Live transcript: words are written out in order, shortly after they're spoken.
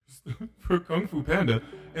for Kung Fu Panda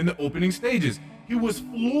in the opening stages. He was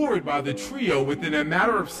floored by the trio within a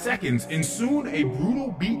matter of seconds, and soon a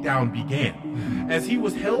brutal beatdown began. As he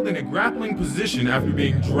was held in a grappling position after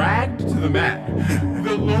being dragged to the mat,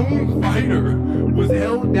 the lone fighter was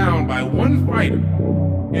held down by one fighter,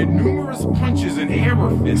 and numerous punches and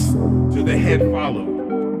hammer fists to the head followed.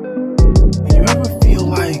 You ever feel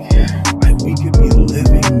like we could be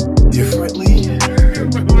living differently?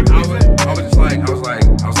 I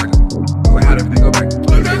was like, how did everything go back?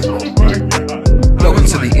 Oh my God. Welcome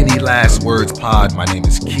to the Any Last Words pod. My name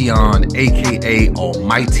is Keion, aka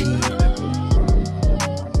Almighty,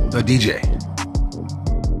 the DJ.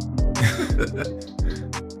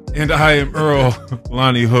 And I am Earl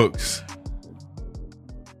Lonnie Hooks.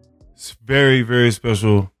 It's very, very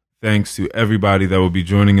special thanks to everybody that will be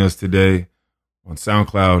joining us today on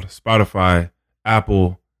SoundCloud, Spotify,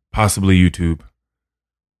 Apple, possibly YouTube.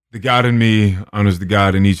 The God in me honors the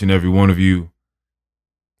God in each and every one of you.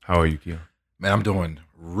 How are you, Keion? Man, I'm doing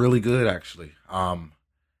really good, actually.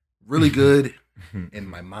 Really good in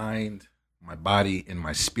my mind, my body, in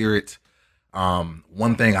my spirit.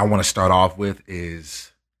 One thing I want to start off with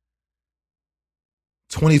is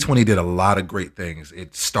 2020 did a lot of great things.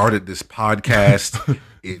 It started this podcast.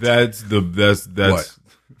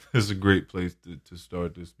 That's a great place to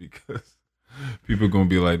start this, because people are gonna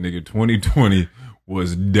be like, nigga, 2020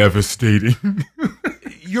 was devastating.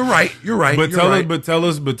 You're right. But tell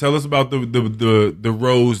us about the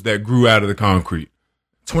rose that grew out of the concrete.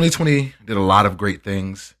 2020 did a lot of great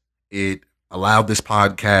things. It allowed this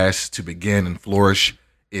podcast to begin and flourish.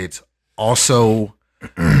 It also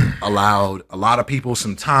allowed a lot of people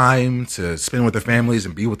some time to spend with their families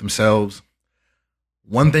and be with themselves.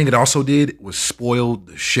 One thing it also did was spoil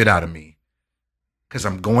the shit out of me, because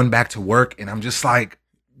I'm going back to work and I'm just like,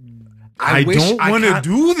 I don't want to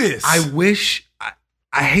do this.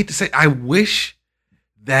 I hate to say, I wish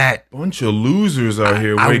that bunch of losers out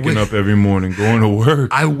here waking up every morning, going to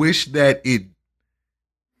work. I wish I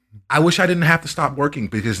didn't have to stop working,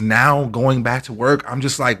 because now going back to work, I'm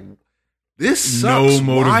just like, this sucks. No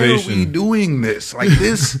motivation. Why are we doing this? Like,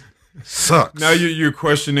 this sucks. Now you're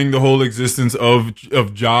questioning the whole existence of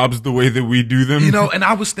jobs the way that we do them. You know, and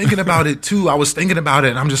I was thinking about it too.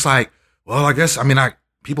 And I'm just like, well, I guess,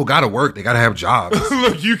 people got to work. They got to have jobs.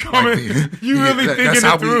 Look, you coming, you really thinking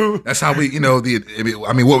it through. That's how we, what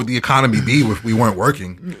would the economy be if we weren't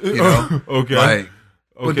working? You know? Okay.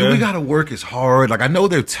 But do we got to work as hard? Like, I know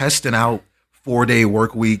they're testing out 4-day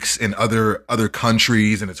work weeks in other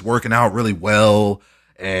countries, and it's working out really well.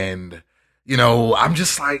 And, I'm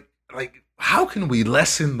just like, how can we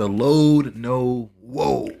lessen the load?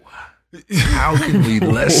 How can we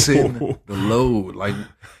lessen the load? Like,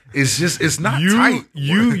 it's not tight.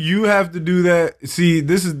 You have to do that. See,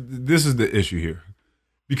 this is the issue here,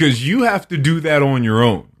 because you have to do that on your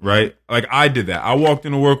own, right? Like, I did that. I walked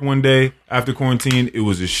into work one day after quarantine. It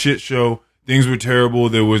was a shit show. Things were terrible.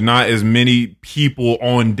 There was not as many people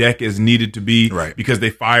on deck as needed to be, right? Because they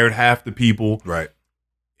fired half the people, right?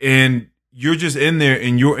 And you're just in there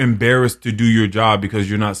and you're embarrassed to do your job because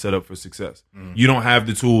you're not set up for success. You don't have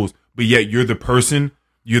the tools, but yet you're the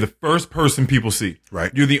first person people see.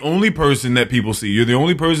 Right. You're the only person that people see. You're the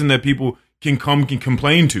only person that people can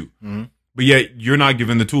complain to. But yet you're not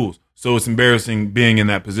given the tools. So it's embarrassing being in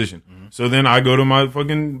that position. So then I go to my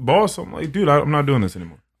fucking boss. I'm like, dude, I'm not doing this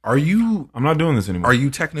anymore. I'm not doing this anymore. Are you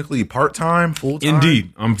technically part-time, full-time?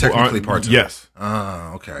 Indeed. I'm technically part-time. Yes.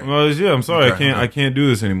 Okay. Well, yeah, I'm sorry. Okay, I can't do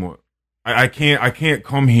this anymore. I can't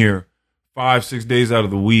come here 5-6 days out of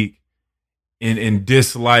the week and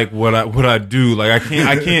dislike what I do. Like,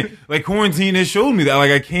 I can't like, quarantine has showed me that, like,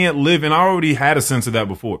 I can't live, and I already had a sense of that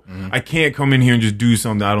before. I can't come in here and just do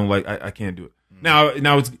something I don't like. I can't do it. Now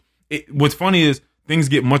what's funny is things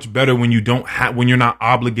get much better when you're not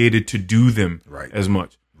obligated to do them as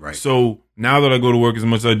much. Right. So now that I go to work as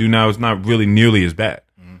much as I do now, it's not really nearly as bad.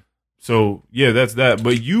 So yeah, that's that.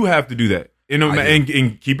 But you have to do that.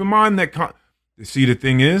 And keep in mind that, see, the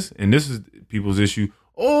thing is, and this is people's issue,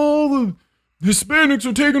 the Hispanics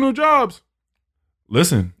are taking our jobs.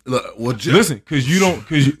 Listen. Listen, because you don't,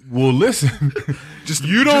 listen. Just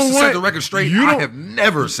to set the record straight, I have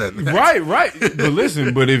never said that. Right. But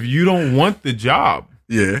listen, if you don't want the job,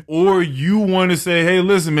 yeah, or you want to say, hey,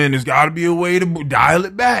 listen, man, there's got to be a way to dial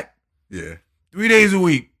it back. Yeah. 3 days a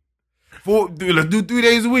week. Let's do 3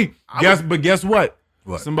 days a week. But guess what?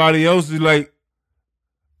 What? Somebody else is like,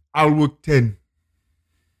 I'll work 10.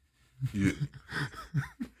 Yeah.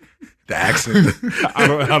 The accent. I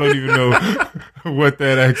don't even know what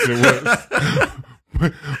that accent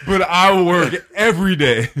was. But I work every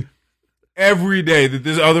day. every day that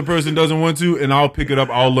this other person doesn't want to, and I'll pick it up.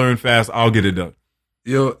 I'll learn fast. I'll get it done.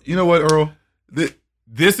 You know what, Earl?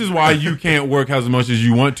 This is why you can't work as much as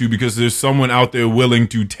you want to, because there's someone out there willing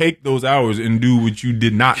to take those hours and do what you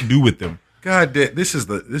did not do with them. God, this is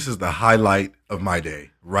the highlight of my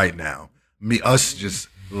day right now. Us just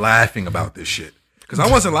laughing about this shit, because I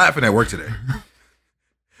wasn't laughing at work today,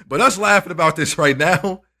 but us laughing about this right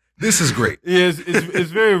now. This is great.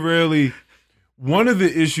 It's very rarely one of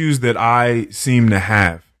the issues that I seem to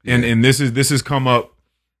have, and this has come up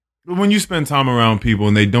when you spend time around people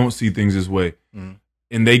and they don't see things this way.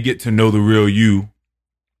 And they get to know the real you,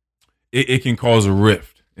 it can cause a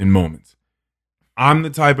rift in moments. I'm the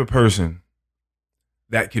type of person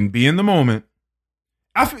that can be in the moment.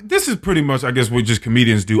 This is pretty much, I guess, what just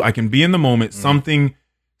comedians do. I can be in the moment. Something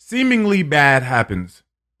seemingly bad happens,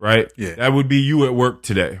 right? Yeah. That would be you at work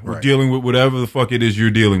today. We're Right. dealing with whatever the fuck it is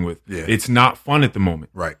you're dealing with. Yeah. It's not fun at the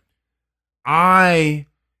moment. Right. I'm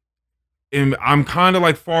kind of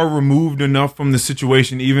like far removed enough from the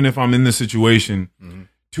situation, even if I'm in the situation,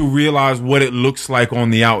 to realize what it looks like on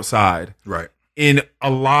the outside. Right. And a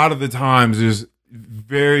lot of the times there's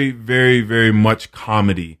very, very, very much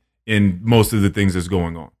comedy in most of the things that's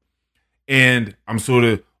going on. And I'm sort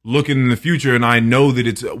of looking in the future, and I know that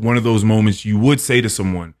it's one of those moments you would say to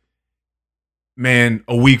someone, man,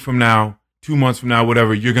 a week from now, 2 months from now,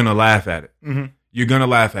 whatever, you're going to laugh at it. You're going to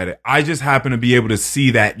laugh at it. I just happen to be able to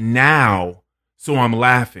see that now, so I'm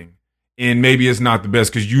laughing. And maybe it's not the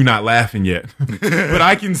best because you're not laughing yet. But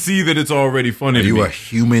I can see that it's already funny Are to you me. a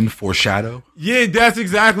human foreshadow? Yeah, that's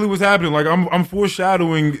exactly what's happening. Like, I'm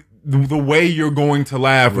foreshadowing the way you're going to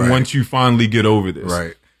laugh once you finally get over this.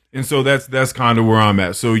 Right. And so that's kind of where I'm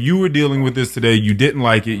at. So you were dealing with this today. You didn't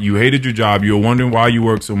like it. You hated your job. You were wondering why you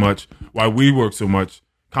work so much, why we work so much,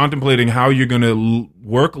 contemplating how you're going to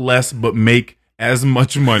work less but make as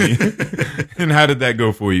much money. And how did that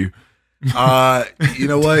go for you? You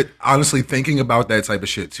know what? Honestly, thinking about that type of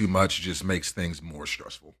shit too much just makes things more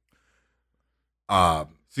stressful.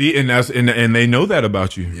 See, and that's and they know that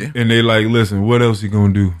about you. Yeah. And they like, listen, what else you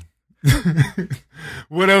gonna do?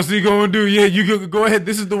 What else you gonna do? Yeah, you can go ahead.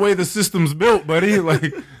 This is the way the system's built, buddy.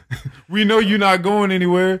 Like, we know you're not going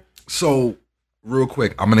anywhere. So, real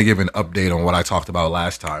quick, I'm gonna give an update on what I talked about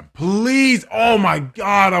last time. Please. Oh my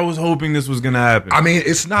God, I was hoping this was gonna happen. I mean,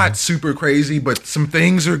 it's not super crazy, but some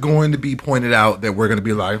things are going to be pointed out that we're going to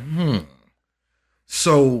be like,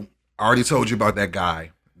 So, I already told you about that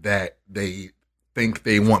guy that they think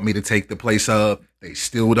they want me to take the place of. They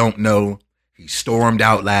still don't know. He stormed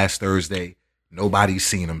out last Thursday. Nobody's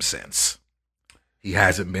seen him since. He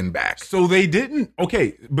hasn't been back. So they didn't.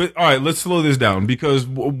 Okay, but all right, let's slow this down, because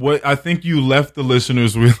what I think you left the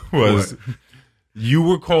listeners with was you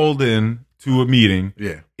were called in to a meeting.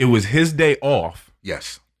 Yeah. It was his day off.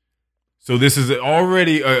 Yes. So this is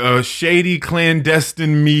already a shady,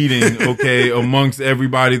 clandestine meeting, okay, amongst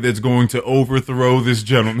everybody that's going to overthrow this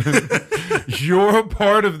gentleman. You're a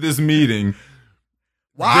part of this meeting.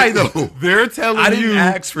 Why though? They're telling you. I didn't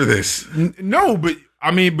ask for this. No, but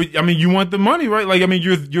I mean, you want the money, right? Like, I mean,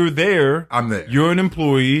 you're there. I'm there. You're an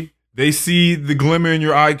employee. They see the glimmer in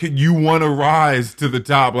your eye. You want to rise to the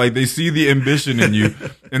top. Like, they see the ambition in you,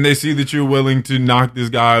 and they see that you're willing to knock this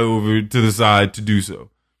guy over to the side to do so.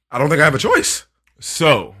 I don't think I have a choice.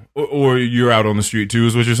 So, or you're out on the street too,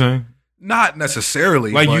 is what you're saying? Not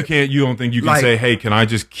necessarily. Like, but you don't think you can like, say, hey, can I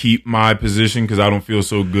just keep my position because I don't feel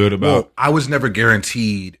so good about. Well, I was never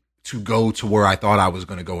guaranteed to go to where I thought I was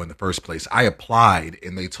going to go in the first place. I applied,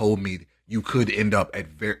 and they told me you could end up at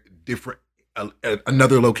very different,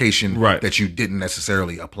 another location that you didn't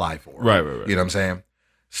necessarily apply for. Right. You know what I'm saying?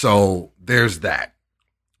 So there's that.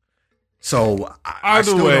 So I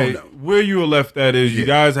either still way, don't know. where you were left at is you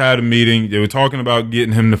guys had a meeting. They were talking about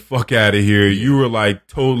getting him the fuck out of here. You were like,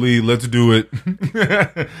 totally, let's do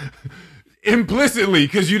it. Implicitly,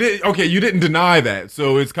 because you didn't deny that.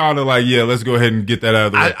 So it's kind of like, yeah, let's go ahead and get that out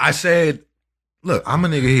of the way. I said, look, I'm a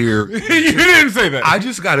nigga here. You didn't say that. I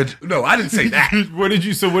just got to, no, I didn't say that. What did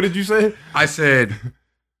you say? I said,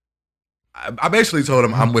 I basically told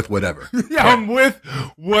him I'm with whatever. Yeah, I'm with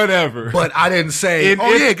whatever. But I didn't say,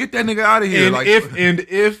 get that nigga out of here. And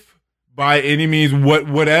if by any means,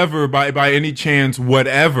 whatever, by any chance,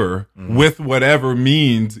 whatever, with whatever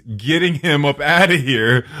means getting him up out of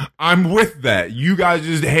here, I'm with that. You guys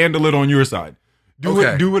just handle it on your side.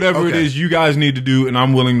 Do whatever it is you guys need to do, and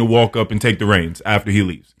I'm willing to walk up and take the reins after he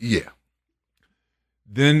leaves. Yeah.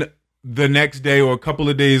 Then the next day or a couple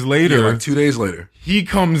of days later, like 2 days later, he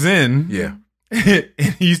comes in. Yeah.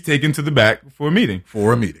 And he's taken to the back for a meeting.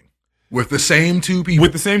 With the same two people.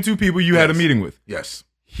 With the same two people you had a meeting with. Yes.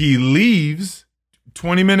 He leaves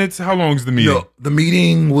 20 minutes? How long is the meeting? No, the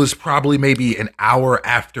meeting was probably maybe an hour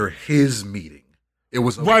after his meeting. It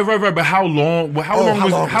was right. But how long?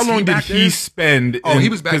 How long did he spend? He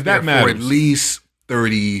was back there for at least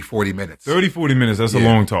 30, 40 minutes. 30, 40 minutes. That's a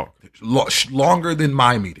long talk. Longer than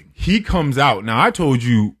my meeting. He comes out. Now, I told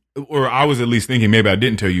you, or I was at least thinking, maybe I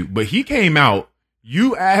didn't tell you, but he came out.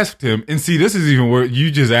 You asked him, and see, this is even worse.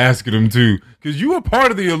 You just asked him too, because you were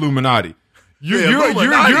part of the Illuminati.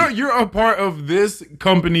 You're a part of this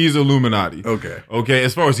company's Illuminati. Okay.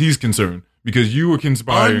 As far as he's concerned, because you were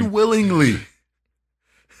conspiring unwillingly.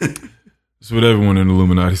 That's what everyone in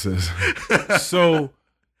Illuminati says. So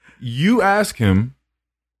you ask him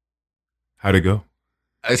how'd it go.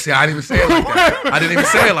 I didn't even say it like that. I didn't even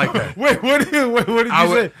say it like that. Wait, what did you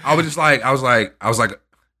say? I was just like, I was like,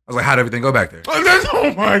 how'd everything go back there?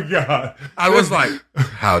 Oh my God. I was like,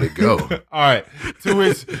 how'd it go? All right. To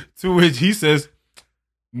which he says,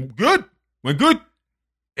 good. Went good.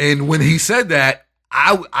 And when he said that,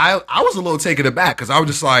 I was a little taken aback because I was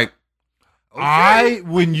just like, okay.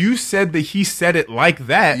 When you said that he said it like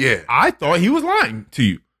that, I thought he was lying to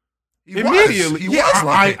you. Immediately. He was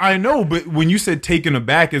lying. I know, but when you said taken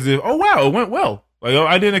aback as if, oh wow, it went well. Like,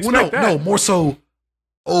 I didn't expect that. No, more so,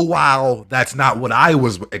 oh wow, that's not what I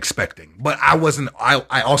was expecting. But I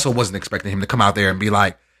also wasn't expecting him to come out there and be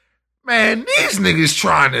like, man, these niggas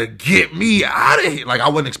trying to get me out of here. Like, I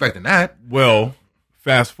wasn't expecting that. Well,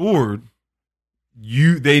 fast forward,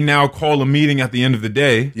 they now call a meeting at the end of the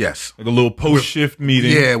day. Yes. Like a little post-shift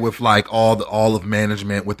meeting. Yeah, with like all of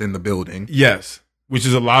management within the building. Yes. Which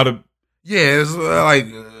is a lot of... Yeah, it's like...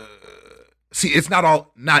 see, it's not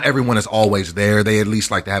everyone is always there. They at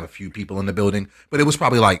least like to have a few people in the building. But it was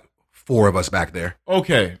probably like 4 of us back there.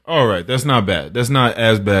 Okay. All right. That's not bad. That's not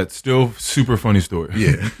as bad. Still super funny story.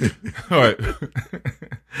 Yeah. All right.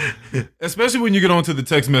 Especially when you get onto the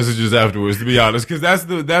text messages afterwards, to be honest, because that's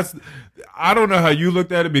I don't know how you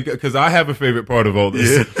looked at it because I have a favorite part of all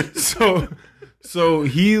this. Yeah. So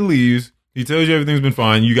he leaves. He tells you everything's been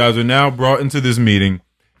fine. You guys are now brought into this meeting,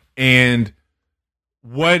 and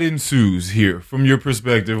what ensues here from your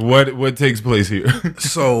perspective? What takes place here?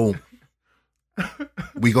 So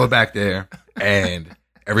we go back there, and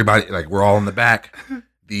everybody, like, we're all in the back.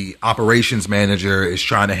 The operations manager is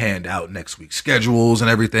trying to hand out next week's schedules and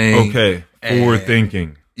everything. Okay, forward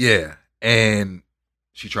thinking. Yeah, and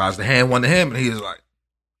she tries to hand one to him, and he's like,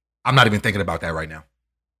 "I'm not even thinking about that right now."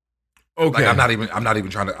 Okay, like, I'm not even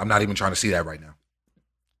trying to see that right now.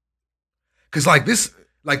 Because like this,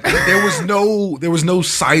 like there was no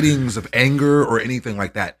sightings of anger or anything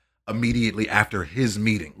like that immediately after his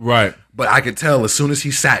meeting. Right. But I could tell as soon as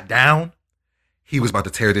he sat down, he was about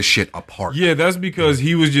to tear this shit apart. Yeah, that's because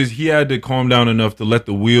he had to calm down enough to let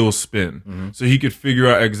the wheels spin so he could figure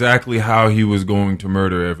out exactly how he was going to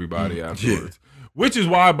murder everybody afterwards. Yeah. Which is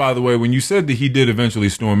why, by the way, when you said that he did eventually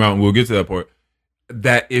storm out, and we'll get to that part,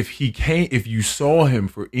 that if you saw him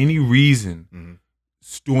for any reason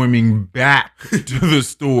storming back to the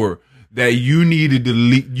store, that you needed to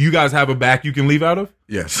leave, you guys have a back you can leave out of?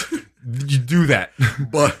 Yes. You do that.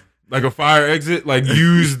 But like a fire exit, like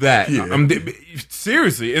use that. Yeah.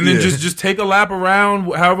 Seriously. And then just take a lap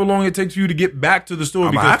around however long it takes you to get back to the store.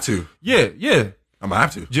 I'm gonna have to. Yeah. I'm gonna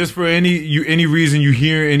have to. Just for any reason you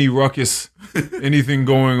hear any ruckus, anything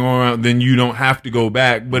going on, then you don't have to go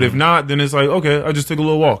back. But if not, then it's like, okay, I just took a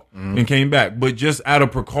little walk and came back. But just out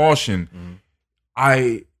of precaution,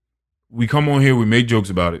 we come on here, we make jokes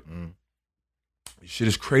about it. Shit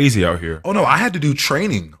is crazy out here. Oh no, I had to do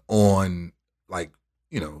training on, like,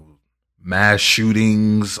 mass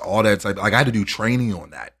shootings, all that type. Like, I had to do training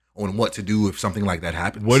on that, on what to do if something like that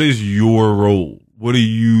happens. What is your role? What are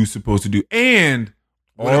you supposed to do? And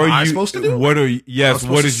what am I supposed to do? What are you? Yes.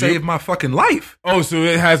 What is save my fucking life? Oh, so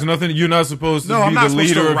it has nothing. You're not supposed to be the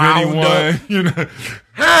leader of anyone.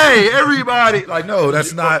 Hey, everybody! Like, no,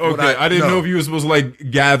 that's not. Okay, I didn't know if you were supposed to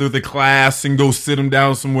like gather the class and go sit them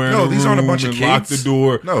down somewhere. No, in these aren't a bunch of kids. Lock the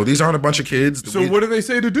door. No, these aren't a bunch of kids. So what do they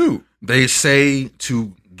say to do? They say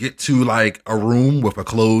to get to like a room with a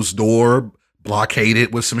closed door, blockade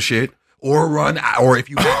it with some shit, or run. Or if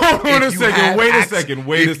you wait a second.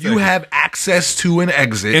 If you have access to an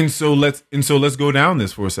exit, and so let's go down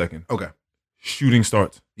this for a second. Okay. Shooting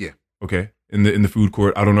starts. Yeah. Okay. In the food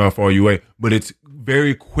court. I don't know how far you away, but it's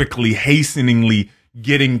very quickly, hasteningly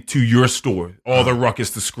getting to your store. All the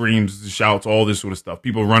ruckus, the screams, the shouts, all this sort of stuff.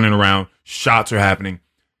 People running around. Shots are happening.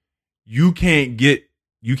 You can't get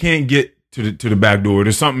to the back door.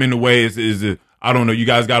 There's something in the way. I don't know. You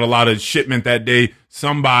guys got a lot of shipment that day.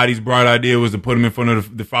 Somebody's bright idea was to put them in front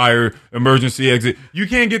of the fire emergency exit. You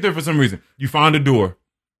can't get there for some reason. You find a door.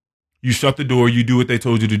 You shut the door. You do what they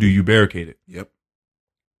told you to do. You barricade it. Yep.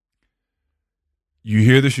 You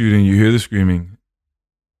hear the shooting, you hear the screaming.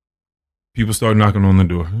 People start knocking on the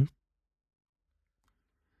door.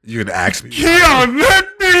 You're gonna ask me, Keion, let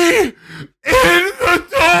me in the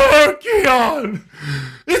door, Keion.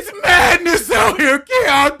 It's madness out here,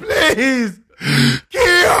 Keion, please.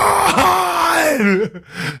 Keion,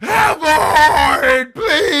 have a heart,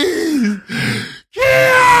 please.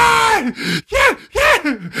 Keion,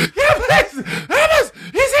 please, help us.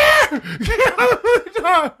 He's here.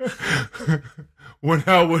 Keion,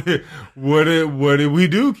 what did we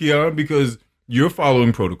do, Keion? Because you're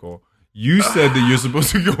following protocol. You said that you're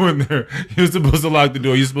supposed to go in there. You're supposed to lock the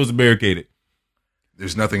door. You're supposed to barricade it.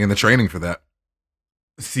 there's nothing in the training for that.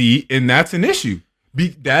 See, and that's an issue.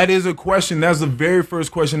 That is a question. That's the very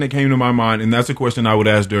first question that came to my mind, and that's a question I would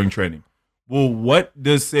ask during training. Well, what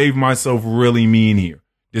does save myself really mean here?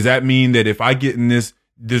 Does that mean that if I get in this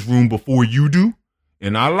room before you do,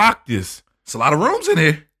 and I lock this? It's a lot of rooms in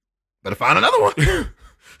here. Better find another one.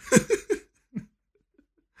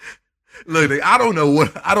 Look, I don't know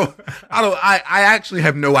what I actually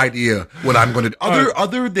have no idea what I'm going to do.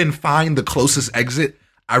 Other than find the closest exit,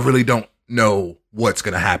 I really don't know what's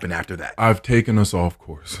going to happen after that. I've taken us off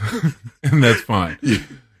course, and that's fine. Yeah.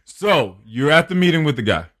 So you're at the meeting with the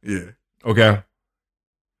guy. Yeah. Okay.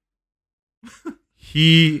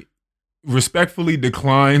 He respectfully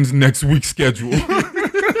declines next week's schedule.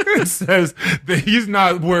 Says that he's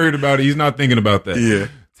not worried about it. He's not thinking about that. Yeah.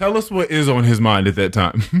 Tell us what is on his mind at that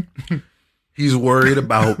time. He's worried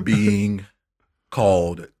about being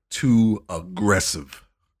called too aggressive,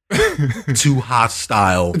 too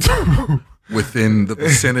hostile within the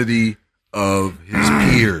vicinity of his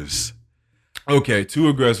peers. Okay, too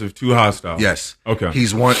aggressive, too hostile. Yes. Okay.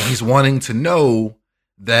 He's wanting to know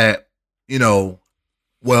that,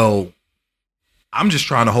 well, I'm just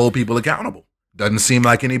trying to hold people accountable. Doesn't seem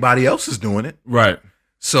like anybody else is doing it. Right.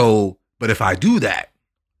 So, but if I do that,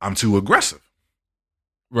 I'm too aggressive.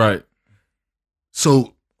 Right.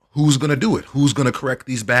 So who's going to do it? Who's going to correct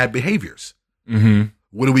these bad behaviors? Mm-hmm.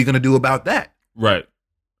 What are we going to do about that? Right.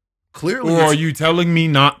 Clearly. Or are you telling me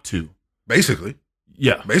not to? Basically.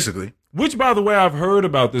 Yeah. Basically. Which, by the way, I've heard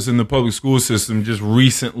about this in the public school system just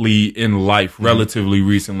recently in life, relatively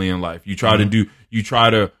recently in life. You try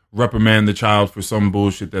to reprimand the child for some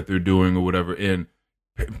bullshit that they're doing or whatever, and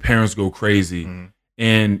parents go crazy.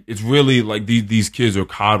 And it's really like these kids are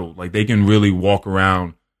coddled. Like they can really walk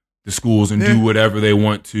around the schools and do whatever they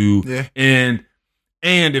want to. Yeah.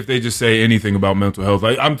 And if they just say anything about mental health,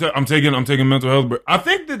 like I'm taking mental health, but I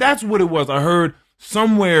think that's what it was. I heard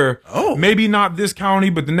somewhere, maybe not this county,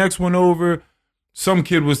 but the next one over, some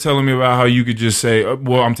kid was telling me about how you could just say,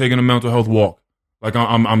 well, I'm taking a mental health walk. Like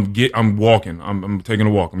I'm walking. I'm taking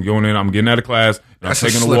a walk. I'm going in. I'm getting out of class. And That's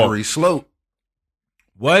I'm taking a slippery slope.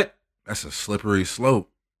 What? That's a slippery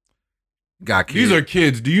slope. Got kids. These are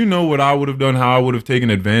kids. Do you know what I would have done? How I would have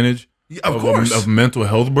taken advantage? Of course. Of mental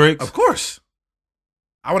health breaks. Of course.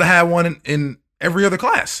 I would have had one in every other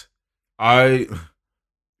class.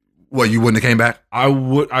 What, you wouldn't have came back? I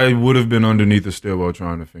would have been underneath the stairwell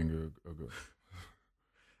trying to finger a girl.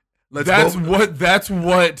 That's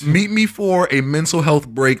what. Meet me for a mental health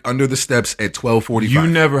break under the steps at 12:45. You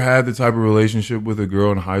never had the type of relationship with a girl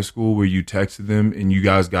in high school where you texted them and you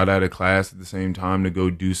guys got out of class at the same time to go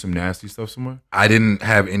do some nasty stuff somewhere? I didn't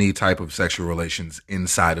have any type of sexual relations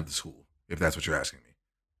inside of the school, if that's what you're asking me.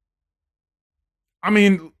 I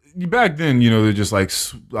mean, back then, they're just like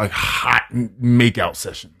hot makeout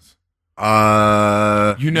sessions.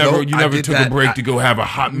 You never took a break to go have a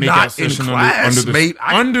hot makeout session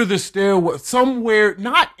under the stairwell somewhere,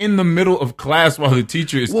 not in the middle of class while the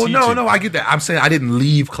teacher is teaching. No, I get that. I'm saying I didn't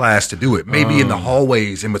leave class to do it. Maybe in the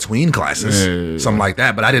hallways in between classes, something like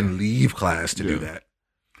that. But I didn't leave class to do that.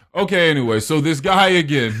 Okay, anyway, so this guy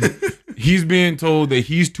again, he's being told that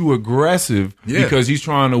he's too aggressive because he's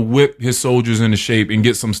trying to whip his soldiers into shape and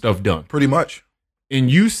get some stuff done. Pretty much. And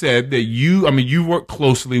you said that you work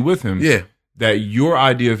closely with him. Yeah. That your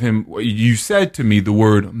idea of him, you said to me the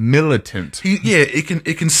word militant.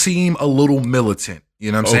 It can seem a little militant.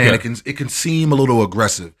 You know what I'm saying? It can seem a little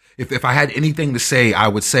aggressive. If I had anything to say, I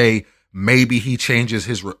would say maybe he changes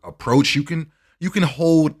his approach. You can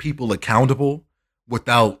hold people accountable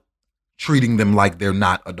without treating them like they're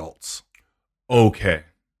not adults. Okay.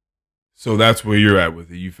 So that's where you're at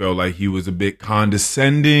with it. You felt like he was a bit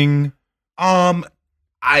condescending.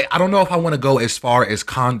 I don't know if I want to go as far as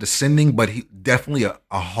condescending, but he definitely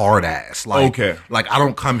a hard ass. Like I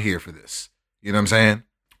don't come here for this. You know what I'm saying?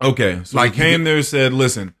 Okay. So he came there and said,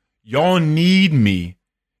 listen, y'all need me.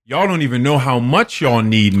 Y'all don't even know how much y'all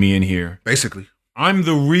need me in here. Basically. I'm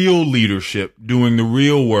the real leadership doing the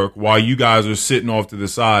real work while you guys are sitting off to the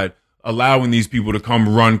side allowing these people to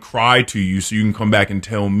come run cry to you so you can come back and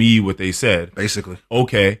tell me what they said. Basically.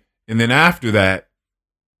 Okay. And then after that,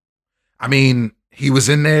 I mean, he was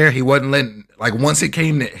in there. He wasn't letting, like, once it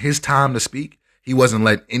came to his time to speak, he wasn't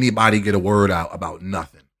letting anybody get a word out about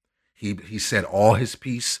nothing. He said all his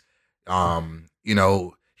piece. You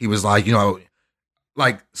know, he was like, you know,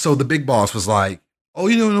 like, so the big boss was like, oh,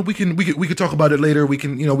 you know, we can talk about it later. We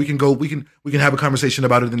can have a conversation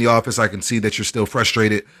about it in the office. I can see that you're still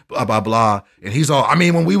frustrated, blah, blah, blah. And he's all, I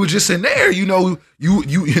mean, when we were just in there, you know,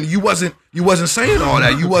 you wasn't saying all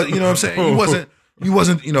that. You know what I'm saying? You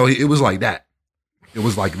wasn't, you know, it was like that. It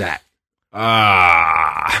was like that.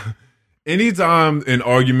 Anytime an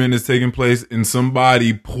argument is taking place and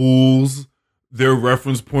somebody pulls their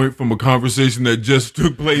reference point from a conversation that just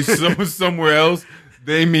took place somewhere else,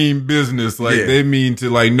 they mean business. Like, they mean to,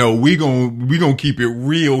 like, no, we gonna keep it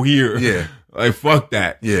real here. Yeah. Like, fuck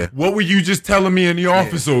that. Yeah. What were you just telling me in the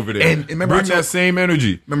office over there? And remember, bring that same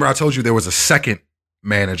energy. Remember, I told you there was a second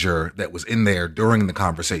manager that was in there during the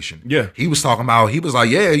conversation. Yeah. He was talking about, he was like,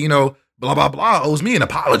 yeah, you know, blah, blah, blah, owes me an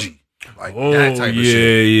apology. Like, that type of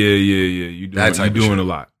shit. Yeah. You doing a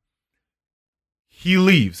lot. He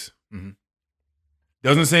leaves. Mm-hmm.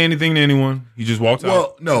 Doesn't say anything to anyone. He just walks out.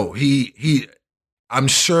 Well, no, he I'm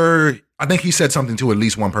sure, I think he said something to at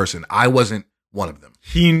least one person. I wasn't one of them.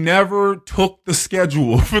 He never took the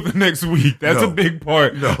schedule for the next week. That's a big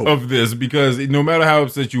part of this, because no matter how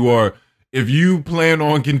upset you are, if you plan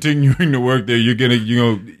on continuing to work there, you're going to, you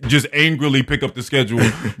know, just angrily pick up the schedule,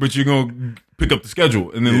 but you're going to pick up the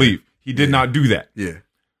schedule and then leave. He did not do that. Yeah.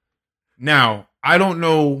 Now, I don't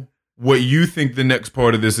know what you think the next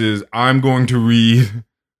part of this is. I'm going to read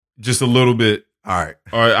just a little bit. All right.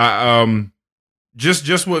 All right.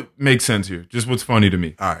 Just what makes sense here. Just what's funny to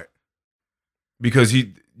me. All right. Because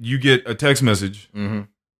you get a text message from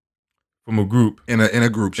a group. In a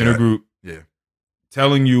group chat. In a group. Yeah.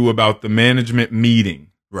 Telling you about the management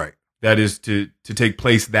meeting. Right. That is to take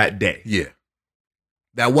place that day. Yeah.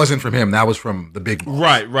 That wasn't from him. That was from the big boss.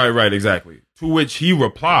 Right. Exactly. To which he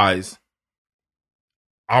replies,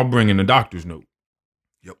 I'll bring in a doctor's note.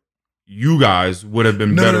 Yep. You guys would have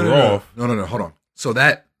been better off. No. Hold on. So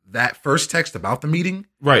that first text about the meeting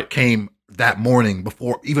came that morning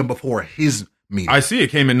before his meeting. I see it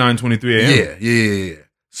came at 9:23 a.m. Yeah.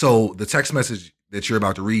 So the text message that you're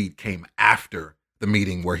about to read came after the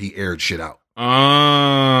meeting where he aired shit out.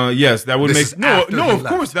 Yes, that would make of left.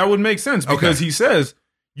 course that would make sense, because he says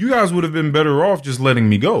you guys would have been better off just letting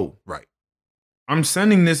me go. Right. I'm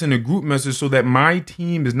sending this in a group message so that my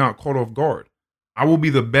team is not caught off guard. I will be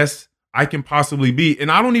the best I can possibly be. And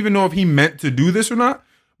I don't even know if he meant to do this or not,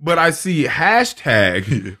 but I see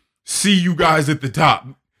hashtag see you guys at the top.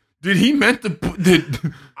 Did he meant to put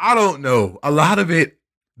I don't know. A lot of it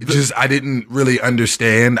just I didn't really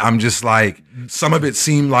understand. I'm just like, some of it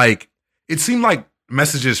seemed like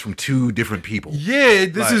messages from two different people. Yeah,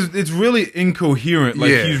 it's really incoherent.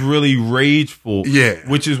 Like, he's really rageful. Yeah.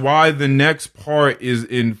 Which is why the next part is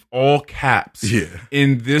in all caps. Yeah.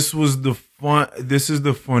 And this is the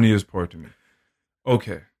funniest part to me.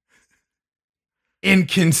 Okay. And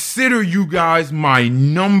consider you guys my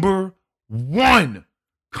number one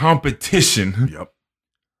competition. Yep.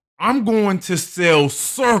 I'm going to sell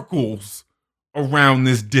circles around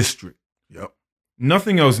this district. Yep.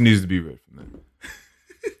 Nothing else needs to be read from that.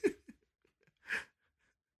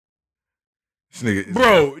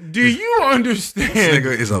 Bro, do you understand? This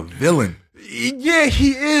nigga is a villain. Yeah,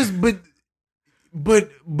 he is, but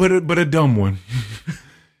a dumb one.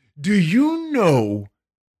 Do you know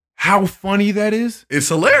how funny that is? It's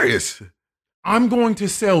hilarious. I'm going to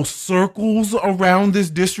sell circles around this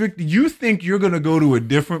district. You think you're going to go to a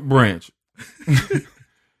different branch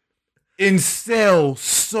and sell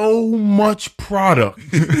so much product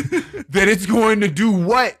that it's going to do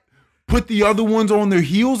what? Put the other ones on their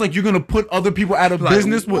heels? Like, you're going to put other people out of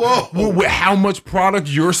business with how much product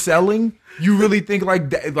you're selling? You really think like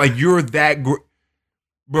that? Like, you're that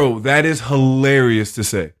bro, that is hilarious to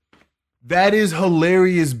say. That is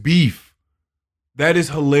hilarious beef. That is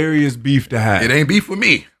hilarious beef to have. It ain't beef with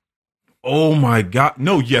me. Oh my God.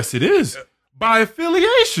 No, yes, it is. By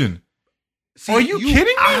affiliation. See, are you kidding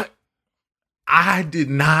me? I did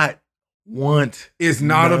not want. It's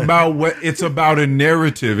not about what, it's about a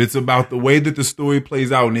narrative. It's about the way that the story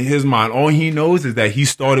plays out in his mind. All he knows is that he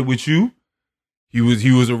started with you. He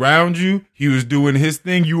was around you. He was doing his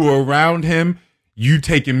thing. You were around him. You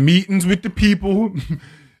taking meetings with the people.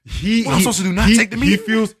 What I'm supposed to do? Not take the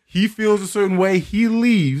meeting? He feels a certain way. He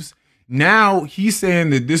leaves. Now he's saying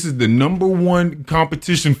that this is the number one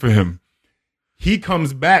competition for him. He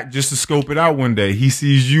comes back just to scope it out one day. He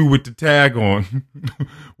sees you with the tag on,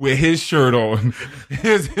 with his shirt on,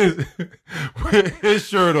 with his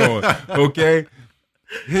shirt on. Okay,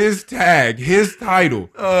 his tag, his title.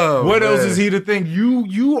 Oh, what man. else is he to think?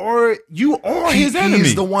 You are his enemy.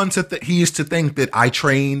 He's the one he is to think that I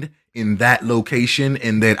trained in that location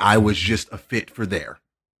and that I was just a fit for there.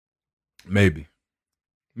 Maybe,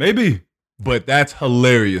 but that's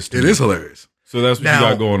hilarious. It is hilarious. So that's what you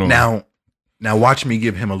got going on Now watch me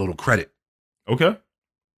give him a little credit. Okay.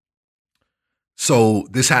 So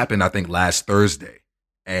this happened, I think, last Thursday,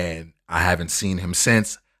 and I haven't seen him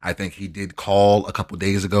since. I think he did call a couple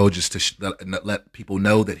days ago just to let people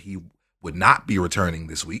know that he would not be returning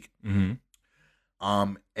this week.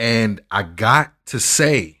 Mm-hmm. And I got to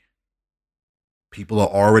say, people are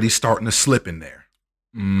already starting to slip in there.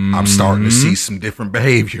 Mm-hmm. I'm starting to see some different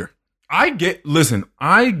behavior. I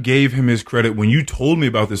gave him his credit when you told me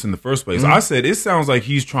about this in the first place. Mm-hmm. I said, it sounds like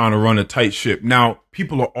he's trying to run a tight ship. Now,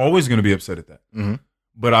 people are always going to be upset at that. Mm-hmm.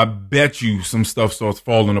 But I bet you some stuff starts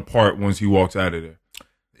falling apart once he walks out of there.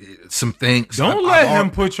 Some things. Don't let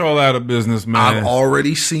him put y'all out of business, man. I've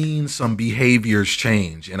already seen some behaviors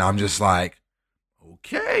change, and I'm just like,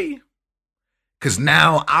 okay. Because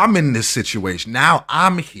now I'm in this situation. Now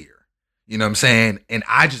I'm here. You know what I'm saying? And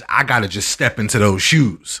I got to just step into those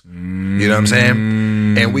shoes. You know what I'm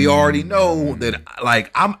saying? And we already know that, like,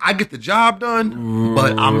 I get the job done,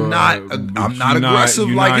 but I'm not aggressive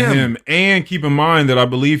like him. And keep in mind that I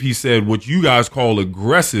believe he said what you guys call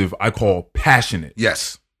aggressive, I call passionate.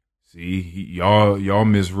 Yes. See, y'all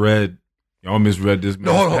misread this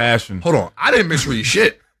man's passion. Hold on. I didn't misread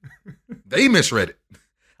shit. They misread it.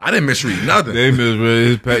 I didn't misread nothing. They misread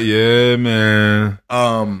his passion. Yeah,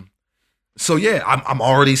 man. So yeah, I'm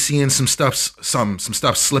already seeing some stuff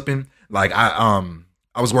slipping. Like I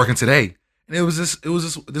was working today, and it was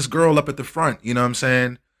this girl up at the front. You know what I'm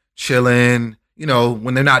saying? Chilling. You know,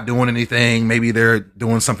 when they're not doing anything, maybe they're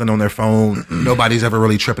doing something on their phone. Nobody's ever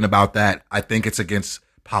really tripping about that. I think it's against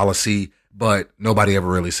policy, but nobody ever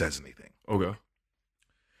really says anything. Okay.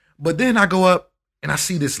 But then I go up and I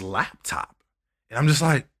see this laptop, and I'm just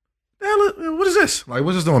like, what is this? Like,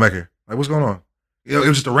 what's this doing back here? Like, what's going on? You know, it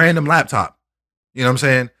was just a random laptop. You know what I'm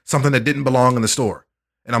saying? Something that didn't belong in the store.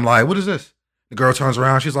 And I'm like, what is this? The girl turns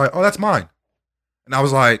around. She's like, oh, that's mine. And I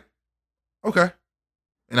was like, okay.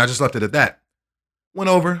 And I just left it at that.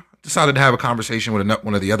 Went over, decided to have a conversation with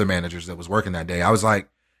one of the other managers that was working that day. I was like,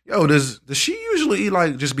 yo, does she usually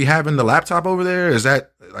like just be having the laptop over there? Is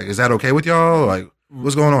that okay with y'all? Like,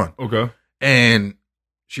 what's going on? Okay. And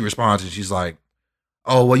she responds and she's like,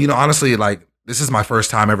 oh, well, honestly, like, this is my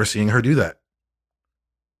first time ever seeing her do that.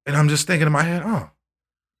 And I'm just thinking in my head, oh,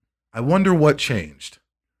 I wonder what changed.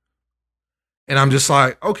 And I'm just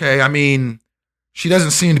like, okay, I mean, she doesn't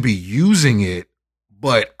seem to be using it,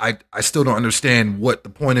 but I still don't understand what the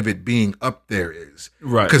point of it being up there is.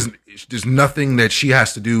 Right. Because there's nothing that she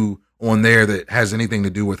has to do on there that has anything to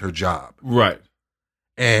do with her job. Right.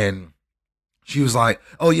 And she was like,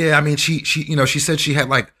 oh yeah, I mean, she said she had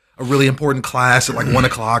like a really important class at like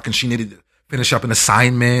 1:00 and she needed to finish up an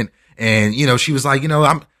assignment. And, she was like,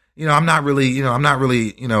 I'm not really,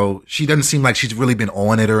 she doesn't seem like she's really been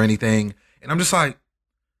on it or anything. And I'm just like,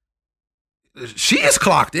 she is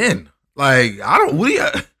clocked in. Like,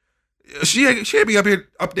 she had me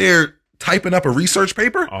up there typing up a research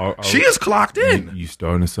paper. She is clocked in. You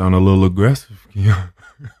starting to sound a little aggressive.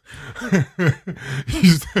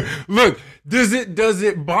 Look, does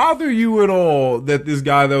it bother you at all that this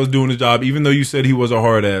guy that was doing the job, even though you said he was a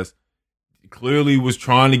hard ass, clearly was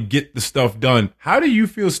trying to get the stuff done? How do you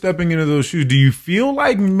feel stepping into those shoes? Do you feel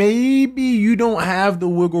like maybe you don't have the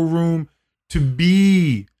wiggle room to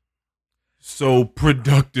be so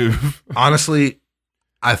productive? Honestly,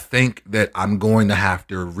 I think that I'm going to have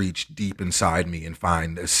to reach deep inside me and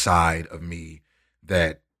find a side of me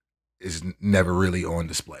that is never really on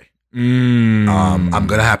display. I'm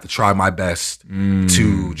going to have to try my best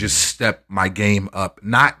to just step my game up,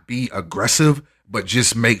 not be aggressive, but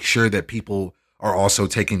just make sure that people are also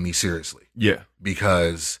taking me seriously. Yeah.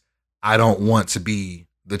 Because I don't want to be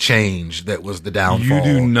the change that was the downfall. You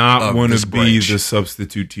do not want to be branch. the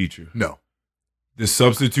substitute teacher. No. The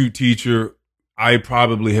substitute teacher, I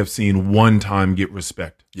probably have seen one time get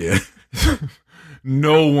respect. Yeah.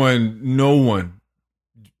 No one.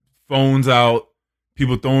 Phones out,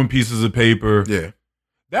 people throwing pieces of paper. Yeah.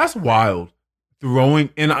 That's wild.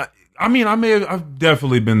 And I've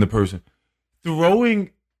definitely been the person.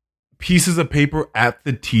 Throwing pieces of paper at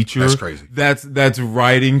the teacher. That's crazy. That's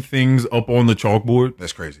writing things up on the chalkboard.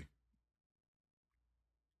 That's crazy.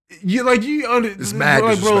 It's mad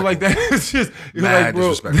like, bro, disrespectful. like that. It's just Mad like, bro,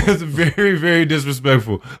 disrespectful. that's very, very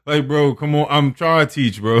disrespectful. Like, bro, come on, I'm trying to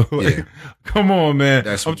teach, bro. Like, Yeah. come on, man.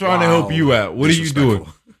 That's I'm trying to help you out. What are you doing?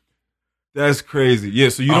 disrespectful. That's crazy. Yeah,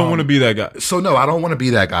 so you don't want to be that guy. So no, I don't want to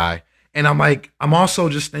be that guy. And I'm also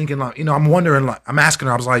just thinking, like, I'm wondering, like, I'm asking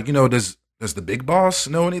her, I was like, does the big boss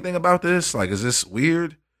know anything about this? Like, is this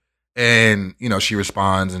weird? And, she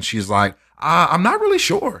responds and she's like, I'm not really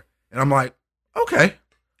sure. And I'm like, okay,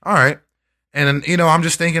 all right. And, I'm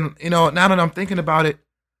just thinking, now that I'm thinking about it,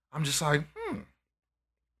 I'm just like,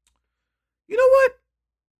 you know what?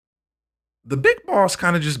 The big boss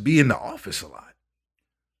kind of just be in the office a lot.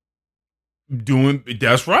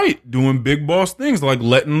 That's right. Doing big boss things, like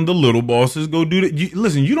letting the little bosses go do that.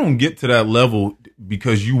 Listen, you don't get to that level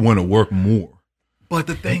because you want to work more. But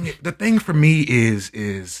the thing for me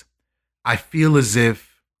is I feel as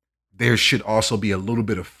if there should also be a little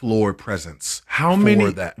bit of floor presence. How many?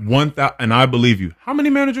 For that? 1,000, and I believe you. How many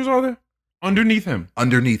managers are there underneath him?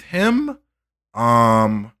 Underneath him,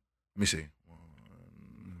 let me see,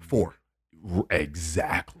 4.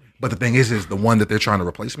 Exactly. But the thing is the one that they're trying to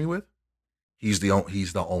replace me with, he's the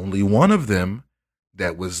only one of them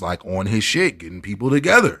that was like on his shit, getting people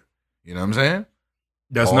together. You know what I'm saying?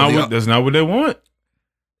 That's not what they want.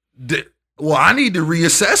 Well, I need to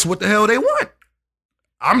reassess what the hell they want.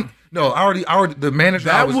 I already the manager.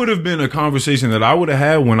 That would have been a conversation that I would have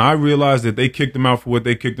had when I realized that they kicked him out for what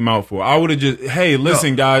they kicked him out for. I would have just, hey,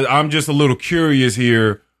 listen, guys, I'm just a little curious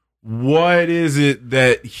here. What is it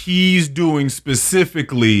that he's doing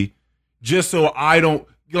specifically, just so I don't,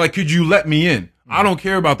 like, could you let me in? I don't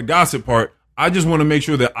care about the gossip part. I just want to make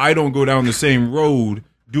sure that I don't go down the same road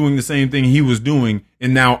doing the same thing he was doing,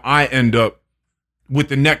 and now I end up with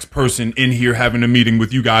the next person in here having a meeting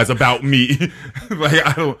with you guys about me. Like,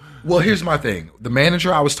 I don't. Well, here's my thing. The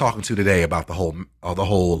manager I was talking to today about the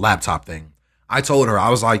whole laptop thing, I told her, I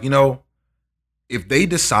was like, if they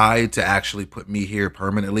decide to actually put me here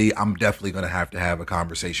permanently, I'm definitely going to have a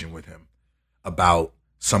conversation with him about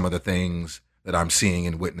some of the things that I'm seeing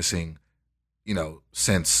and witnessing,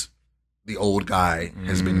 since the old guy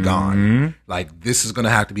has been gone. Like, this is going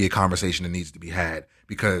to have to be a conversation that needs to be had,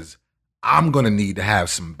 because I'm going to need to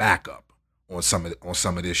have some backup on some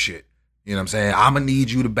of this shit. You know what I'm saying? I'm going to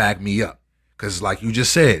need you to back me up. Because like you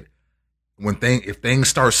just said, if things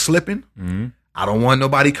start slipping, I don't want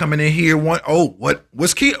nobody coming in here. What's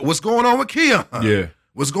going on with Keion? Yeah.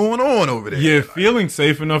 What's going on over there? Yeah, feeling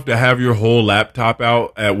safe enough to have your whole laptop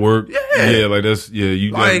out at work. Yeah, like that's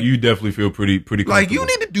you definitely feel pretty comfortable. Like, you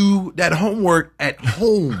need to do that homework at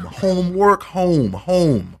home. Homework, homework,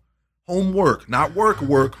 not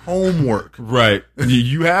work, homework. Right.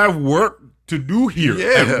 You have work to do here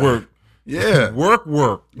at work. Yeah. Work.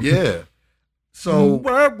 Yeah. So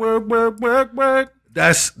work.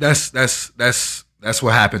 that's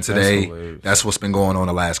what happened today. Hilarious. That's what's been going on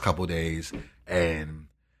the last couple of days. And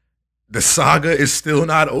the saga is still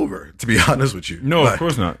not over, to be honest with you. No, of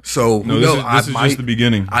course not. So this is just the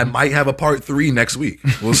beginning. I might have a part 3 next week.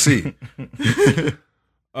 We'll see.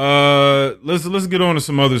 Let's get on to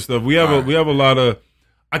some other stuff. We have a lot of.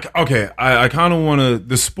 I kind of want to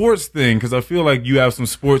the sports thing, because I feel like you have some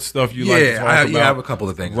sports stuff you like to talk about. Yeah, I have a couple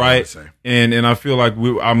of things, right? I say. And I feel like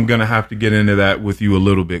I'm gonna have to get into that with you a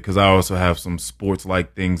little bit, because I also have some sports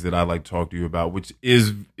like things that I like to talk to you about, which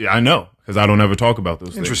is, I know, because I don't ever talk about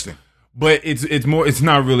those Interesting. things. But it's more. It's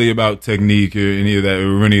not really about technique or any of that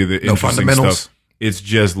or any of the interesting fundamentals. stuff. It's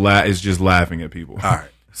just laughing at people. All right,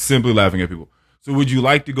 simply laughing at people. So would you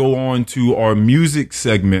like to go on to our music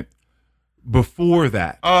segment before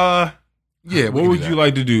that? Yeah. What would you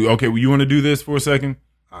like to do? Okay, well, you want to do this for a second?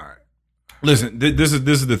 All right. Listen, this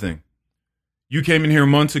is the thing. You came in here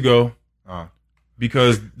months ago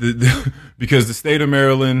because the state of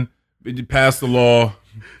Maryland passed the law.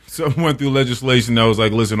 Someone went through legislation that was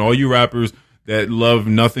like, listen, all you rappers that love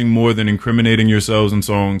nothing more than incriminating yourselves in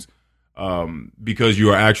songs, because you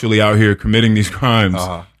are actually out here committing these crimes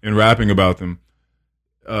and rapping about them,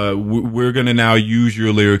 we're going to now use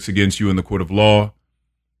your lyrics against you in the court of law.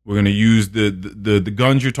 We're going to use the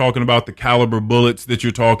guns you're talking about, the caliber bullets that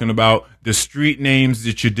you're talking about, the street names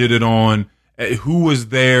that you did it on, who was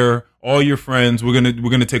there, all your friends. We're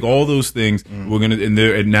going to take all those things. And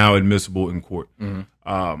they're now admissible in court.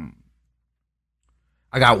 I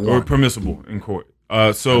got one. Or permissible in court.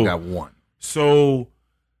 I got one. So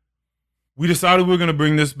we decided we were going to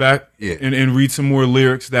bring this back and read some more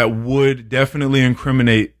lyrics that would definitely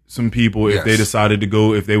incriminate some people if they decided to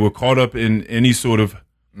go, if they were caught up in any sort of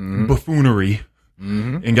buffoonery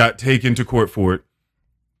and got taken to court for it.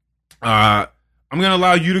 I'm going to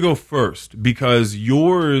allow you to go first, because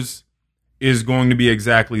yours is going to be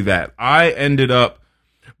exactly that. I ended up,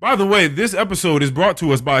 by the way, this episode is brought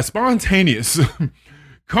to us by spontaneous,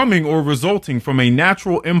 coming or resulting from a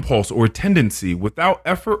natural impulse or tendency without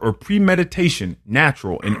effort or premeditation,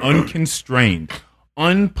 natural and unconstrained,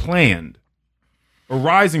 unplanned,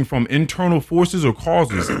 arising from internal forces or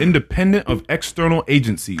causes independent of external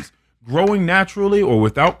agencies, growing naturally or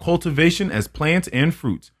without cultivation as plants and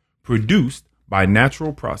fruits, produced by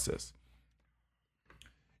natural process.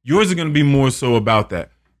 Yours is going to be more so about that.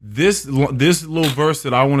 This little verse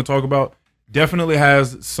that I want to talk about definitely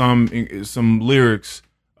has some lyrics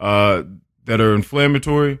that are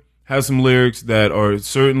inflammatory, has some lyrics that are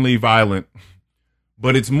certainly violent,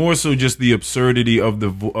 but it's more so just the absurdity of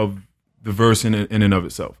the verse in and of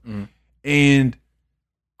itself. And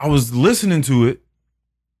I was listening to it,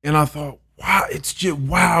 and I thought, wow,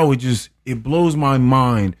 it blows my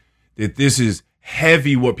mind that this is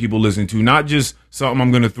heavy what people listen to, not just something I'm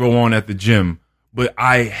going to throw on at the gym, but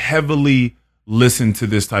I heavily listen to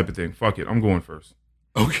this type of thing. Fuck it, I'm going first.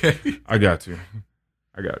 Okay. I got to.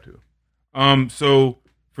 So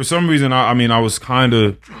for some reason, I was kind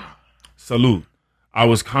of salute. I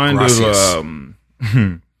was kind of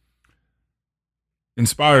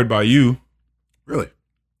inspired by you. Really?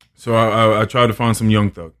 So I tried to find some Young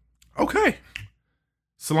Thug. Okay.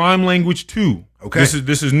 Slime Language 2. Okay.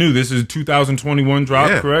 This is new. This is 2021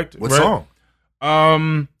 drop, correct? What right?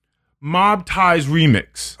 song? Mob Ties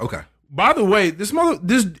remix. Okay. By the way, this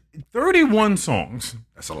 31 songs.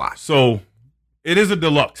 That's a lot. So it is a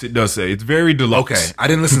deluxe, it does say. It's very deluxe. Okay. I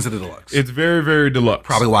didn't listen to the deluxe. It's very, very deluxe.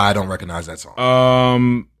 Probably why I don't recognize that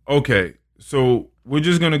song. Okay. So we're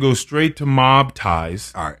just gonna go straight to Mob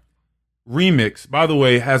Ties. All right. Remix, by the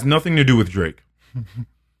way, has nothing to do with Drake.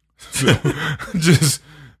 So just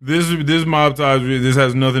this Mob Ties, this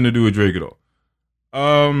has nothing to do with Drake at all.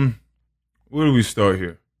 Where do we start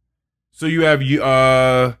here? So you have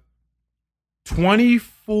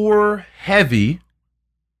 24 Heavy.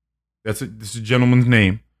 This is a gentleman's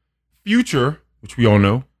name. Future, which we all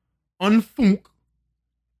know. Unfunk.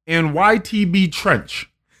 And YTB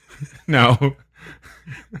Trench. Now,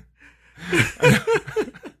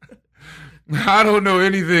 I don't know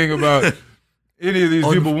anything about any of these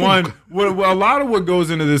people. One, a lot of what goes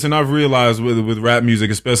into this, and I've realized with rap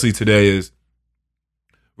music, especially today, is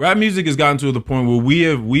rap music has gotten to the point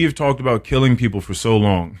where we have talked about killing people for so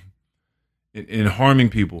long and harming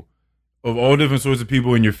people of all different sorts of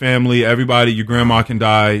people in your family. Everybody, your grandma can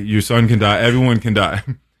die, your son can die, everyone can die.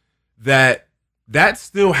 That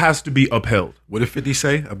still has to be upheld. What did 50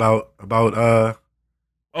 say about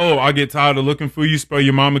oh, I get tired of looking for you, spell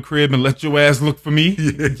your mama crib and let your ass look for me?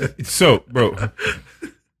 Yeah. So, bro.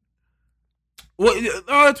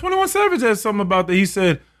 Well, 21 Savage has something about that. He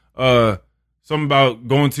said something about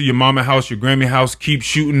going to your mama house, your Grammy house, keep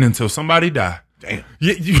shooting until somebody die. Damn.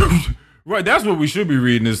 Yeah, right, that's what we should be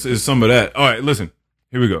reading is some of that. All right, listen.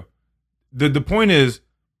 Here we go. The point is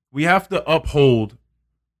we have to uphold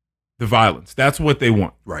the violence. That's what they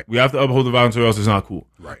want. Right. We have to uphold the violence or else it's not cool.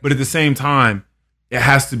 Right. But at the same time, it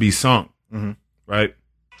has to be sung. Mm-hmm. Right?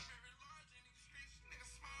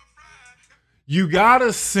 You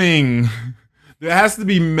gotta sing. There has to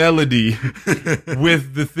be melody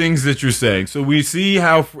with the things that you're saying. So we see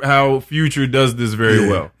how Future does this very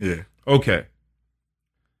well. Yeah. Okay.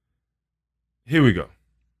 Here we go.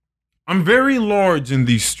 I'm very large in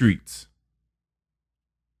these streets.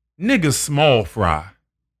 Nigga small fry.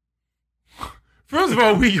 First of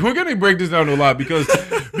all, we're going to break this down a lot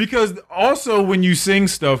because also when you sing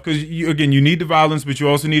stuff, because you need the violence, but you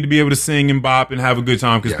also need to be able to sing and bop and have a good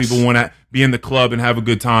time because people want to be in the club and have a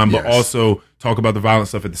good time, but also talk about the violent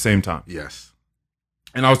stuff at the same time. Yes.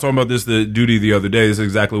 And I was talking about this to Duty the other day. This is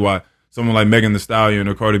exactly why someone like Megan Thee Stallion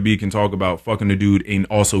or Cardi B can talk about fucking a dude and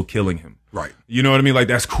also killing him. Right. You know what I mean? Like,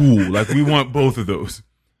 that's cool. Like, we want both of those.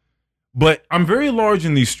 But I'm very large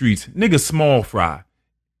in these streets. Nigga small fry.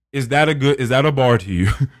 Is that a bar to you?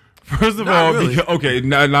 First of all, really. Okay,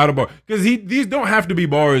 not a bar. Because these don't have to be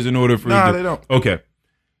bars in order for they don't. Okay.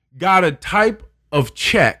 Got a type of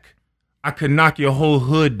check, I could knock your whole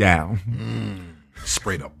hood down.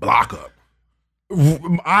 Spray the block up.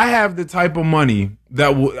 I have the type of money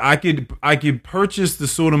that I could purchase the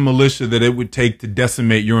sort of militia that it would take to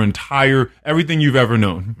decimate your everything you've ever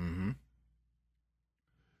known. Mm-hmm.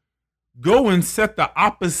 Go and set the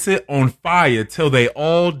opposite on fire till they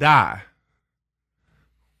all die.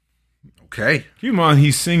 Okay. Keep in mind,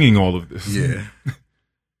 he's singing all of this. Yeah.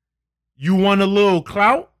 You want a little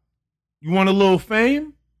clout? You want a little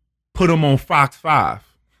fame? Put them on Fox 5.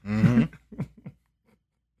 Mm-hmm.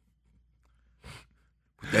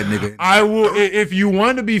 That nigga. I will. If you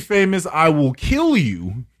want to be famous, I will kill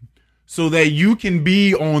you so that you can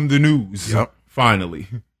be on the news. Yep. Finally.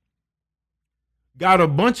 Got a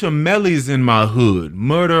bunch of mellies in my hood.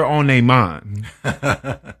 Murder on their mind.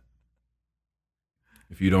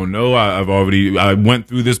 If you don't know, I went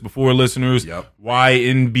through this before, listeners. Yep.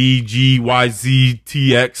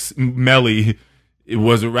 YNBGYZTX Melly. It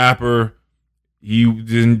was a rapper.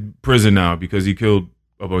 He's in prison now because he killed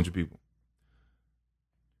a bunch of people.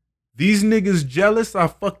 These niggas jealous, I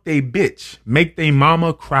fuck they bitch. Make they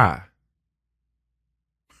mama cry.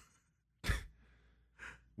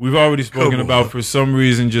 We've already spoken about, for some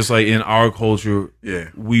reason, just like in our culture,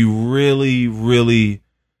 we really, really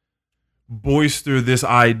boister this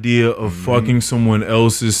idea of fucking someone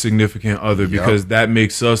else's significant other because that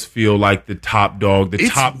makes us feel like the top dog, the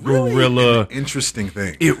top really gorilla. Interesting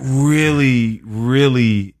thing. It really,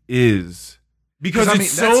 really is. Because it's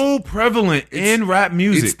so prevalent in rap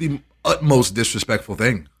music. It's the utmost disrespectful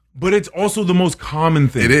thing. But it's also the most common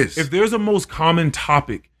thing. It is. If there's a most common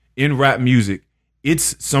topic in rap music,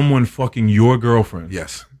 it's someone fucking your girlfriend.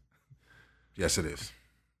 Yes. Yes, it is.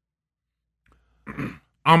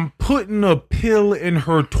 I'm putting a pill in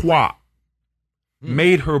her twat.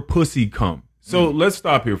 Made her pussy come. So let's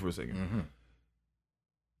stop here for a second.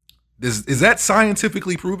 Is that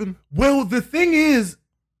scientifically proven? Well, the thing is,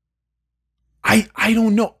 I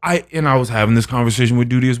don't know. I was having this conversation with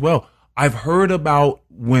Duty as well. I've heard about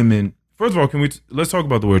women. First of all, let's talk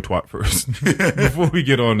about the word twat first before we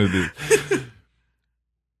get on to this.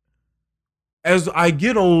 As I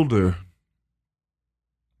get older,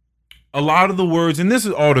 a lot of the words, and this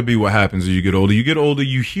is ought to be what happens as you get older. You get older,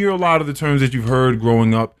 you hear a lot of the terms that you've heard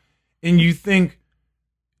growing up, and you think,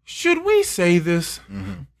 should we say this?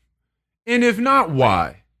 And if not,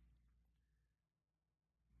 why?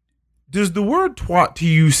 Does the word twat to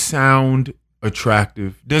you sound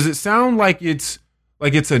attractive? Does it sound like it's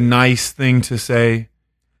a nice thing to say?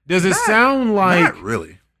 Does it sound like... Not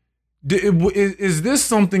really. Is this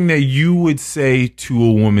something that you would say to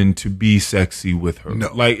a woman to be sexy with her?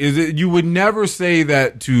 No. Like, is it, you would never say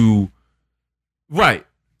that to... Right.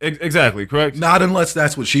 Exactly, correct? Not unless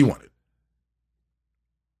that's what she wanted.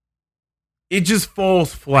 It just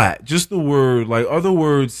falls flat. Just the word, like, other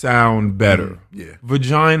words sound better. Yeah.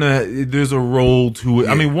 Vagina, there's a role to it.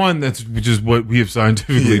 Yeah. I mean, one, that's just what we have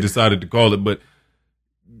scientifically decided to call it, but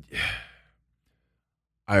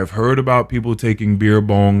I have heard about people taking beer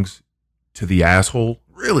bongs to the asshole.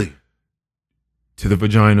 Really? To the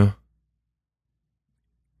vagina.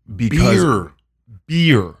 Because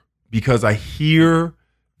beer. Because I hear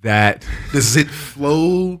that. Does it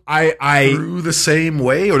flow through the same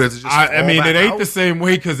way, or does it just I mean, it ain't out? the same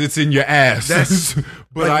way because it's in your ass.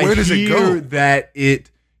 But like, where does it go? That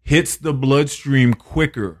it hits the bloodstream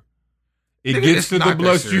quicker. It gets to the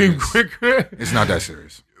bloodstream quicker. It's not that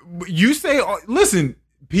serious. You say, listen,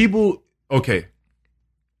 people, okay.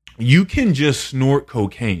 You can just snort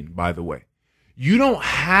cocaine, by the way. You don't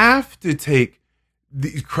have to take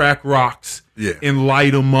these crack rocks and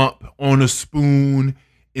light them up on a spoon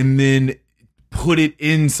and then put it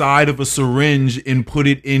inside of a syringe and put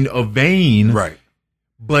it in a vein. Right.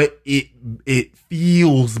 But it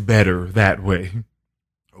feels better that way.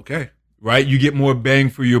 Okay. Right? You get more bang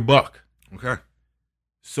for your buck. Okay.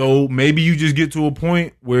 So maybe you just get to a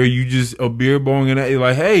point where you just a beer bong and you're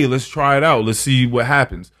like, hey, let's try it out. Let's see what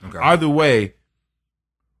happens. Okay. Either way,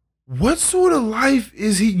 what sort of life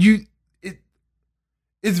is he?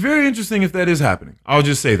 It's very interesting if that is happening. I'll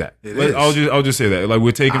just say that. I'll just say that. Like,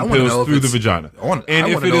 we're taking pills through the vagina. And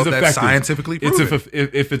if it is effective, scientifically proven.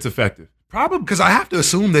 If it's effective. Probably. Because I have to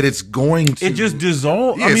assume that it's going to. It just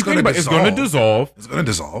dissolves. Yeah, I mean, think about it. It's going to dissolve. It's going to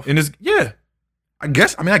dissolve. And it's, I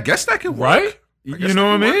guess that could work. Right? You know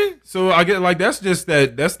what I mean? So I get like that's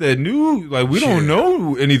that new, like, we don't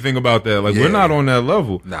know anything about that. Like, we're not on that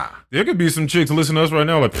level. Nah. There could be some chicks listening to us right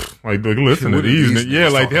now like listen to these. Yeah,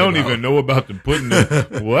 like they don't even know about the putting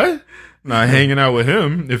the what? Not hanging out with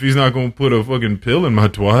him if he's not gonna put a fucking pill in my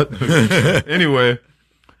twat. Anyway,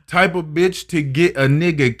 type of bitch to get a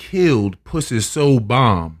nigga killed, pussy so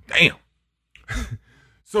bomb. Damn.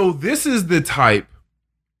 So this is the type.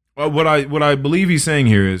 What I believe he's saying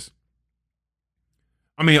here is,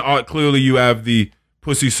 I mean, clearly you have the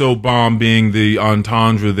pussy so bomb being the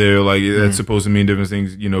entendre there. Like, that's supposed to mean different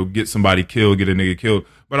things, you know, get somebody killed, get a nigga killed.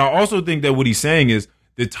 But I also think that what he's saying is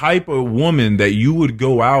the type of woman that you would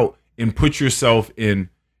go out and put yourself in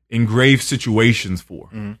grave situations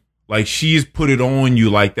for. Like, she's put it on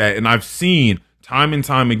you like that. And I've seen time and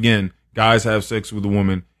time again, guys have sex with a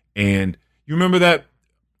woman. And you remember that?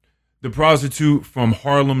 The prostitute from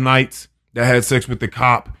Harlem Nights that had sex with the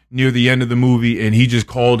cop near the end of the movie, and he just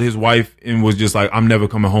called his wife and was just like, I'm never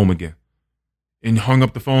coming home again. And hung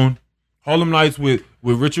up the phone. Harlem Nights with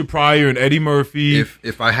Richard Pryor and Eddie Murphy.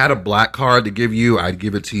 If I had a black card to give you, I'd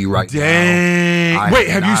give it to you right now. Dang. Wait,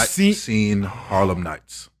 have you seen Harlem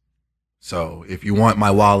Nights? So if you want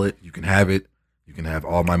my wallet, you can have it. You can have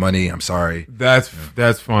all my money. I'm sorry. That's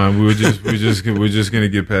fine. We're just gonna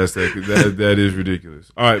get past that. 'Cause that is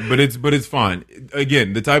ridiculous. All right, but it's fine.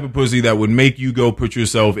 Again, the type of pussy that would make you go put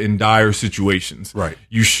yourself in dire situations. Right.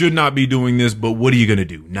 You should not be doing this, but what are you gonna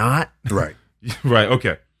do? Not? Right. Right.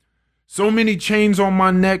 Okay. So many chains on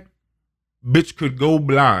my neck, bitch could go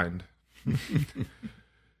blind.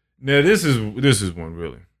 Now this is one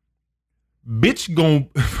really. Bitch gon'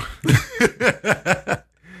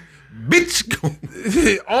 Bitch gon'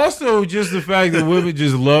 Also, just the fact that women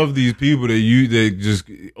just love these people that just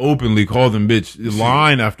openly call them bitch,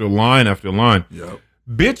 line after line after line. Yep.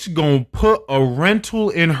 Bitch gon' put a rental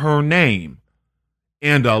in her name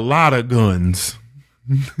and a lot of guns.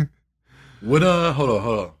 What hold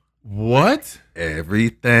on. What?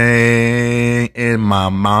 Everything in my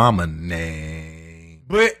mama name.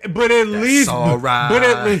 But at least all right.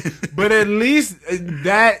 but at least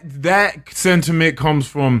that sentiment comes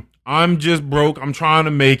from I'm just broke, I'm trying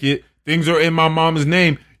to make it, things are in my mama's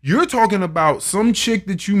name. You're talking about some chick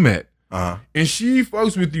that you met, and she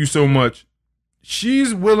fucks with you so much,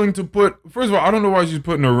 she's willing to put. First of all, I don't know why she's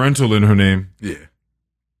putting a rental in her name. Yeah,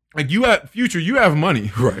 like you have Future, you have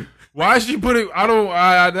money, right? Why is she putting?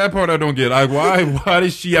 That part I don't get. Like why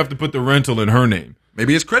does she have to put the rental in her name?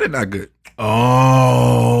 Maybe his credit not good.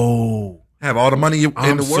 Oh, have all the money in the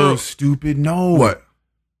world. So stupid. No, what?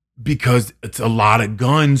 Because it's a lot of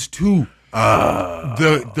guns too.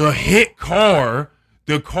 The hit car,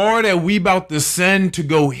 the car that we about to send to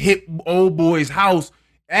go hit old boy's house,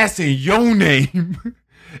 that's in your name,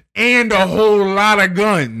 and a whole lot of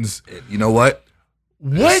guns. You know what?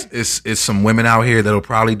 What? It's some women out here that'll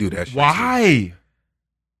probably do that shit. Why? Too.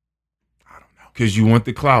 I don't know. Because you want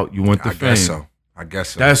the clout, you want the fame. I guess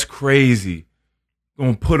so. That's crazy.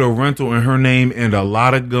 Gonna put a rental in her name and a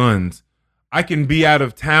lot of guns. I can be out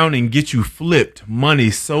of town and get you flipped.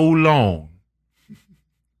 Money so long.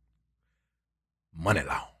 Money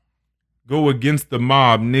long. Go against the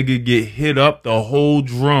mob, nigga, get hit up the whole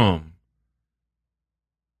drum.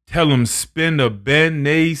 Tell them spin a bend,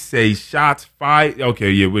 they say shots fired.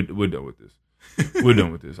 Okay, yeah, we're done with this. We're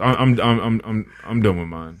done with this. I'm done with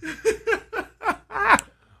mine.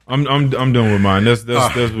 I'm done with mine.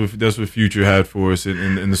 That's what Future had for us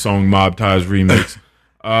in the song Mob Ties remix.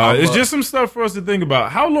 It's just some stuff for us to think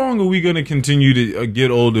about. How long are we going to continue to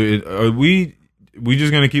get older? Are we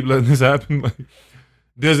just going to keep letting this happen? Like,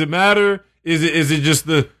 does it matter? Is it just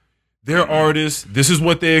they're artists? This is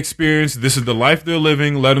what they experience. This is the life they're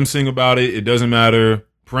living. Let them sing about it. It doesn't matter.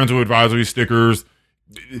 Parental advisory stickers.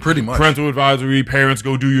 Pretty much. Parental advisory. Parents,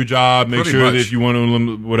 go do your job. Make Pretty sure much. that if you want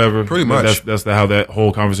to, whatever. Pretty much. That's how that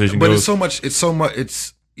whole conversation but goes. It's so much.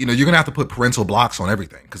 It's you're gonna have to put parental blocks on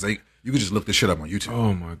everything because you can just look this shit up on YouTube.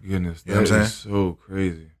 Oh my goodness, You know what I'm is so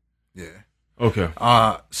crazy. Yeah. Okay.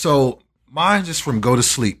 So mine is from "Go to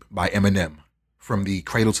Sleep" by Eminem from the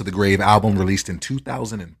Cradle to the Grave album released in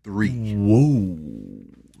 2003. Whoa.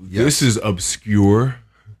 Yes. This is obscure.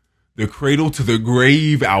 The Cradle to the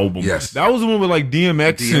Grave album. Yes. That was the one with like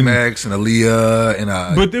DMX and Aaliyah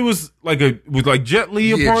and but there was like Jet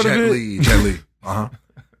Li a part of it. Jet Li. Uh-huh.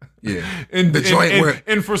 Yeah. And the joint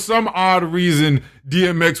and for some odd reason,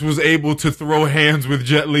 DMX was able to throw hands with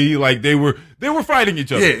Jet Li. Like they were fighting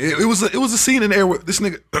each other. Yeah, it was a scene in there where this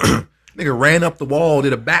nigga nigga ran up the wall,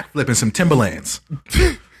 did a backflip in some Timberlands.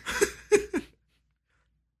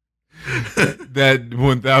 That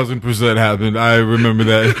 1000% happened. I remember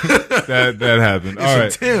that. that happened. All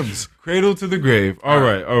right. Tim's Cradle to the Grave. All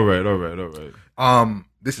right.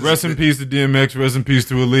 This is rest in peace to DMX. Rest in peace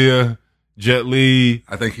to Aaliyah, Jet Li.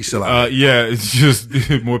 I think he's still out. Yeah, it's just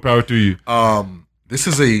more power to you. This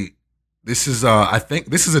is I think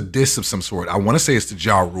this is a diss of some sort. I want to say it's to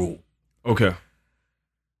Ja Rule. Okay.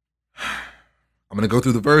 I'm going to go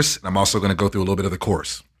through the verse, and I'm also going to go through a little bit of the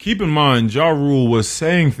chorus. Keep in mind, Ja Rule was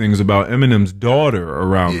saying things about Eminem's daughter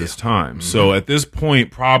around this time. Mm-hmm. So at this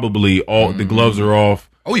point, probably all the gloves are off.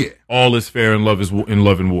 Oh yeah, all is fair in love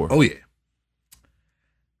and war. Oh yeah.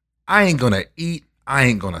 I ain't gonna eat. I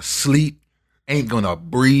ain't gonna sleep. Ain't gonna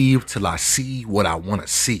breathe till I see what I want to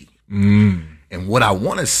see. And what I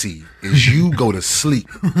want to see is you go to sleep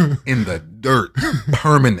in the dirt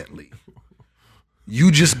permanently.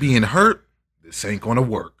 You just being hurt. This ain't gonna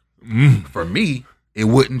work. For me, it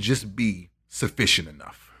wouldn't just be sufficient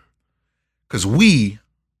enough. Because we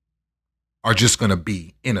are just gonna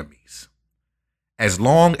be enemies. As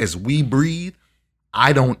long as we breathe,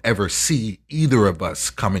 I don't ever see either of us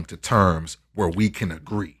coming to terms where we can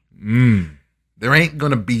agree. There ain't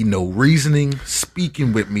gonna be no reasoning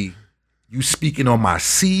speaking with me. You speaking on my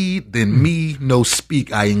seed, then me no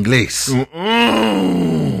speak English.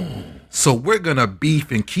 So we're gonna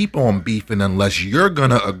beef and keep on beefing unless you're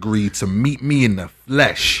gonna agree to meet me in the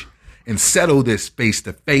flesh and settle this face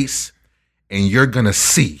to face, and you're gonna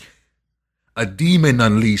see a demon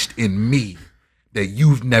unleashed in me that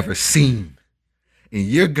you've never seen. And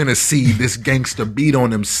you're gonna see this gangster beat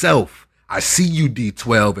on himself. I see you,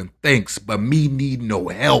 D12, and thanks, but me need no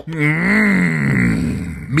help.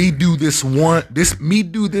 Me do this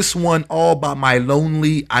one all by my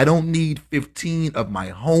lonely. I don't need 15 of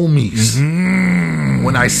my homies.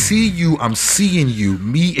 When I see you, I'm seeing you,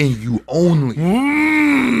 me and you only.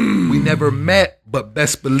 We never met, but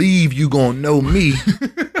best believe you gonna know me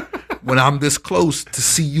when I'm this close to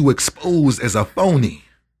see you exposed as a phony.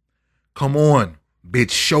 Come on,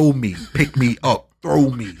 bitch, show me, pick me up, throw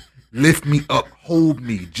me, lift me up, hold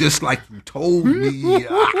me, just like you told me.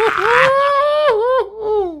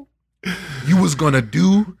 You was gonna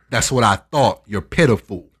do, that's what I thought. You're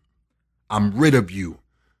pitiful. I'm rid of you,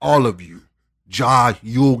 all of you. Ja,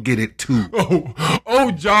 you'll get it too.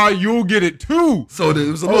 Ja, you'll get it too. So there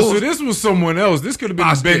was so this was someone else. This could have been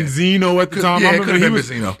Benzino at the time. Yeah, it could have been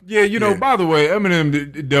Benzino. Yeah, you know, by the way,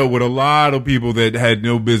 Eminem dealt with a lot of people that had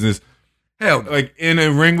no business like in a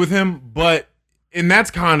ring with him, and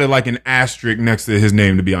that's kind of like an asterisk next to his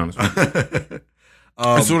name, to be honest with you.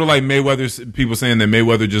 It's sort of like Mayweather's people saying that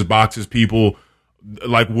Mayweather just boxes people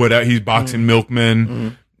like he's boxing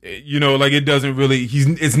milkmen. You know, like it doesn't really.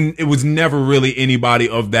 It was never really anybody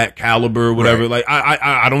of that caliber, or whatever. Right. Like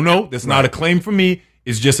I don't know. That's not a claim for me.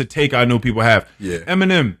 It's just a take I know people have. Yeah.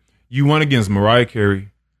 Eminem, you won against Mariah Carey,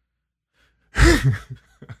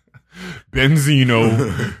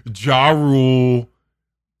 Benzino, Ja Rule,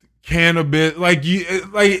 Cannabis.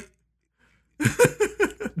 Nigga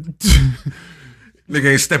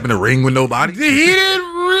ain't step in the ring with nobody. He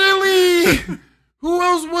didn't really. Who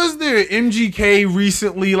else was there? MGK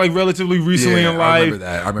recently, like relatively recently in life. I remember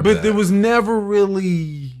that. But there was never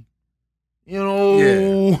really, you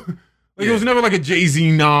know, it was never like a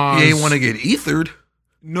Jay-Z Nas. He ain't want to get ethered.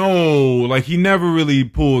 No, like he never really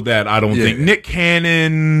pulled that, I don't think. Nick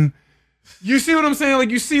Cannon. You see what I'm saying? Like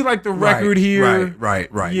you see like the record here. Right.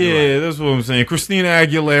 Yeah, that's what I'm saying. Christina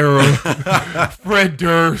Aguilera, Fred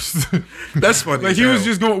Durst. That's funny. Like he was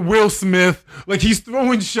just going Will Smith. Like he's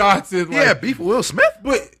throwing shots at beef with Will Smith.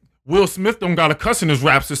 But Will Smith don't got a cuss in his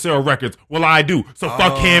raps to sell records. Well, I do. So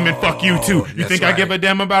fuck him and fuck you too. You think I give a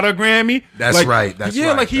damn about a Grammy? That's right. That's right.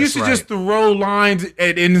 Yeah, like he used to just throw lines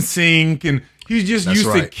at NSYNC, and he just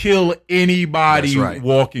used to kill anybody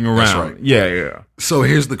walking around. That's right. Yeah. So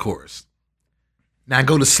here's the chorus. Now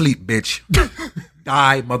go to sleep, bitch.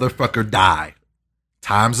 Die, motherfucker, die.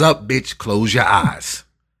 Time's up, bitch. Close your eyes.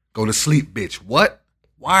 Go to sleep, bitch. What?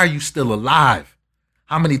 Why are you still alive?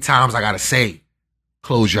 How many times I gotta say,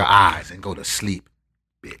 close your eyes and go to sleep,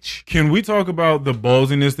 bitch? Can we talk about the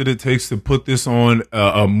ballsiness that it takes to put this on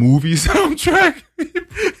a movie soundtrack? He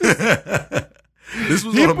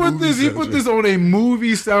put this on a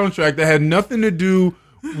movie soundtrack that had nothing to do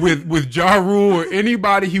with Ja Rule or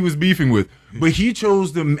anybody he was beefing with. But he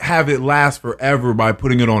chose to have it last forever by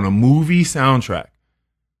putting it on a movie soundtrack.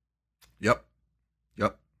 Yep.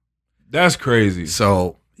 That's crazy.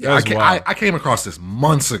 So I came across this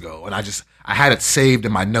months ago, and I had it saved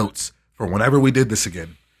in my notes for whenever we did this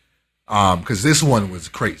again, because this one was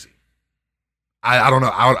crazy. I don't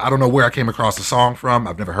know. I don't know where I came across the song from.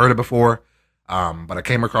 I've never heard it before, but I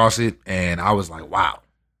came across it, and I was like, "Wow,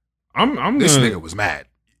 this nigga was mad."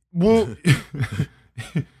 Well.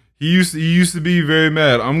 He used to be very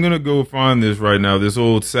mad. I'm gonna go find this right now. This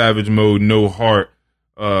old Savage Mode, No Heart,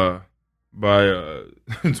 by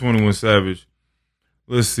 21 Savage.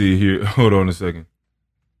 Let's see here. Hold on a second.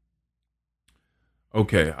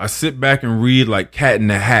 Okay, I sit back and read like Cat in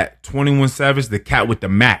the Hat. 21 Savage, the cat with the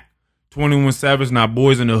Mac. 21 Savage, not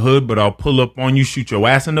boys in the hood, but I'll pull up on you, shoot your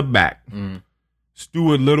ass in the back.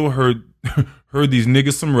 Stuart Little heard these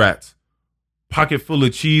niggas some rats. Pocket full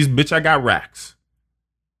of cheese, bitch, I got racks.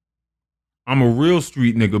 I'm a real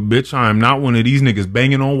street nigga, bitch. I am not one of these niggas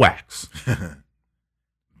banging on wax.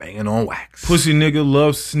 Banging on wax. Pussy nigga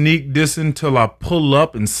love sneak dissing till I pull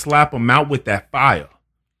up and slap him out with that fire.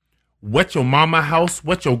 Wet your mama house,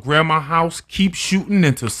 wet your grandma house, keep shooting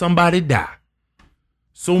until somebody die.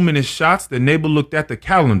 So many shots, the neighbor looked at the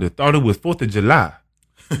calendar, thought it was 4th of July.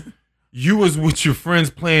 You was with your friends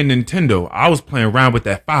playing Nintendo. I was playing around with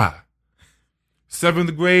that fire.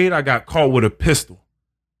 7th grade, I got caught with a pistol.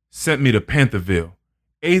 Sent me to Pantherville.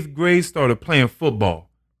 8th grade, started playing football.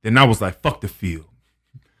 Then I was like, fuck the field.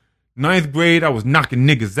 Ninth grade, I was knocking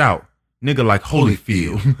niggas out. Nigga like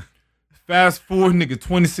Holyfield. Fast forward, nigga,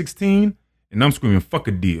 2016, and I'm screaming, fuck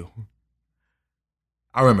a deal.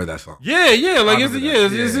 I remember that song. Yeah, like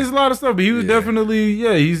it's a lot of stuff, but he was definitely,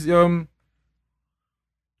 he's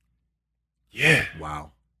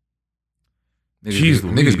Wow.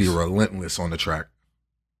 Niggas be relentless on the track.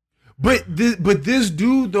 But this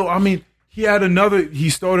dude though, I mean, he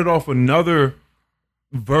started off another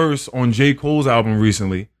verse on J. Cole's album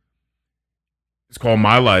recently. It's called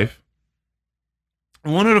My Life.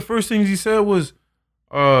 And one of the first things he said was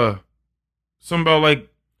something about like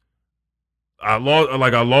I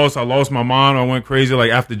lost my mind. I went crazy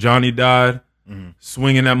like after Johnny died,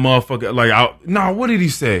 swinging that motherfucker like what did he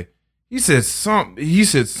say? He said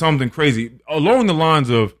something crazy along the lines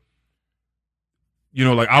of, you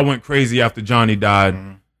know, like I went crazy after Johnny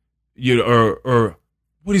died, you know, or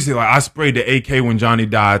what do you say? Like I sprayed the AK when Johnny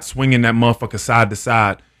died, swinging that motherfucker side to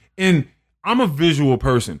side. And I'm a visual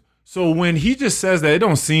person, so when he just says that, it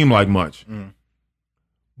don't seem like much.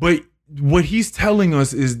 But what he's telling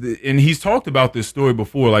us is, and he's talked about this story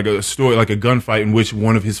before, like a gunfight in which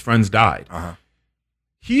one of his friends died.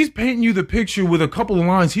 He's painting you the picture with a couple of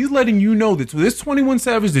lines. He's letting you know that this 21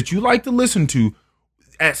 Savage that you like to listen to,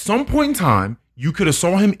 at some point in time, you could have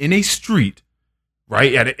saw him in a street,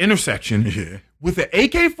 right, at an intersection, with an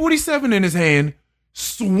AK-47 in his hand,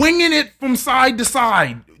 swinging it from side to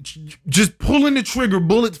side, just pulling the trigger,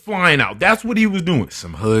 bullets flying out. That's what he was doing.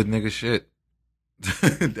 Some hood nigga shit.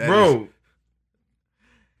 Bro.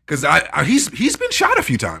 Because he's been shot a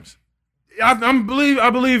few times. I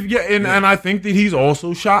believe, yeah, and I think that he's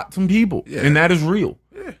also shot some people, and that is real.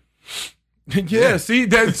 See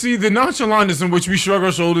the nonchalantness in which we shrug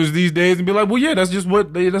our shoulders these days and be like, well, yeah, that's just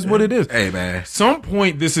what it is. Hey, man, some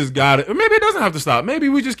point this has got to, or maybe it doesn't have to stop. Maybe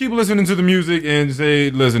we just keep listening to the music and say,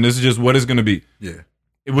 listen, this is just what it's going to be.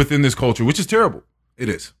 Within this culture, which is terrible. It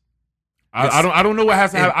is. I don't know what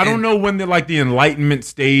has to happen. I don't know when the Enlightenment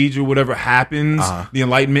stage or whatever happens, the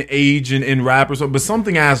Enlightenment age in rap or something, but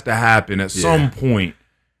something has to happen at some point.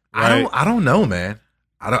 Right? I don't know, man.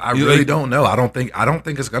 I really don't know. I don't think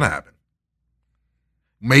it's gonna happen.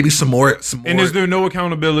 Maybe some more. And is there no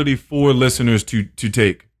accountability for listeners to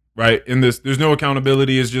take, right? In this, there's no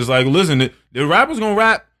accountability. It's just like, listen, the rapper's gonna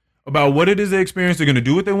rap about what it is they experience. They're gonna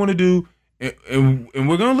do what they want to do, and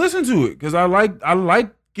we're gonna listen to it because I like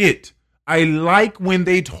it. I like when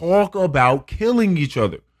they talk about killing each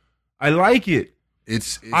other. I like it.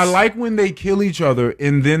 I like when they kill each other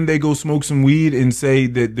and then they go smoke some weed and say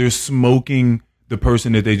that they're smoking the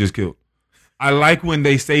person that they just killed. I like when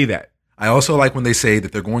they say that. I also like when they say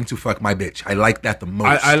that they're going to fuck my bitch. I like that the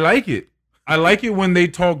most. I like it. I like it when they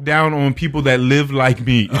talk down on people that live like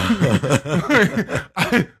me. I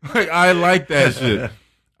like that shit.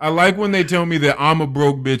 I like when they tell me that I'm a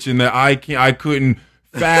broke bitch and that I couldn't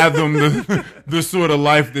fathom the sort of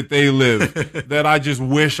life that they live, that I just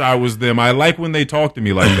wish I was them. I like when they talk to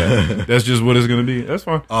me like that. That's just what it's going to be. That's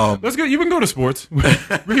fine. Let's go. You can go to sports. we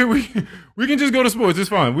can just go to sports. It's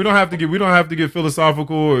fine. We don't have to get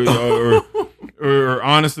philosophical or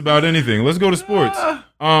honest about anything. Let's go to sports.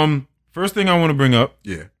 First thing I want to bring up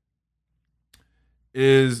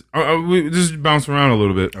is just bounce around a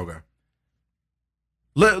little bit. Okay.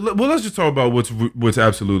 Let's just talk about what's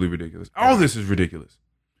absolutely ridiculous. All this is ridiculous.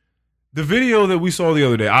 The video that we saw the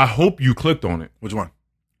other day, I hope you clicked on it. Which one?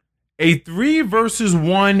 A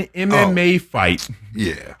 3-versus-1 MMA fight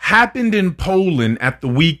happened in Poland at the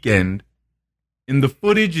weekend, and the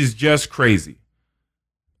footage is just crazy.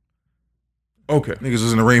 Okay. Niggas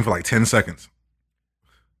was in the ring for like 10 seconds.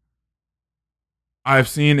 I've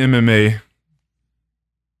seen MMA.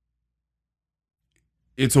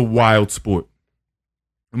 It's a wild sport.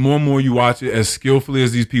 The more and more you watch it, as skillfully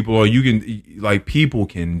as these people are, people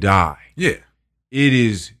can die. Yeah. It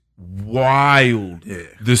is wild. Yeah.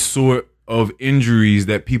 The sort of injuries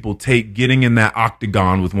that people take getting in that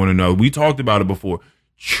octagon with one another. We talked about it before.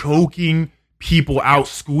 Choking people out,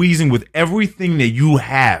 squeezing with everything that you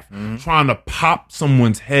have, trying to pop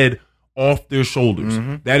someone's head off their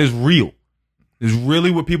shoulders. That is real. It's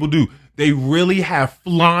really what people do. They really have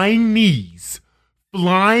flying knees,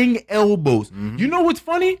 flying elbows. You know what's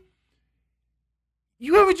funny?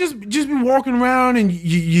 You ever just be walking around and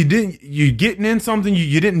you're getting in something,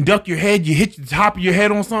 you didn't duck your head, you hit the top of your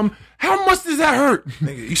head on something. How much does that hurt?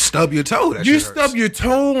 Nigga, you stub your toe. You stub your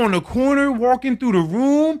toe on the corner walking through the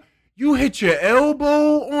room. You hit your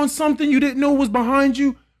elbow on something you didn't know was behind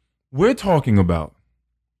you. We're talking about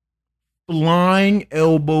flying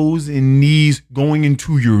elbows and knees going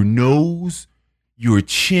into your nose, your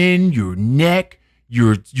chin, your neck,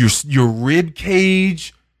 your rib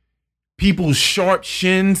cage. people's sharp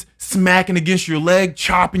shins smacking against your leg,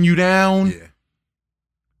 chopping you down. Yeah.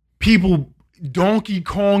 People Donkey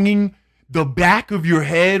Konging the back of your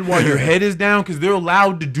head while your head is down because they're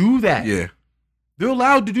allowed to do that. Yeah. They're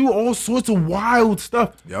allowed to do all sorts of wild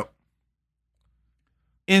stuff. Yep.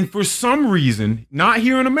 And for some reason, not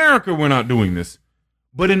here in America, we're not doing this.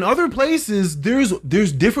 But in other places, there's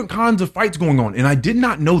different kinds of fights going on. And I did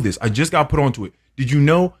not know this. I just got put onto it. Did you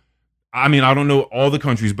know? I mean, I don't know all the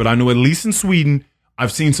countries, but I know at least in Sweden,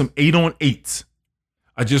 I've seen some 8-on-8s.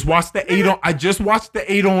 I just watched the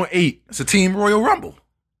 8-on-8. It's a Team Royal Rumble.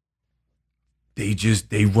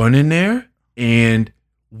 They run in there, and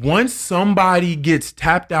once somebody gets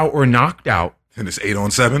tapped out or knocked out, And it's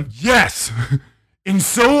 8-on-7. yes, and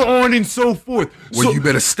so on and so forth. Well, So- you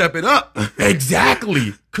better step it up.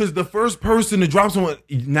 Exactly. Because the first person to drop someone,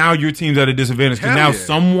 now your team's at a disadvantage. Because Hell now yeah.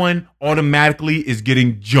 someone automatically is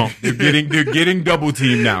getting jumped. They're getting double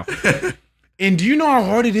teamed now. And do you know how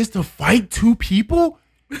hard it is to fight two people?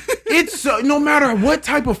 It's no matter what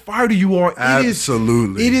type of fighter you are,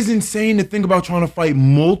 Absolutely. it is insane to think about trying to fight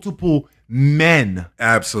multiple men.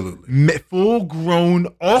 Absolutely. Full grown,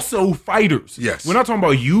 also fighters. Yes. We're not talking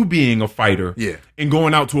about you being a fighter Yeah. and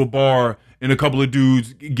going out to a bar and a couple of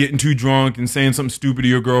dudes getting too drunk and saying something stupid to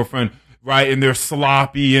your girlfriend, right? And they're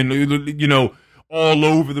sloppy and, you know, all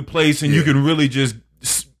over the place. And you Yeah. can really just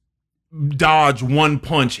dodge one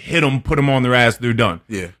punch, hit them, put them on their ass, they're done.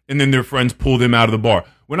 Yeah. And then their friends pull them out of the bar.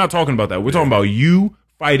 We're not talking about that. We're talking about you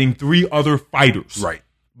fighting 3 other fighters. Right.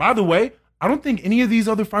 By the way, I don't think any of these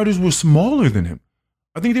other fighters were smaller than him.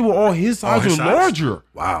 I think they were all his size his or size? larger.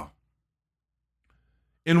 Wow.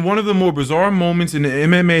 In one of the more bizarre moments in the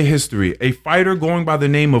MMA history, a fighter going by the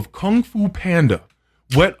name of Kung Fu Panda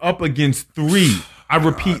went up against 3. I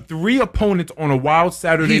repeat, 3 opponents on a wild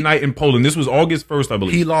Saturday night in Poland. This was August 1st, I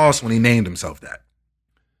believe. He lost when he named himself that.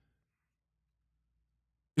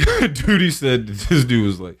 Dude, he said this dude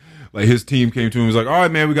was like his team came to him and was like, all right,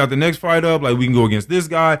 man, we got the next fight up. Like, we can go against this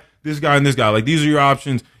guy, and this guy. Like, these are your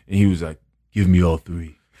options. And he was like, give me all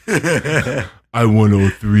 3. I want all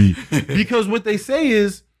 3. Because what they say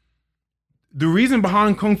is the reason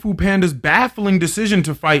behind Kung Fu Panda's baffling decision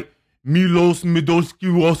to fight Milos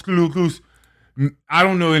Midoski. I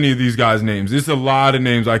don't know any of these guys' names. It's a lot of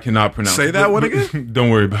names I cannot pronounce. Say that one again? Don't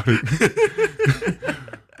worry about it.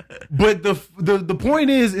 But the point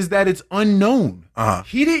is that it's unknown. Uh-huh.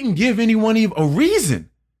 He didn't give anyone even a reason.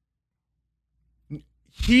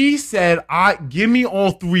 He said, give me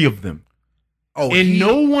all 3 of them. Oh, And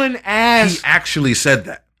no one he asked. actually said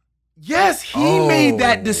that. Yes, he made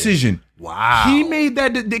that decision. Wow. He made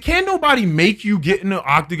that. Can't nobody make you get in an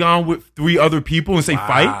octagon with 3 other people and say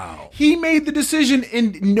fight. He made the decision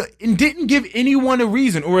and didn't give anyone a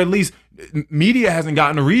reason, or at least media hasn't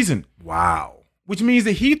gotten a reason. Wow. Which means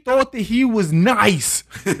that he thought that he was nice.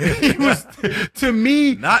 He was, to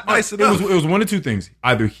me, Not nice enough. It was one of 2 things.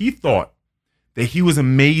 Either he thought that he was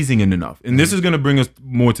amazing enough, and this is going to bring us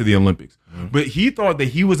more to the Olympics, but he thought that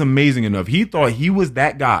he was amazing enough. He thought he was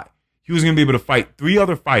that guy. He was going to be able to fight 3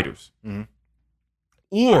 other fighters.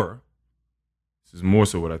 Or, this is more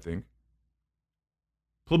so what I think,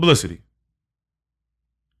 publicity.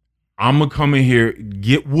 I'm going to come in here,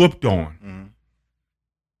 get whooped on.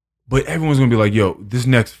 But everyone's going to be like, yo, this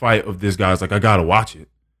next fight of this guy's like, I got to watch it.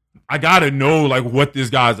 I got to know, like, what this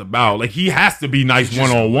guy's about. Like, he has to be nice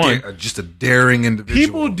one-on-one. Just a daring individual.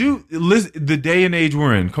 People do, listen, the day and age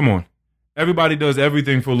we're in, come on. Everybody does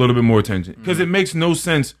everything for a little bit more attention. Because it makes no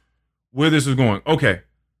sense where this is going. Okay,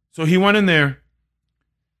 so he went in there.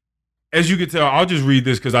 As you can tell, I'll just read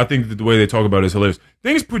this because I think that the way they talk about it is hilarious.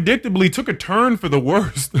 Things predictably took a turn for the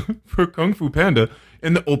worst for Kung Fu Panda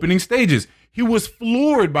in the opening stages. He was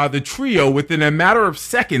floored by the trio within a matter of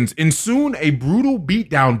seconds, and soon a brutal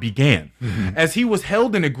beatdown began. As he was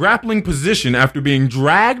held in a grappling position after being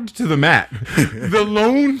dragged to the mat, the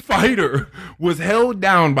lone fighter was held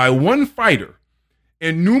down by one fighter,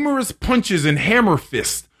 and numerous punches and hammer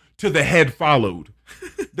fists to the head followed.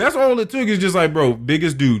 That's all it took. Is just like, bro,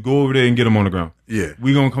 biggest dude, go over there and get him on the ground. Yeah.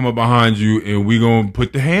 We gonna come up behind you and we gonna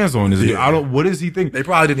put the hands on this. Yeah. What does he think? They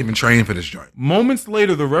probably didn't even train for this joint. Moments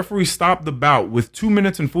later, the referee stopped the bout with 2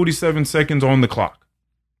 minutes and 47 seconds on the clock.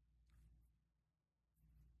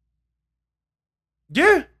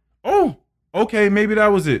 Yeah. Oh, okay. Maybe that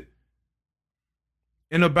was it.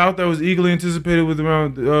 An bout that was eagerly anticipated with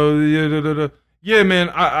around. Yeah, man.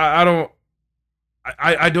 I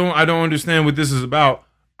don't understand what this is about.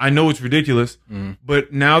 I know it's ridiculous,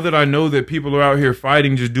 but now that I know that people are out here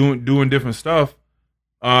fighting, just doing different stuff,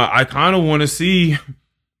 I kind of want to see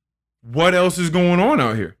what else is going on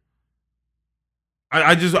out here.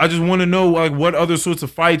 I just want to know like what other sorts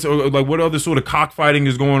of fights or like what other sort of cockfighting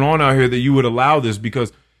is going on out here that you would allow this,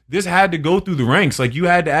 because this had to go through the ranks. Like you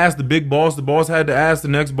had to ask the big boss, the boss had to ask the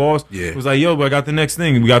next boss. Yeah. It was like, yo, but I got the next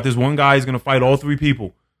thing. We got this one guy, he's gonna fight all 3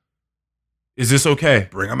 people. Is this okay?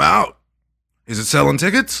 Bring him out. Is it selling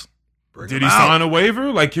tickets? Did he sign a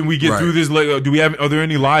waiver? Like, can we get through this? Like, are there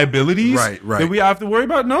any liabilities that we have to worry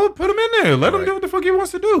about? No, put him in there. Let him do what the fuck he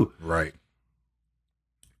wants to do. Right.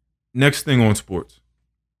 Next thing on sports.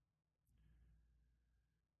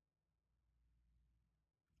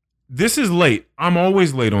 This is late. I'm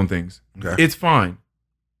always late on things. Okay. It's fine.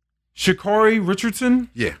 Sha'Carri Richardson?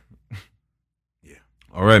 Yeah.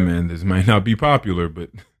 All right, man. This might not be popular,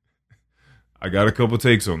 but I got a couple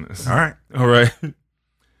takes on this. All right.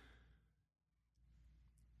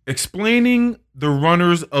 Explaining the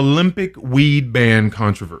runner's Olympic weed ban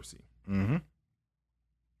controversy. Mm-hmm.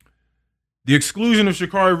 The exclusion of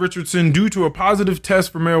Sha'Carri Richardson due to a positive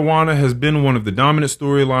test for marijuana has been one of the dominant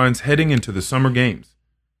storylines heading into the Summer Games.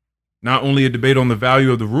 Not only a debate on the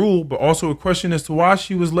value of the rule, but also a question as to why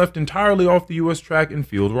she was left entirely off the U.S. track and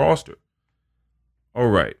field roster. All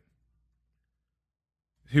right.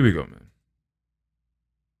 Here we go, man.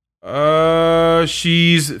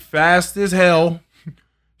 She's fast as hell.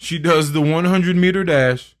 She does the 100-meter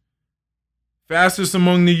dash. Fastest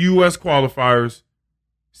among the U.S. qualifiers,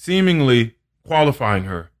 seemingly qualifying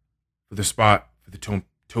her for the spot for the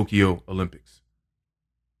Tokyo Olympics.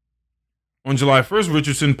 On July 1st,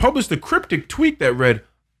 Richardson published a cryptic tweet that read,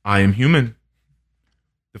 "I am human."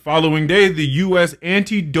 The following day, the U.S.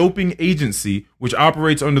 Anti-Doping Agency, which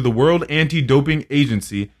operates under the World Anti-Doping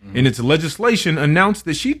Agency, in its legislation announced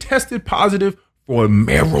that she tested positive for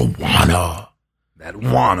marijuana. That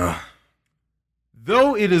wanna.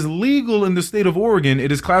 Though it is legal in the state of Oregon,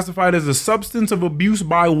 it is classified as a substance of abuse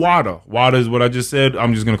by WADA. WADA is what I just said.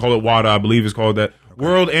 I'm just going to call it WADA. I believe it's called that. Okay.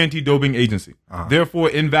 World Anti-Doping Agency.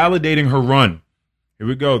 Therefore, invalidating her run. Here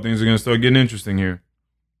we go. Things are going to start getting interesting here.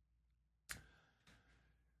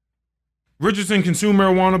 Richardson consumed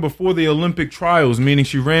marijuana before the Olympic trials, meaning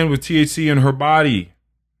she ran with THC in her body.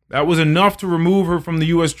 That was enough to remove her from the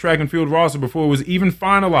U.S. track and field roster before it was even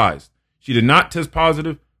finalized. She did not test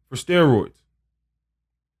positive for steroids.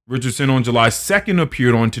 Richardson on July 2nd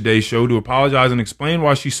appeared on Today's Show to apologize and explain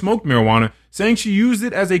why she smoked marijuana, saying she used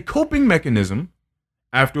it as a coping mechanism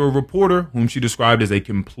after a reporter, whom she described as a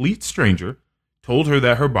complete stranger, told her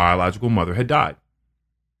that her biological mother had died.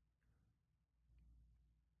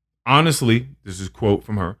 Honestly, this is a quote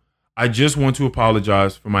from her, "I just want to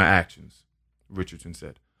apologize for my actions," Richardson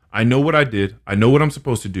said. "I know what I did. I know what I'm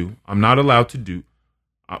supposed to do. I'm not allowed to do,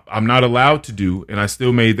 and I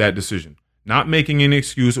still made that decision. Not making any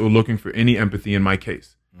excuse or looking for any empathy in my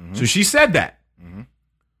case." Mm-hmm. So she said that. Mm-hmm.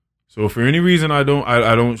 So for any reason I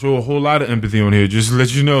don't show a whole lot of empathy on here, just to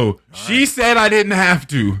let you know. She said I didn't have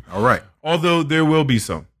to. All right. Although there will be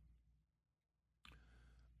some.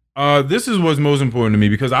 This is what's most important to me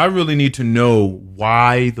because I really need to know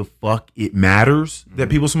why the fuck it matters that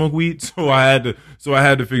people smoke weed. So I had to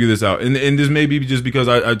figure this out. And this may be just because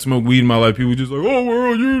I smoke weed in my life. People just like, oh,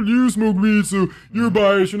 well, you smoke weed, so you're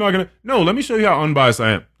biased. You're not gonna. No, let me show you how unbiased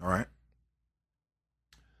I am. All right.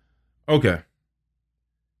 Okay.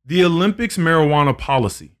 The Olympics marijuana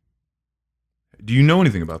policy. Do you know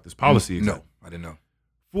anything about this policy? No, I didn't know.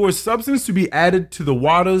 For a substance to be added to the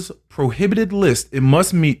WADA's prohibited list, it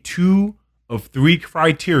must meet 2 of 3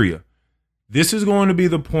 criteria. This is going to be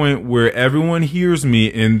the point where everyone hears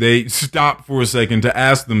me and they stop for a second to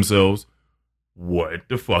ask themselves, what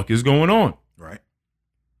the fuck is going on? Right.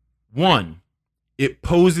 1, it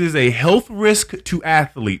poses a health risk to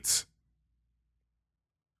athletes.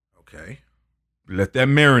 Okay. Let that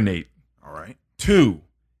marinate. All right. 2,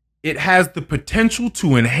 it has the potential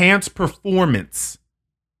to enhance performance.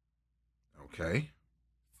 Okay.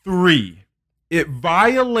 3, it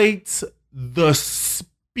violates the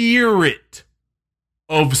spirit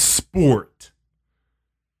of sport.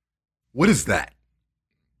 What is that?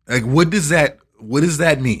 Like, what does that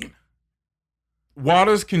mean?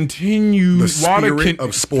 WADA's continue. The spirit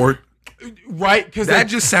of sport. Right, because that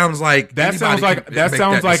just sounds like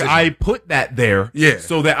I put that there,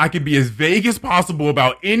 so that I could be as vague as possible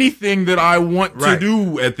about anything that I want to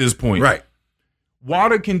do at this point. Right.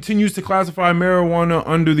 WADA continues to classify marijuana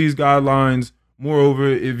under these guidelines. Moreover,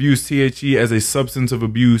 it views THC as a substance of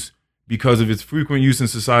abuse because of its frequent use in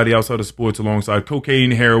society outside of sports alongside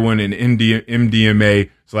cocaine, heroin, and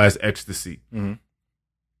MDMA/ecstasy.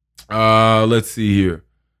 Mm-hmm. Let's see here.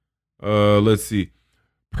 Let's see.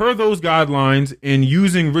 Per those guidelines, in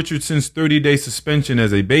using Richardson's 30-day suspension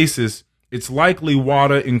as a basis, It's likely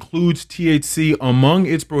WADA includes THC among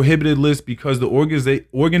its prohibited list because the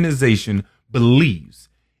organization believes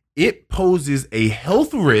it poses a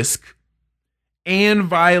health risk and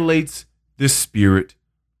violates the spirit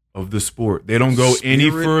of the sport. They don't go any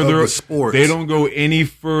further. They don't go any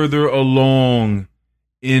further along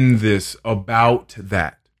in this about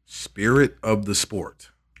that. Spirit of the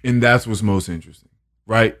sport. And that's what's most interesting,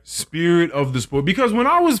 right? Spirit of the sport. Because when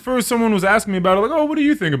someone was asking me about it, like, oh, what do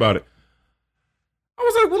you think about it? I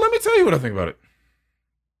was like, well, let me tell you what I think about it.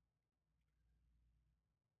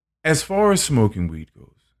 As far as smoking weed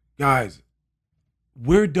goes, guys,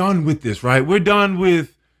 we're done with this, right? We're done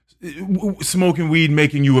with smoking weed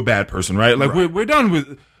making you a bad person, right? Like, right. We're done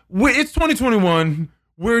with it's 2021.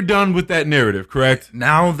 We're done with that narrative, correct?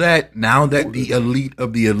 Now that the elite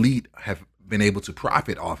of the elite have been able to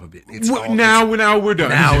profit off of it, now we're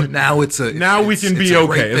done. Now we can be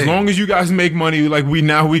okay as long as you guys make money. Like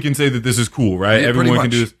we can say that this is cool, right? Yeah, everyone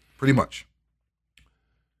can do this. Pretty much.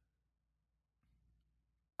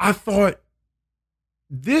 I thought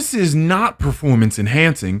this is not performance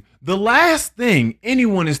enhancing. The last thing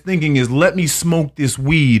anyone is thinking is let me smoke this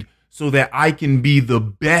weed so that I can be the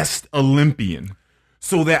best Olympian,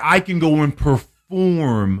 so that I can go and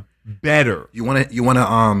perform better. You want to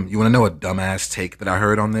know a dumbass take that I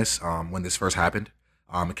heard on this when this first happened?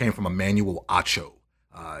 It came from Emmanuel Acho.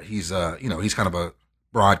 He's kind of a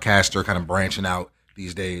broadcaster, kind of branching out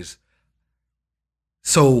these days.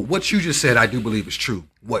 So what you just said, I do believe is true.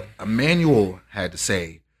 What Emmanuel had to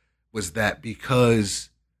say was that because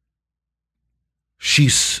she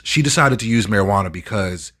decided to use marijuana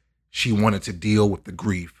because she wanted to deal with the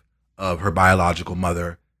grief of her biological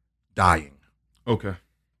mother dying. Okay.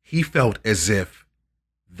 He felt as if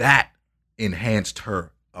that enhanced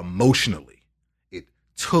her emotionally. It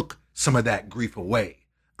took some of that grief away,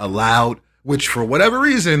 which for whatever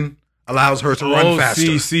reason allows her to run faster. It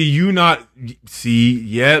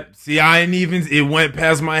went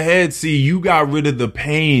past my head. See, you got rid of the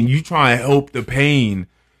pain. You try and help the pain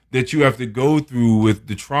that you have to go through with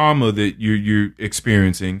the trauma that you're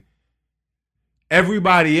experiencing.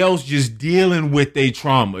 Everybody else just dealing with their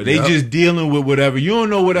trauma. They just dealing with whatever. You don't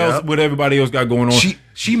know what everybody else got going on.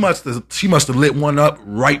 She must have lit one up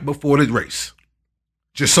right before the race,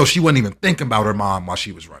 just so she wasn't even thinking about her mom while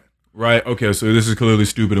she was running. Right. Okay. So this is clearly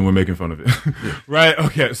stupid, and we're making fun of it. Yeah. Right.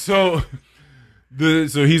 Okay. So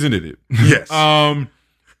he's an idiot. Yes.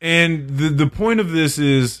 And the point of this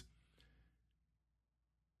is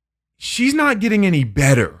she's not getting any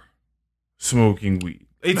better smoking weed.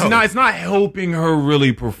 It's not helping her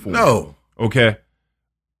really perform. No. Okay.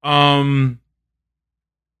 And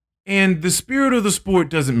the spirit of the sport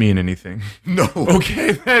doesn't mean anything. No.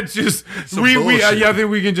 Okay, that just I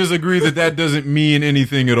think we can just agree that doesn't mean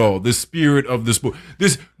anything at all. The spirit of the sport.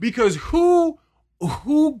 Because who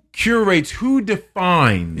curates, who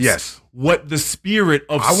defines what the spirit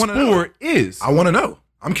of sport is? I want to know.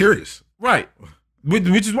 I'm curious. Right.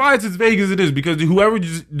 Which is why it's as vague as it is, because whoever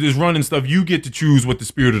is running stuff, you get to choose what the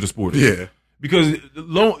spirit of the sport is. Yeah. Because,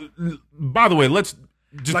 by the way, let's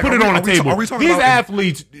just put it on the table. These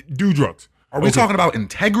athletes do drugs. Are we talking about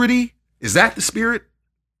integrity? Is that the spirit?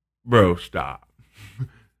 Bro, stop.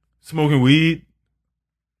 Smoking weed?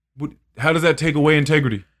 How does that take away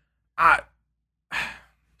integrity?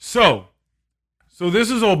 So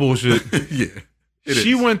this is all bullshit. Yeah.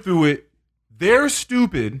 She went through it. They're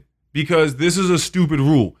stupid because this is a stupid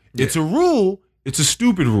rule. Yeah. It's a rule. It's a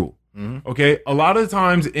stupid rule. Mm-hmm. Okay? A lot of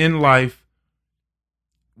times in life,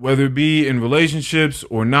 whether it be in relationships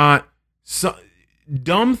or not,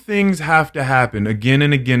 dumb things have to happen again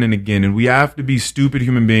and again and again, and we have to be stupid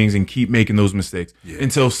human beings and keep making those mistakes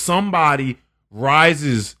until somebody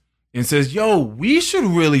rises and says, yo, we should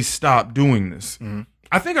really stop doing this. Mm-hmm.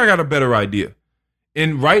 I think I got a better idea.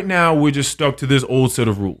 And right now, we're just stuck to this old set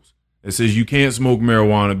of rules. It says you can't smoke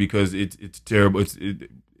marijuana because it's terrible.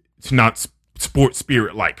 It's not sport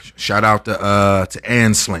spirit like. Shout out to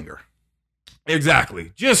Ann Slinger.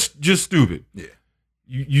 Exactly. Just stupid. Yeah.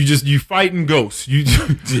 You fighting ghosts.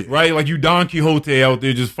 Right? Like you Don Quixote out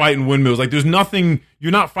there just fighting windmills. Like there's nothing.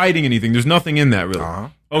 You're not fighting anything. There's nothing in that really. Uh-huh.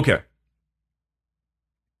 Okay.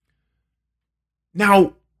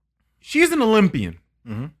 Now, she's an Olympian.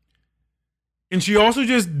 Mm-hmm. And she also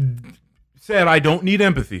just said, I don't need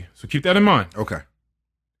empathy. So keep that in mind. Okay.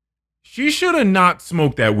 She should have not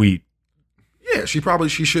smoked that weed. Yeah, she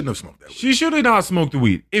shouldn't have smoked that weed. She should have not smoked the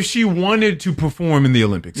weed if she wanted to perform in the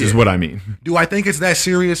Olympics, is what I mean. Do I think it's that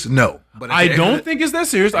serious? No. But I don't think it's that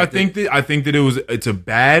serious. I think that it's a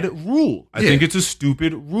bad rule. I think it's a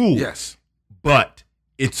stupid rule. Yes. But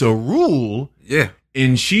it's a rule. Yeah.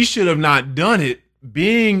 And she should have not done it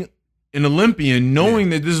being an Olympian, knowing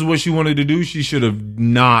that this is what she wanted to do, she should have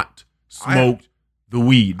not smoked the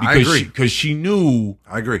weed because she knew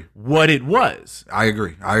I agree what it was. I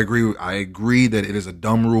agree that it is a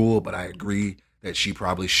dumb rule, but I agree that she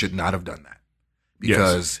probably should not have done that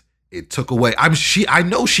because it took away. I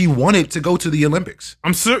know she wanted to go to the Olympics.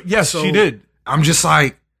 I'm sure. Yes, so she did. I'm just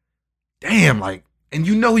like, damn, like, and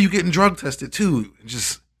you getting drug tested too.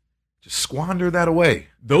 Just squander that away.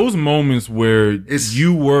 Those moments where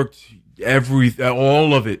you worked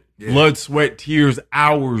all of it, blood, sweat, tears,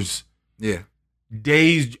 hours,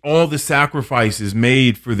 days, all the sacrifices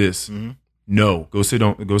made for this. Mm-hmm. No, go sit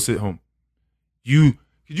home. Could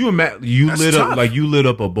you imagine? You lit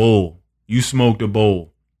up a bowl. You smoked a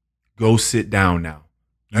bowl. Go sit down now.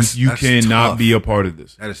 You cannot tough. Be a part of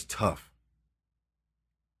this. That is tough.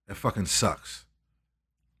 That fucking sucks.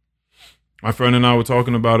 My friend and I were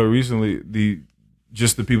talking about it recently. The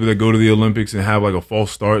people that go to the Olympics and have like a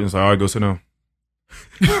false start and it's like, all right, go sit down.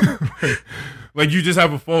 Like you just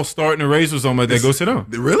have a false start in a race or something like that. Go sit down.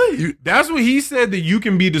 Really? That's what he said, that you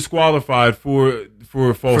can be disqualified for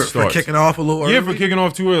false starts. For kicking off a little early? Yeah, for kicking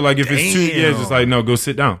off too early. Like if it's 2 years, it's like, no, go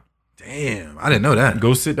sit down. Damn. I didn't know that.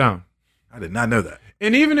 Go sit down. I did not know that.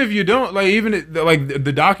 And even if you don't, like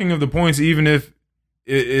the docking of the points, even if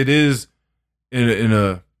it is in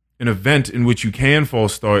an event in which you can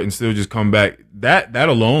false start and still just come back, that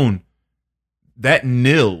alone, that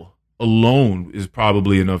nil alone is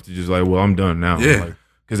probably enough to just like, well, I'm done now. Yeah.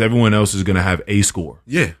 Because everyone else is going to have a score.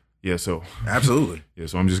 Yeah. Yeah, so. Absolutely. Yeah,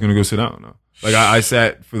 so I'm just going to go sit down now. Like I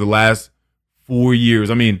sat for the last 4 years,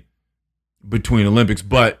 between Olympics,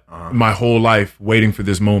 but my whole life waiting for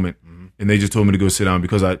this moment. Mm-hmm. And they just told me to go sit down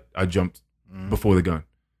because I jumped before the gun.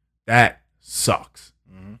 That sucks.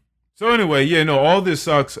 Mm-hmm. So anyway, all this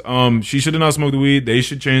sucks. She should have not smoked the weed. They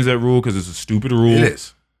should change that rule because it's a stupid rule. It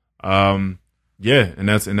is. Yeah, and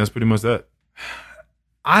that's pretty much that.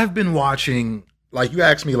 I've been watching, like you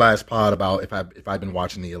asked me last pod about if I've been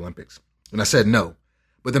watching the Olympics. And I said no.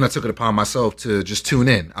 But then I took it upon myself to just tune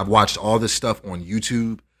in. I've watched all this stuff on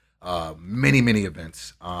YouTube, many, many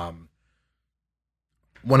events.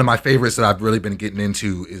 One of my favorites that I've really been getting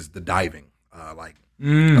into is the diving. Like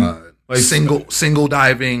single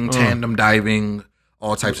diving, tandem diving,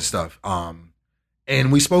 all types of stuff.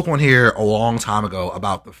 And we spoke on here a long time ago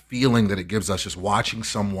about the feeling that it gives us just watching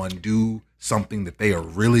someone do something that they are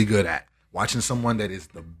really good at. Watching someone that is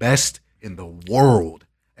the best in the world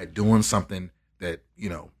at doing something that,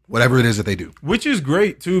 whatever it is that they do. Which is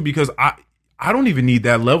great, too, because I don't even need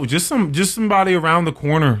that level. Just somebody around the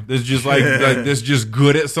corner that's just like that's just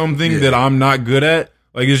good at something that I'm not good at.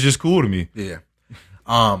 Like, it's just cool to me. Yeah.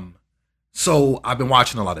 So I've been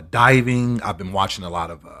watching a lot of diving. I've been watching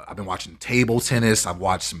table tennis. I've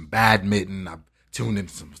watched some badminton. I've tuned in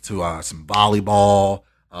to some volleyball,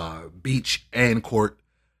 beach and court.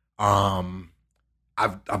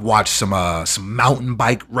 I've watched some mountain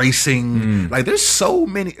bike racing. Like there's so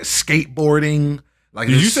many skateboarding. Like,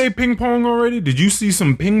 did you say ping pong already? Did you see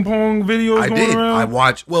some ping pong videos going around? I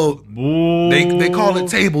watched. Well, they call it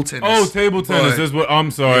table tennis. Oh, table tennis. That's what. I'm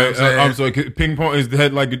sorry. I'm sorry. Ping pong, is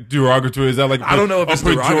that like derogatory? Is that like I don't know if it's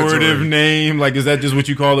pejorative name? Like, is that just what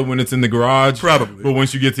you call it when it's in the garage? Probably. But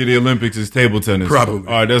once you get to the Olympics, it's table tennis. Probably.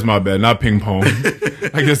 All right, that's my bad. Not ping pong.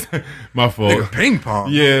 I guess my fault. Nigga, ping pong.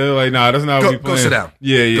 Yeah, like that's not what we playing. Go sit down.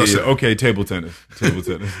 Yeah. Okay, table tennis.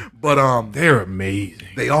 But they're amazing.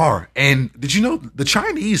 They are. And did you know the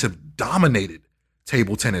Chinese have dominated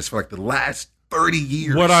table tennis for like the last 30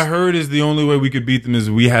 years? What I heard is the only way we could beat them is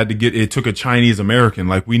it took a Chinese American.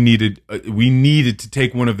 Like we needed to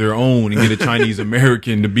take one of their own and get a Chinese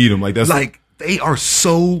American to beat them. Like that's like they are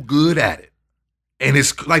so good at it. And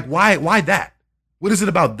it's like, why that? What is it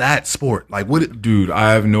about that sport? Like dude,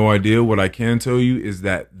 I have no idea. What I can tell you is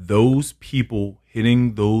that those people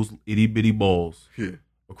hitting those itty bitty balls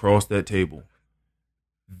across that table,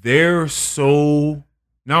 they're so,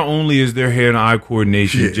 not only is their hand eye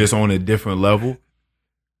coordination just on a different level,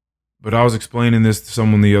 but I was explaining this to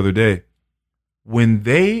someone the other day. When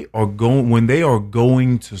they are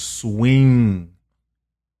going to swing,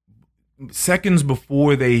 seconds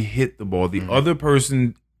before they hit the ball, the other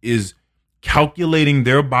person is calculating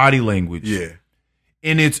their body language. Yeah.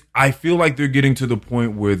 And I feel like they're getting to the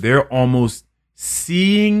point where they're almost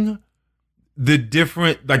seeing the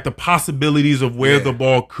different, like the possibilities of where the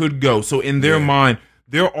ball could go. So in their mind,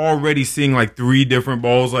 they're already seeing like 3 different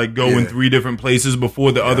balls like go in 3 different places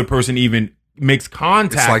before the other person even makes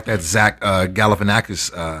contact. It's like that Zach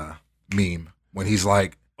Galifianakis meme when he's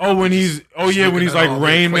like, when he's like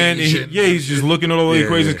Rain Man, and he's just looking at all the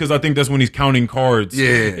equations, because I think that's when he's counting cards.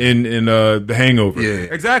 In The Hangover.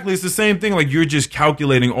 Yeah, exactly. It's the same thing. Like, you're just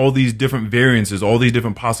calculating all these different variances, all these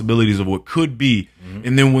different possibilities of what could be,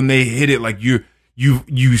 and then when they hit it, like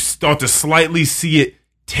you start to slightly see it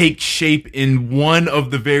take shape in one of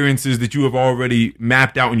the variances that you have already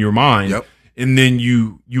mapped out in your mind, and then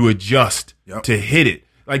you adjust to hit it.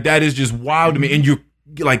 Like, that is just wild to me, and you're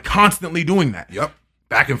like constantly doing that.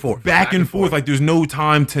 Back and forth. Back and forth. Like, there's no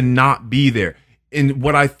time to not be there. And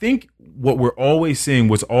what I think, what we're always saying,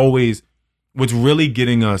 what's really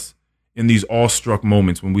getting us in these awestruck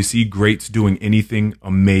moments when we see greats doing anything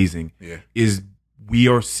amazing, is we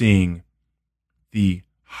are seeing the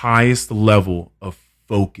highest level of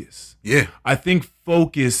focus. I think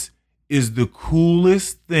focus is the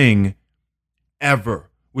coolest thing ever,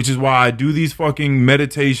 which is why I do these fucking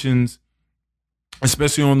meditations,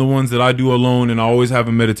 especially on the ones that I do alone, and I always have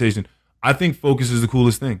a meditation. I think focus is the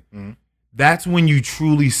coolest thing. That's when you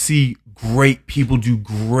truly see great people do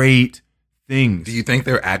great things. Do you think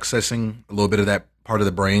they're accessing a little bit of that part of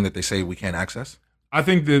the brain that they say we can't access? I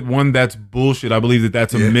think that, one, that's bullshit. I believe that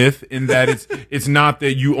that's a myth, in that it's not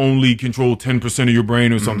that you only control 10% of your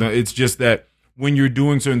brain or something. It's just that when you're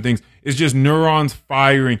doing certain things, it's just neurons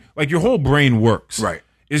firing. Like, your whole brain works. Right.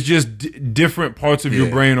 It's just different parts of your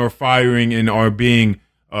brain are firing and are being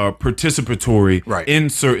participatory in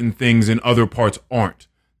certain things, and other parts aren't.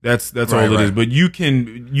 That's all it is. But you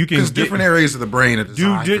can because different areas of the brain are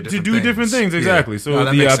designed to do different things. Exactly. So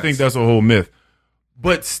I think that's a whole myth.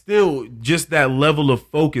 But still, just that level of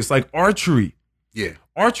focus, like archery.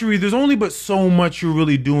 Archery, there's only but so much you're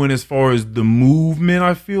really doing as far as the movement,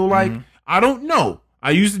 I feel like. I don't know.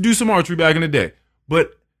 I used to do some archery back in the day,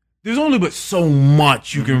 but there's only but so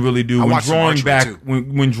much you can really do when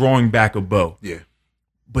drawing back a bow.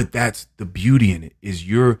 But that's the beauty in it,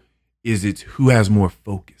 is it's who has more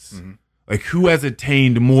focus. Like, who has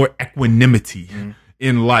attained more equanimity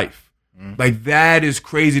in life. Like, that is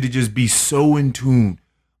crazy, to just be so in tune.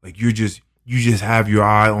 Like, you just have your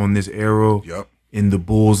eye on this arrow in the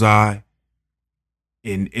bullseye.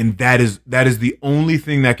 And that is the only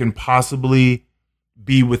thing that can possibly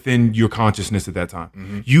be within your consciousness at that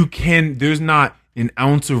time. There's not an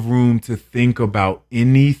ounce of room to think about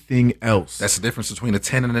anything else. That's the difference between a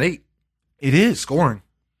 10 and an 8. It is. Scoring.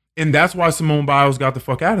 And that's why Simone Biles got the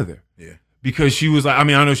fuck out of there. Because she was like, I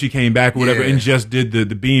mean, I know she came back or whatever and just did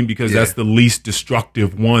the beam, because that's the least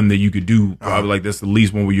destructive one that you could do. Probably like, that's the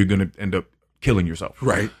least one where you're going to end up killing yourself.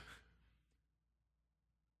 Right.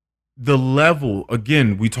 The level,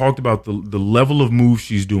 again, we talked about the level of moves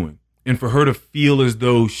she's doing. And for her to feel as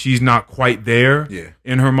though she's not quite there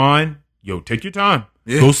in her mind, take your time.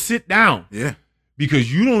 Go sit down.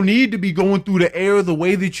 Because you don't need to be going through the air the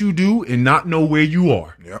way that you do and not know where you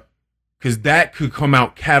are. Because that could come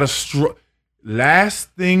out catastrophic. Last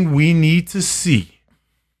thing we need to see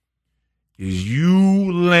is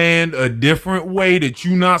you land a different way that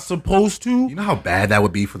you're not supposed to. You know how bad that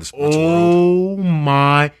would be for the sports world? Oh,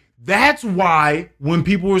 my. That's why when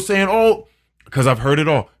people were saying, because I've heard it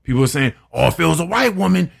all. People are saying, if it was a white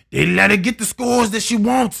woman, they let her get the scores that she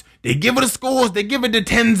wants. They give her the scores. They give her the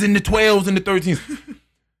 10s and the 12s and the 13s.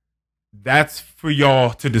 That's for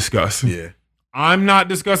y'all to discuss. I'm not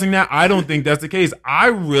discussing that. I don't think that's the case. I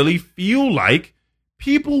really feel like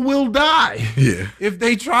people will die if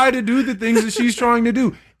they try to do the things that she's trying to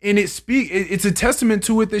do. And it's a testament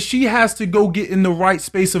to it that she has to go get in the right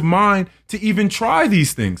space of mind to even try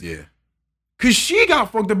these things. Because she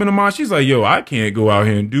got fucked up in the mind. She's like, I can't go out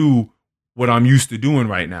here and do what I'm used to doing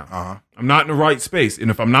right now. I'm not in the right space. And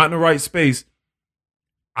if I'm not in the right space,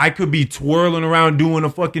 I could be twirling around doing a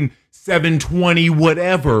fucking 720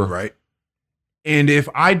 whatever. Right. And if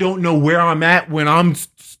I don't know where I'm at when I'm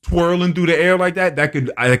twirling through the air like that, that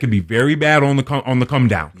could be very bad on the come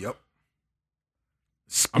down.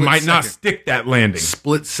 I might not stick that landing.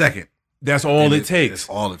 Split second. That's all it takes. That's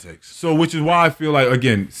all it takes. So, which is why I feel like,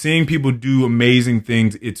 again, seeing people do amazing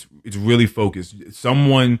things, it's really focused.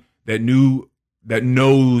 Someone that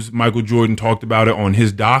knows Michael Jordan talked about it on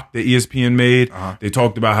his doc that ESPN made. They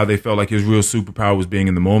talked about how they felt like his real superpower was being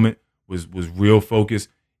in the moment, was real focus.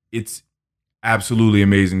 It's absolutely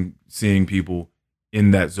amazing seeing people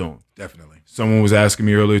in that zone. Definitely. Someone was asking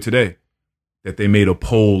me earlier today that they made a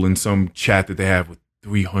poll in some chat that they have with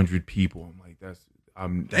 300 people. I'm like, I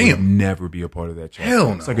would never be a part of that chat. Hell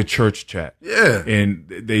no. It's like a church chat. And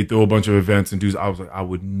they throw a bunch of events and dudes. I was like, I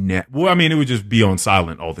would never. Well, I mean, it would just be on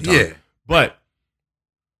silent all the time. But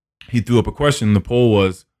he threw up a question. The poll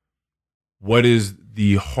was, what is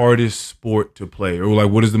the hardest sport to play? Or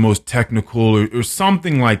like, what is the most technical or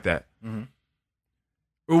something like that?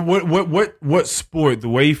 What sport? The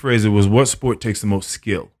way he phrased it was, what sport takes the most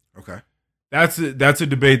skill? Okay. That's a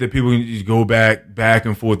debate that people can just go back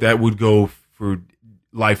and forth. That would go for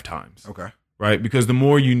lifetimes. Okay. Right? Because the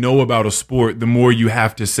more you know about a sport, the more you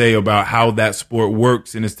have to say about how that sport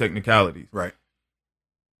works in its technicalities. Right.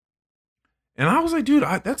 And I was like, dude,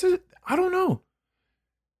 I don't know.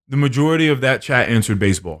 The majority of that chat answered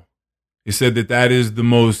baseball. It said that is the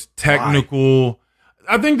most technical. Why?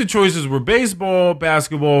 I think the choices were baseball,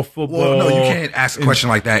 basketball, football. Well, no, you can't ask a question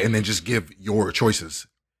like that and then just give your choices.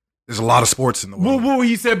 There's a lot of sports in the world. Well,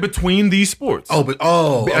 he said between these sports.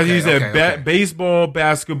 Okay, he said baseball,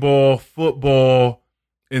 basketball, football,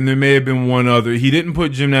 and there may have been one other. He didn't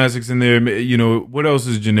put gymnastics in there. You know, what else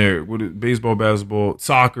is generic? What is baseball, basketball,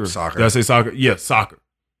 soccer? Soccer. Did I say soccer? Yes, soccer.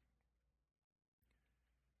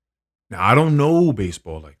 Now, I don't know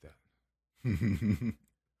baseball like that.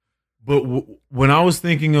 But when I was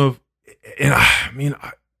thinking of, and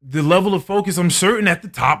the level of focus, I'm certain at the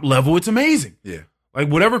top level, it's amazing. Yeah. Like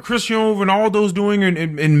whatever Cristiano Ronaldo's doing and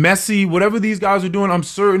Messi, whatever these guys are doing, I'm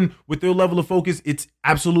certain with their level of focus, it's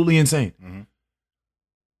absolutely insane. Mm-hmm.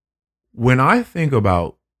 When I think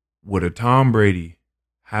about what a Tom Brady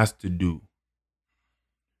has to do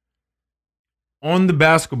on the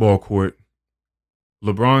basketball court,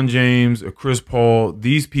 LeBron James, or Chris Paul,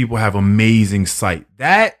 these people have amazing sight.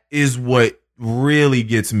 That is what really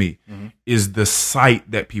gets me, is the sight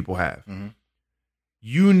that people have. Mm-hmm.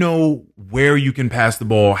 You know where you can pass the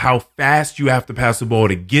ball, how fast you have to pass the ball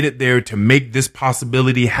to get it there, to make this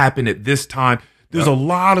possibility happen at this time. There's a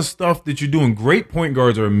lot of stuff that you're doing. Great point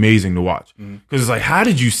guards are amazing to watch. Because it's like, how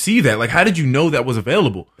did you see that? Like, how did you know that was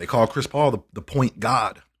available? They call Chris Paul the point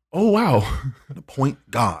god. Oh, wow. The point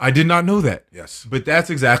god. I did not know that. Yes. But that's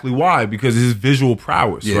exactly why, because his visual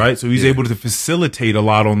prowess, right? So he's able to facilitate a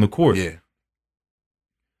lot on the court. Yeah.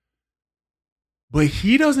 But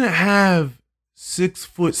he doesn't have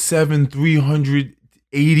 6'7",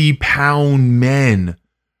 380-pound men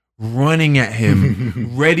running at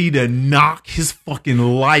him, ready to knock his fucking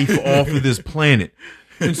life off of this planet.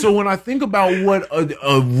 And so when I think about what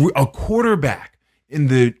a quarterback in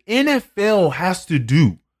the NFL has to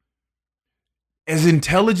do, as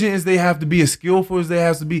intelligent as they have to be, as skillful as they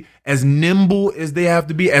have to be, as nimble as they have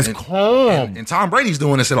to be, as calm. And Tom Brady's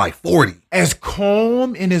doing this at like 40. As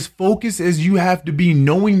calm and as focused as you have to be,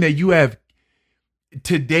 knowing that you have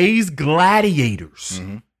today's gladiators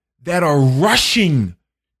that are rushing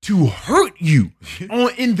to hurt you.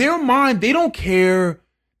 In their mind, they don't care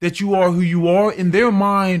that you are who you are. In their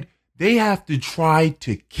mind, they have to try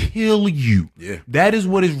to kill you. Yeah. That is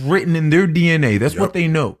what is written in their DNA. That's what they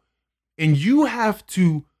know. And you have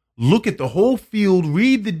to look at the whole field,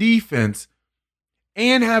 read the defense,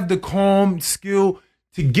 and have the calm skill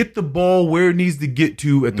to get the ball where it needs to get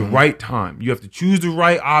to at the right time. You have to choose the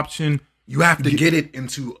right option. You have to get it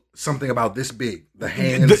into something about this big. The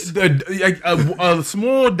hands. A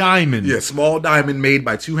small diamond. Yeah, small diamond made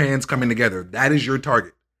by two hands coming together. That is your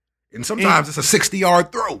target. And sometimes it's a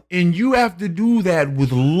 60-yard throw. And you have to do that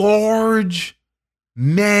with large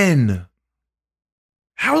men.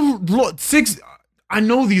 I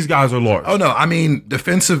know these guys are large. Oh, no. I mean,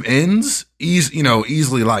 defensive ends,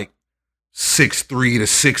 easily like 6'3" to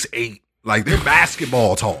 6'8". Like, they're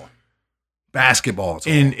basketball tall. But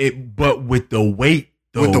with the weight,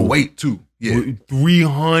 though. With the weight, too. Yeah.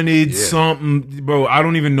 300 something. Bro, I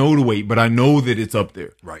don't even know the weight, but I know that it's up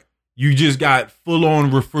there. Right. You just got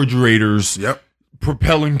full-on refrigerators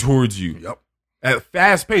propelling towards you. Yep. At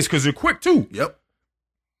fast pace, because they're quick, too. Yep.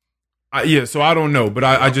 So I don't know, but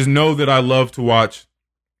I just know that I love to watch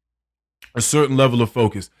a certain level of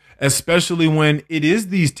focus, especially when it is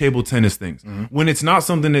these table tennis things. When it's not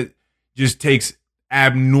something that just takes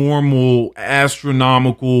abnormal,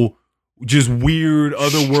 astronomical, just weird,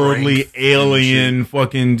 otherworldly, alien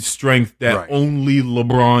fucking strength that only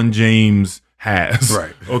LeBron James has.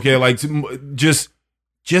 Right. Okay, like just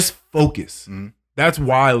focus. That's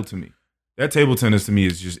wild to me. That table tennis to me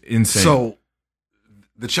is just insane. So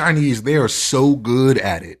the Chinese, they are so good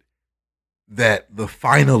at it that the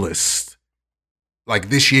finalists, like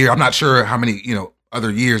this year, I'm not sure how many,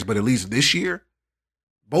 other years, but at least this year,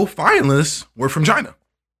 both finalists were from China.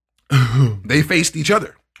 They faced each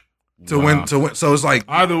other to win. So it's like,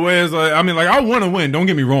 either way, it's like, I want to win. Don't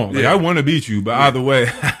get me wrong. Like, I want to beat you, but either way,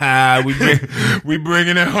 we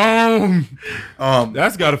bringing it home.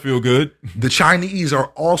 That's got to feel good. The Chinese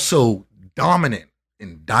are also dominant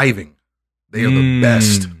in diving. They are the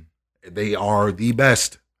best. They are the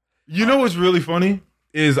best. You know what's really funny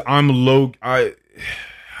is how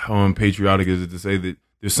unpatriotic is it to say that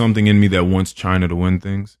there's something in me that wants China to win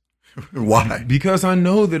things? Why? Because I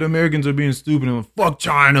know that Americans are being stupid and fuck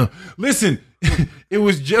China. Listen, it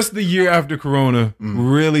was just the year after Corona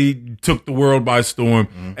really took the world by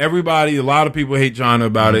storm. Everybody, a lot of people hate China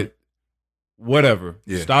about it. Whatever.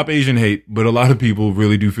 Yeah. Stop Asian hate. But a lot of people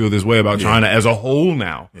really do feel this way about China as a whole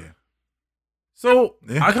now. Yeah. So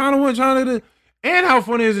I kind of want China to. And how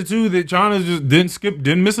funny is it too that China just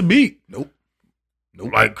didn't miss a beat. Nope.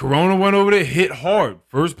 Like Corona went over there, hit hard,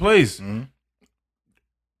 first place,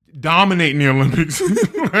 dominating the Olympics.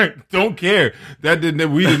 Like, don't care.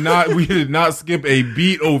 We did not skip a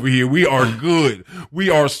beat over here. We are good. We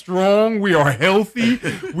are strong. We are healthy.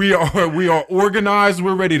 We are organized.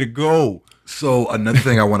 We're ready to go. So another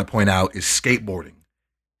thing I want to point out is skateboarding.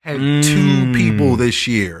 Had 2 people this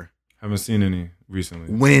year Haven't seen any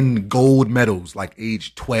recently. win gold medals, like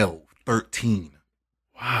age 12, 13.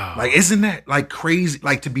 Wow. Like, isn't that like crazy?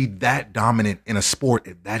 Like, to be that dominant in a sport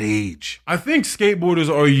at that age. I think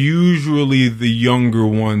skateboarders are usually the younger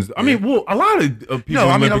ones. I mean, well, a lot of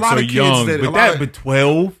people in the Olympics are young, but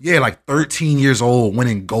 12? Yeah, like 13 years old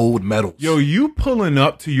winning gold medals. Yo, you pulling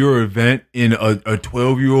up to your event and a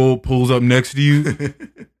 12-year-old pulls up next to you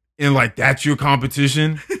and like that's your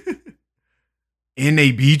competition and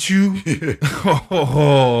they beat you?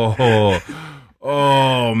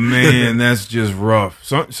 Oh man, that's just rough.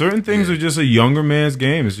 Certain things are just a younger man's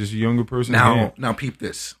game. It's just a younger person's game. Now peep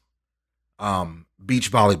this.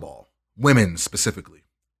 Beach volleyball, women specifically.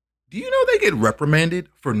 Do you know they get reprimanded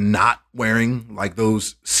for not wearing like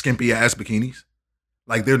those skimpy ass bikinis?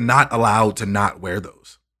 Like, they're not allowed to not wear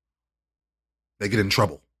those. They get in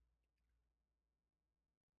trouble.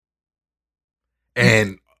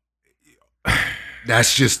 And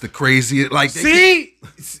that's just the craziest. Like, See?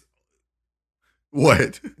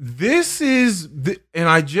 What? This is, and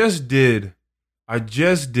I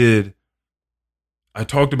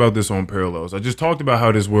talked about this on Parallels. I just talked about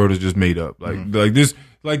how this world is just made up. Like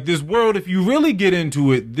this world, if you really get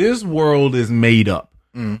into it, this world is made up.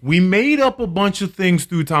 We made up a bunch of things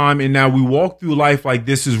through time, and now we walk through life like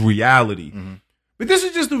this is reality. But this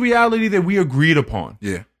is just the reality that we agreed upon.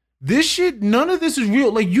 Yeah. This shit, none of this is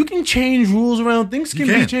real. Like, you can change rules around. Things can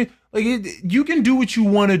be changed. Like, you can do what you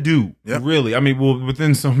want to do, really. I mean, well,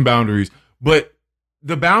 within some boundaries. But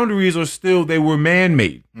the boundaries are still, they were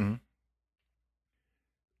man-made.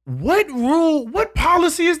 What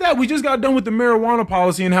policy is that? We just got done with the marijuana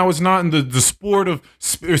policy and how it's not in the sport of,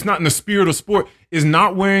 it's not in the spirit of sport, is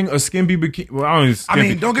not wearing a skimpy bikini. Well,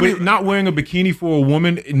 don't get me, not wearing a bikini for a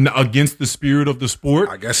woman against the spirit of the sport.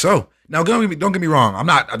 I guess so. Now, don't get me wrong.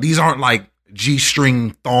 These aren't like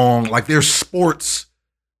G-string thong, like they're sports,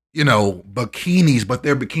 bikinis, but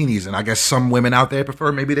they're bikinis. And I guess some women out there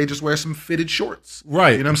prefer, maybe they just wear some fitted shorts.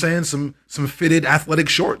 Right. You know what I'm saying? Some fitted athletic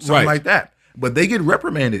shorts, something like that. But they get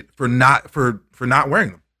reprimanded for not wearing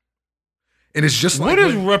them. And it's just what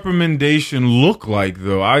does reprimandation look like,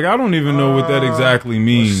 though? I don't even know what that exactly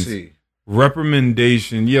means. Let's see.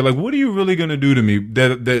 Reprimandation. Yeah, like, what are you really going to do to me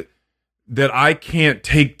that I can't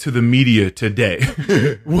take to the media today?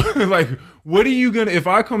 Like, what are you going to, if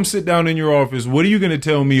I come sit down in your office, what are you going to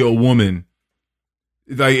tell me, a woman,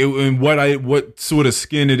 like, and what sort of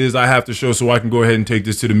skin it is I have to show so I can go ahead and take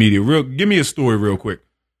this to the media? Give me a story real quick.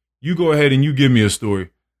 You go ahead and you give me a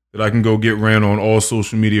story that I can go get ran on all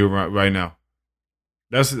social media right now.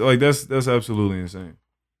 That's absolutely insane.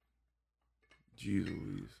 Jeez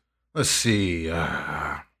Louise. Let's see.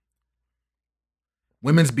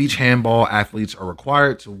 Women's beach handball athletes are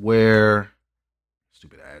required to wear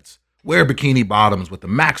bikini bottoms with a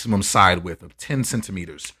maximum side width of 10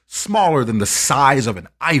 centimeters, smaller than the size of an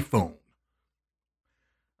iPhone.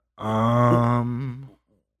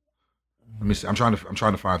 Let me see. I'm trying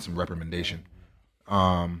to find some reprimandation.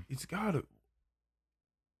 It's gotta.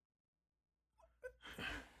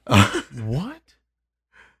 What?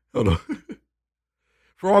 Hold on.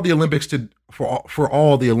 For all the Olympics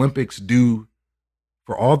due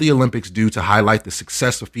to highlight the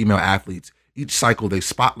success of female athletes, each cycle they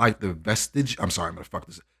spotlight the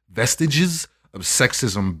vestiges of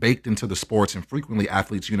sexism baked into the sports and frequently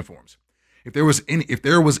athletes' uniforms. If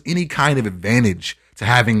there was any kind of advantage to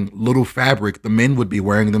having little fabric, the men would be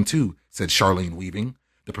wearing them too, said Charlene Weaving,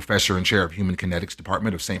 the professor and chair of Human Kinetics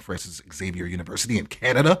Department of St. Francis Xavier University in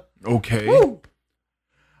Canada. Okay. Woo!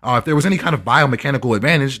 If there was any kind of biomechanical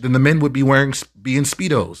advantage, then the men would be in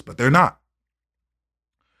Speedos, but they're not.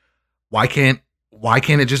 Why can't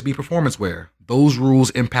it just be performance wear? Those rules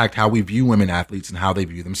impact how we view women athletes and how they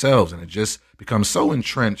view themselves, and it just becomes so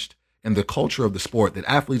entrenched in the culture of the sport that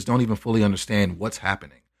athletes don't even fully understand what's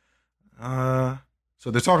happening. So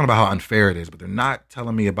they're talking about how unfair it is, but they're not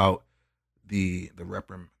telling me about the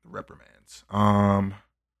reprimands.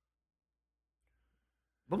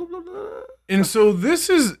 And so this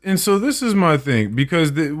is my thing,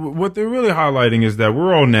 because what they're really highlighting is that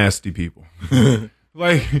we're all nasty people.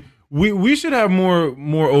 Like we should have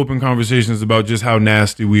more open conversations about just how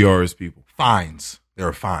nasty we are as people. Fines. There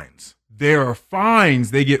are fines. There are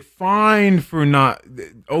fines. They get fined for not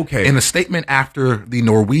okay. In a statement after the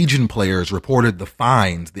Norwegian players reported the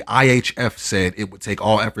fines, the IHF said it would take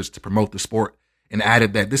all efforts to promote the sport and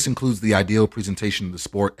added that this includes the ideal presentation of the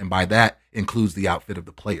sport, and by that includes the outfit of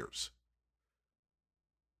the players.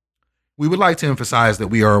 We would like to emphasize that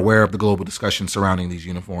we are aware of the global discussion surrounding these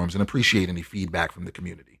uniforms and appreciate any feedback from the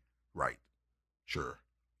community. Right. Sure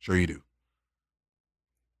you do.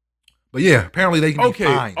 But yeah, apparently they can be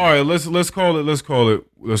fined. All right, let's call it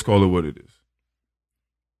what it is.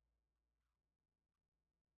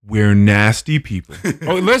 We're nasty people. We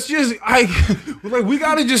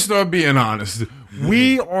got to just start being honest.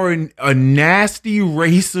 We are a nasty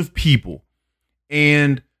race of people,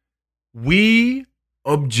 and we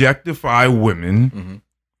objectify women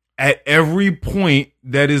at every point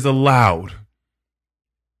that is allowed.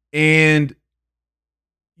 And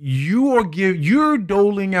you're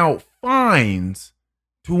doling out fines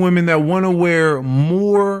to women that want to wear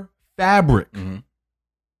more fabric.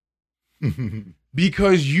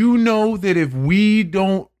 Because you know that if we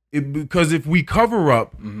cover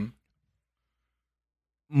up,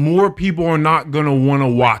 more people are not going to want to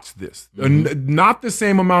watch this. Not the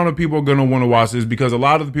same amount of people are going to want to watch this, because a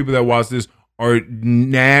lot of the people that watch this are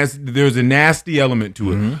nasty. There's a nasty element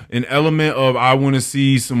to it. An element of, I want to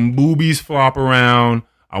see some boobies flop around.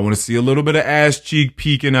 I want to see a little bit of ass cheek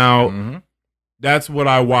peeking out. That's what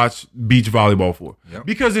I watch beach volleyball for. Yep.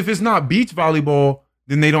 Because if it's not beach volleyball,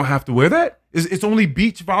 then they don't have to wear that. It's only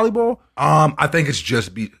beach volleyball? I think it's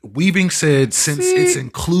just Weaving said since its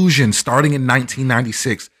inclusion starting in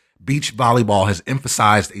 1996, beach volleyball has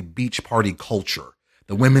emphasized a beach party culture.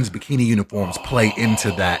 The women's bikini uniforms play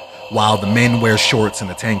into that, while the men wear shorts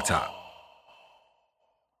and a tank top.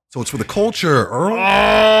 So it's for the culture, Earl.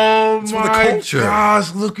 Oh, it's my for the culture.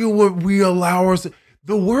 Gosh, look at what we allow ourselves.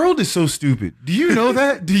 The world is so stupid. Do you know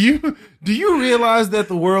that? Do you realize that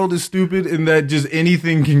the world is stupid and that just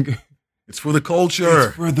anything can... It's for the culture.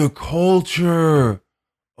 It's for the culture.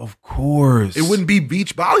 Of course. It wouldn't be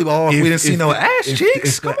beach volleyball if we didn't see no ass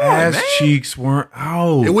cheeks. If the ass cheeks weren't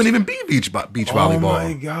out. It wouldn't even be beach volleyball. Oh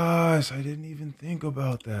my gosh, I didn't even think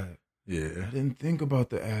about that. Yeah. I didn't think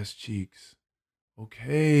about the ass cheeks.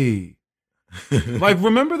 Okay. Like,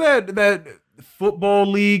 remember that football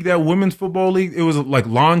league, that women's football league? It was like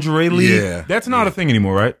lingerie league. Yeah. That's not a thing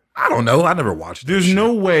anymore, right? I don't know. I never watched it. There's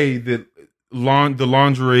no way that the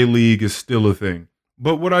lingerie league is still a thing.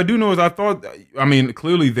 But what I do know is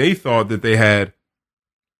clearly they thought that they had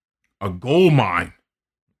a gold mine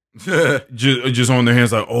just on their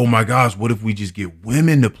hands. Like, oh my gosh, what if we just get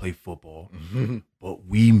women to play football, but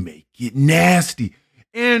we make it nasty?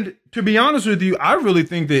 And to be honest with you, I really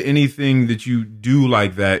think that anything that you do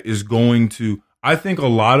like that is going to, I think a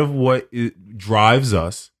lot of what it drives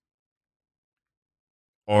us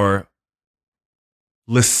are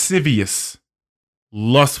lascivious,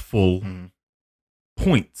 lustful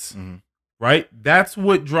points, right? That's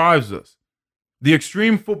what drives us. The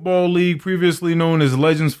Extreme Football League, previously known as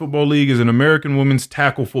Legends Football League, is an American women's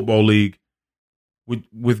tackle football league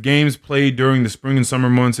with games played during the spring and summer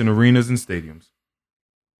months in arenas and stadiums.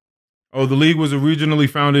 Oh, the league was originally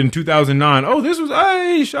founded in 2009. Oh, this was,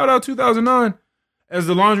 shout out 2009, as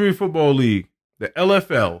the Lingerie Football League, the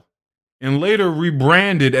LFL, and later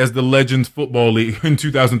rebranded as the Legends Football League in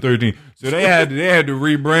 2013. So they had to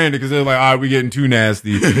rebrand it because they're like, all right, we're getting too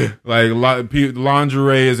nasty. Like,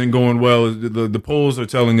 lingerie isn't going well. The polls are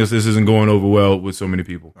telling us this isn't going over well with so many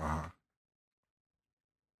people.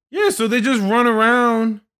 Yeah, so they just run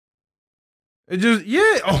around. Oh,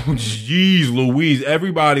 jeez Louise.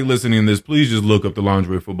 Everybody listening to this, please just look up the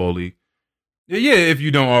Lingerie Football League. Yeah, if you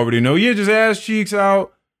don't already know. Yeah, just ass cheeks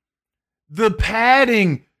out. The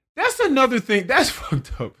padding. That's another thing. That's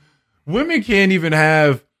fucked up. Women can't even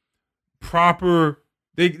have proper...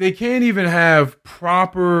 They can't even have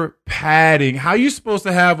proper padding. How you supposed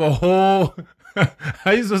to have a whole...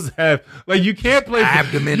 How you supposed to have... Like, you can't play...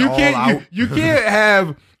 Abdomen all out. You can't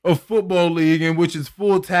have... a football league in which it's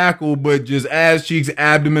full tackle, but just ass cheeks,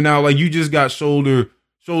 abdomen out. Like, you just got shoulder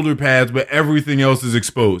pads, but everything else is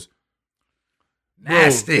exposed.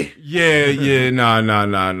 Nasty. Bro, yeah.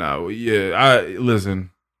 Nah. Yeah, listen.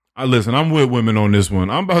 I'm with women on this one.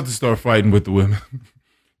 I'm about to start fighting with the women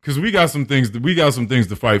because we got some things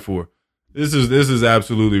to fight for. This is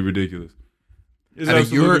absolutely ridiculous.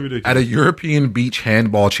 At a European beach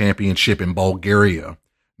handball championship in Bulgaria,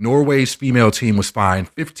 Norway's female team was fined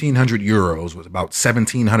 1,500 euros, was about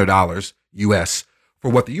 $1,700 US, for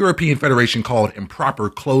what the European Federation called improper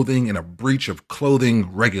clothing and a breach of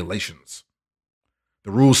clothing regulations. The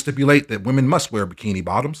rules stipulate that women must wear bikini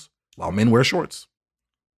bottoms while men wear shorts.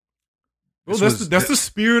 Well, that's the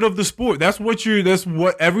spirit of the sport. That's what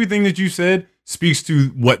everything that you said speaks to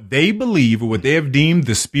what they believe or what they have deemed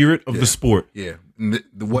the spirit of the sport. Yeah.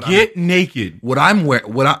 Get naked. What I'm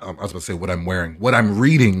wearing, what I'm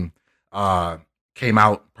reading, came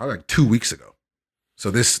out probably like 2 weeks ago. So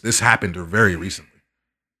this happened very recently.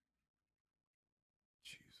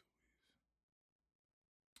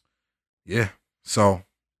 Yeah. So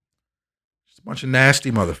just a bunch of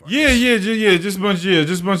nasty motherfuckers. Yeah. Just a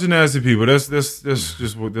bunch of nasty people. That's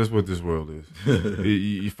just what this world is.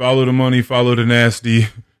 you follow the money, follow the nasty.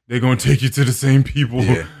 They're gonna take you to the same people.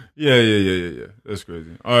 Yeah. That's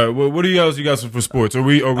crazy. All right. What else you got for sports? Are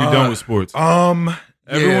we done with sports?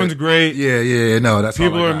 Everyone's great. Yeah. No, that's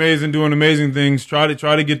people all are amazing, doing amazing things. Try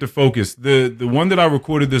to get the focus. The one that I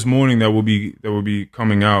recorded this morning that will be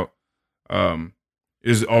coming out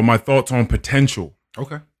are my thoughts on potential.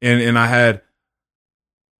 Okay. And I had,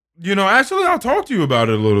 actually I'll talk to you about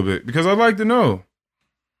it a little bit because I'd like to know.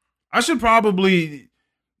 I should probably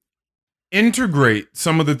integrate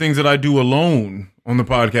some of the things that I do alone on the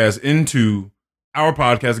podcast into our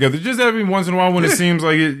podcast together, just every once in a while when it seems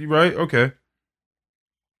like it, right? Okay.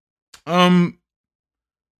 I'm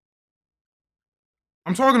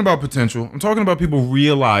talking about potential. I'm talking about people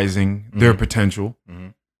realizing their potential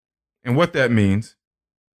and what that means.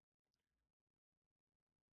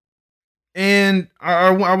 And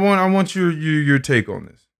I want your take on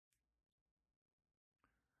this.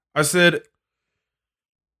 I said,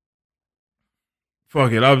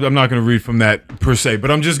 fuck it. I'm not going to read from that per se, but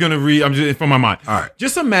I'm just going to read. I'm just from my mind. All right.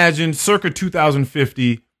 Just imagine, circa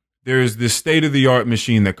 2050, there's this state-of-the-art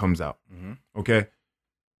machine that comes out. Okay.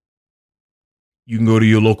 You can go to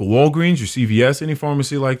your local Walgreens, your CVS, any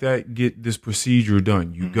pharmacy like that, get this procedure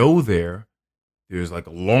done. You go there. There's like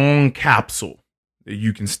a long capsule that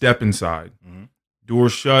you can step inside. Door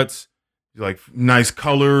shuts. Like nice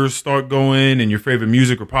colors start going, and your favorite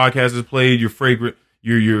music or podcast is played. Your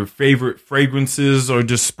favorite fragrances are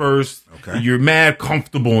dispersed. Okay. You're mad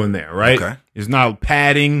comfortable in there, right? Okay. It's not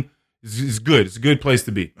padding. It's good. It's a good place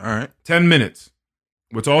to be. All right. 10 minutes.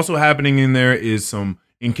 What's also happening in there is some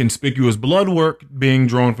inconspicuous blood work being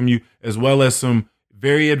drawn from you, as well as some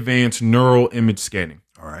very advanced neural image scanning.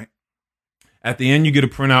 All right. At the end, you get a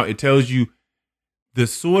printout. It tells you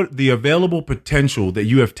the available potential that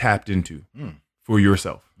you have tapped into for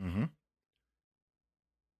yourself.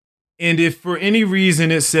 And if for any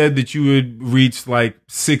reason it said that you had reached like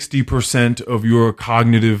 60% of your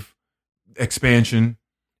cognitive expansion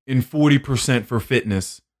and 40% for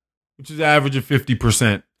fitness, which is an average of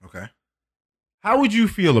 50%. Okay. How would you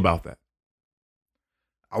feel about that?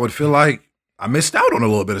 I would feel like I missed out on a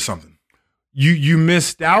little bit of something. You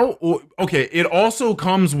missed out? Or okay, it also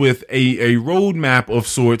comes with a roadmap of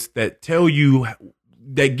sorts that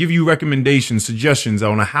give you recommendations, suggestions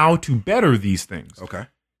on how to better these things. Okay.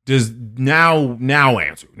 Does now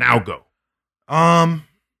answer. Now go.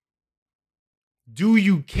 Do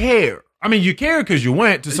you care? I mean, you care because you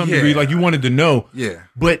went to some degree, like you wanted to know. Yeah.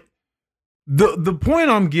 But the point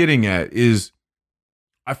I'm getting at is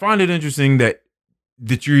I find it interesting that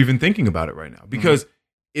you're even thinking about it right now. Because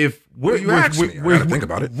if we're think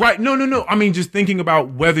about it. Right. No. I mean, just thinking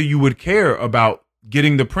about whether you would care about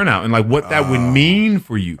getting the printout and like what that would mean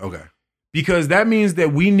for you. Okay. Because that means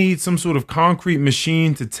that we need some sort of concrete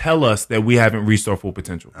machine to tell us that we haven't reached our full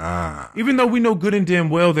potential. Even though we know good and damn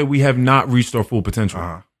well that we have not reached our full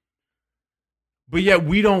potential. But yet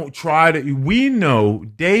we don't try to. We know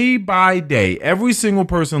day by day, every single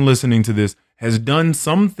person listening to this has done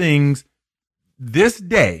some things this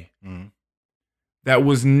day that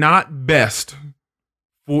was not best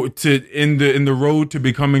in the road to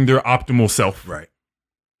becoming their optimal self. Right.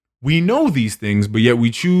 We know these things, but yet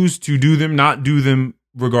we choose to do them, not do them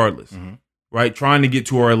regardless. Right? Trying to get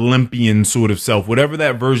to our Olympian sort of self, whatever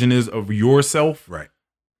that version is of yourself. Right.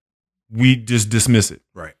 We just dismiss it.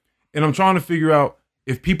 Right. And I'm trying to figure out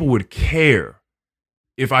if people would care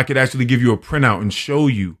if I could actually give you a printout and show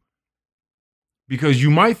you. Because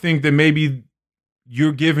you might think that maybe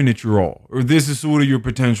you're giving it your all, or this is sort of your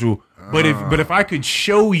potential. But if I could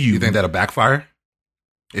show you, you think that'll backfire?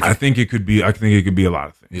 I think it could be. I think it could be a lot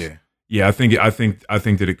of things. Yeah. I think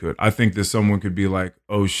that it could. I think that someone could be like,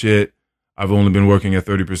 "Oh shit, I've only been working at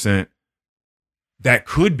 30%." That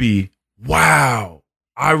could be. Wow.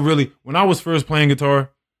 When I was first playing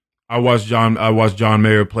guitar, I watched John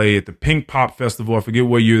Mayer play at the Pink Pop Festival. I forget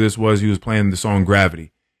what year this was. He was playing the song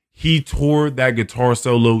Gravity. He tore that guitar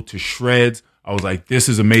solo to shreds. I was like, this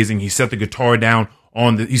is amazing. He set the guitar down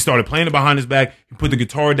he started playing it behind his back. He put the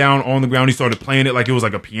guitar down on the ground. He started playing it like it was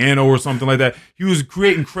like a piano or something like that. He was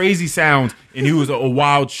creating crazy sounds, and he was a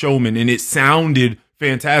wild showman, and it sounded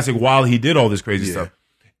fantastic while he did all this crazy stuff.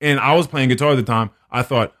 And I was playing guitar at the time. I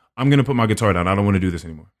thought, I'm going to put my guitar down. I don't want to do this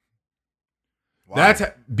anymore. Why? That's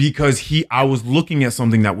because I was looking at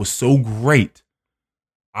something that was so great.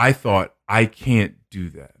 I thought, I can't do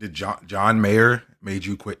that. Did John Mayer made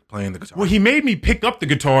you quit playing the guitar? Well, he made me pick up the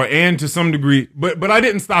guitar, and to some degree, but I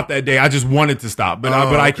didn't stop that day. I just wanted to stop, but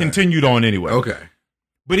I continued on anyway. Okay.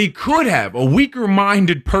 But he could have. A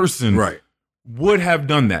weaker-minded person would have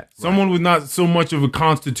done that. Right. Someone with not so much of a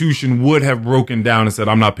constitution would have broken down and said,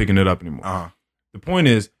 I'm not picking it up anymore. The point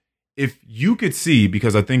is, if you could see,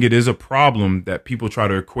 because I think it is a problem that people try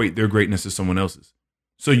to equate their greatness to someone else's.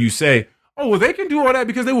 So you say, oh, well, they can do all that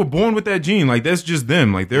because they were born with that gene. Like, that's just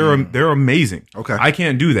them. Like, they're amazing. Okay. I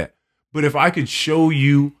can't do that. But if I could show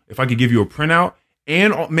you, if I could give you a printout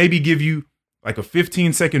and maybe give you like a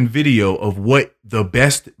 15-second video of what the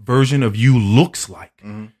best version of you looks like,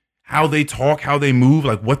 how they talk, how they move,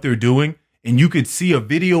 like what they're doing, and you could see a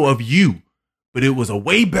video of you, but it was a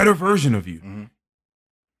way better version of you.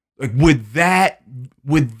 Like, would that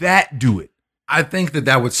do it? I think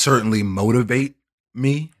that would certainly motivate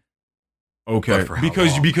me. Okay,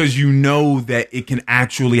 because you know that it can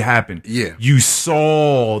actually happen. Yeah, you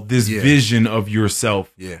saw this vision of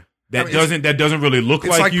yourself. Yeah, that doesn't really look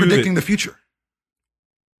like you. It's like predicting the future.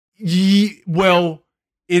 Well,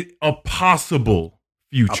 a possible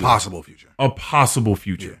future. A possible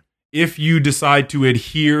future. Yeah. If you decide to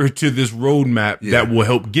adhere to this roadmap that will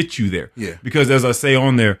help get you there. Yeah. Because as I say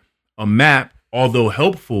on there, a map, although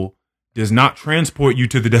helpful, does not transport you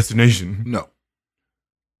to the destination. No.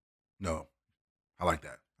 I like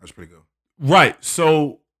that. That's pretty good. Right.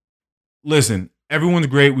 So, listen, everyone's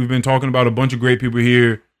great. We've been talking about a bunch of great people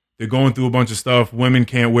here. They're going through a bunch of stuff. Women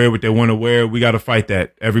can't wear what they want to wear. We got to fight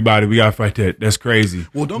that. Everybody, we got to fight that. That's crazy.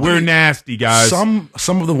 Well, we're nasty, guys. Some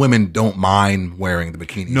of the women don't mind wearing the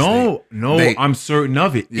bikinis. No, I'm certain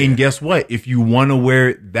of it. Yeah. And guess what? If you want to wear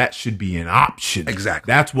it, that should be an option.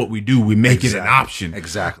 Exactly. That's what we do. We make it an option.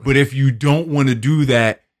 Exactly. But if you don't want to do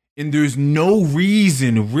that, and there's no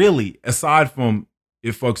reason really, aside from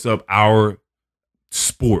it fucks up our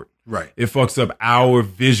sport. Right. It fucks up our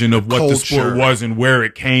vision of what the sport was and where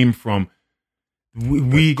it came from.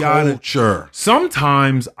 We got culture.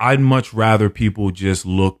 Sometimes I'd much rather people just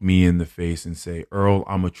look me in the face and say, Earl,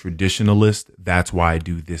 I'm a traditionalist. That's why I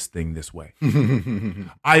do this thing this way.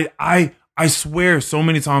 I swear so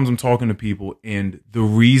many times I'm talking to people and the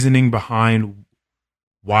reasoning behind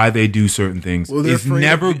why they do certain things is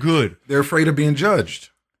never good. They're afraid of being judged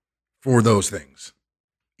for those things.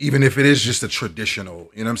 Even if it is just a traditional,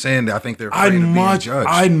 you know what I'm saying? I think they're afraid of being judged.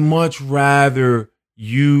 I'd much rather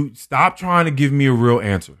you stop trying to give me a real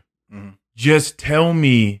answer. Just tell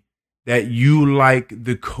me that you like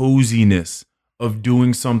the coziness of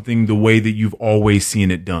doing something the way that you've always seen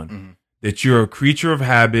it done. That you're a creature of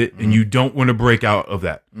habit and you don't want to break out of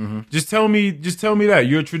that. Just tell me that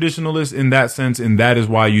you're a traditionalist in that sense, and that is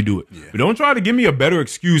why you do it. But don't try to give me a better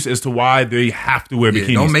excuse as to why they have to wear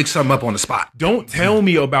bikinis. Don't make something up on the spot. Don't tell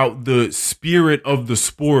me about the spirit of the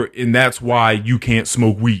sport, and that's why you can't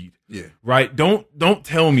smoke weed. Yeah. Right? Don't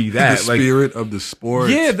tell me that. The spirit of the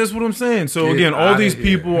sport. Yeah, that's what I'm saying. So again, all these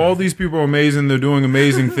people are amazing. They're doing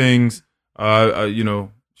amazing things.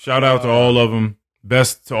 Shout out to all of them.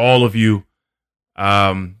 Best to all of you.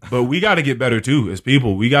 But we got to get better too as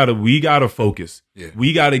people. We got to focus. Yeah.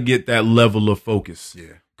 We got to get that level of focus.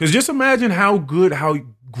 Yeah. Cuz just imagine how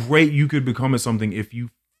great you could become at something if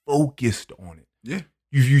you focused on it. Yeah.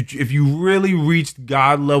 If you really reached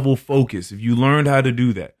God level focus, if you learned how to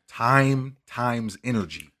do that. Time times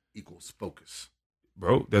energy equals focus.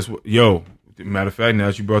 Bro, that's what matter of fact, now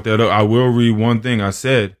that you brought that up, I will read one thing I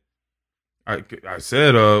said. I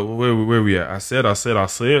said, where we at? I said,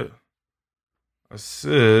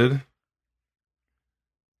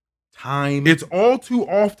 time. It's all too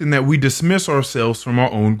often that we dismiss ourselves from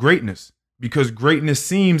our own greatness because greatness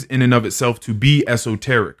seems in and of itself to be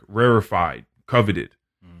esoteric, rarefied, coveted,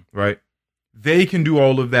 right? They can do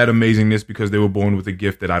all of that amazingness because they were born with a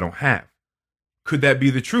gift that I don't have. Could that be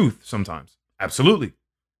the truth sometimes? Absolutely.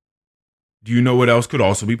 Do you know what else could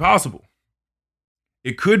also be possible?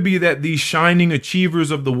 It could be that these shining achievers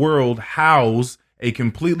of the world house a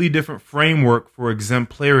completely different framework for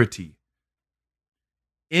exemplarity.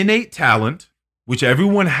 Innate talent, which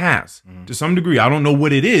everyone has to some degree. I don't know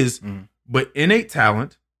what it is, but innate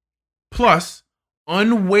talent plus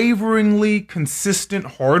unwaveringly consistent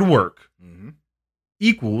hard work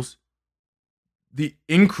equals the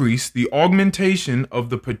increase, the augmentation of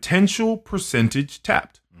the potential percentage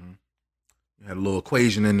tapped. You had a little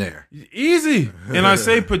equation in there. Easy. And I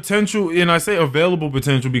say potential, and I say available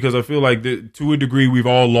potential because I feel like to a degree we've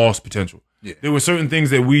all lost potential. Yeah. There were certain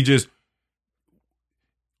things that we just,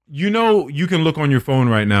 you can look on your phone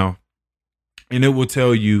right now and it will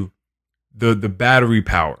tell you the battery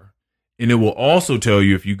power. And it will also tell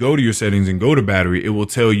you, if you go to your settings and go to battery, it will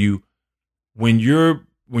tell you when your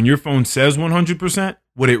phone says 100%,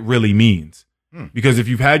 what it really means. Because if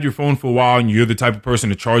you've had your phone for a while and you're the type of person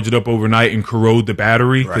to charge it up overnight and corrode the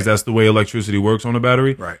battery, because that's the way electricity works on a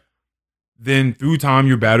battery, then through time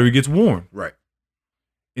your battery gets worn. Right.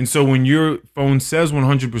 And so when your phone says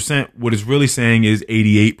 100%, what it's really saying is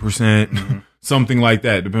 88%, something like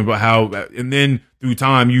that, depending on how. And then through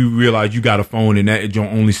time you realize you got a phone and that it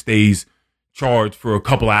only stays charged for a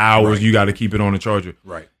couple of hours. Right. You got to keep it on a charger.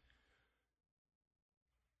 Right.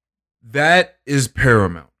 That is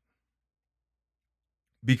paramount.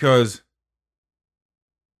 Because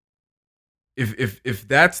if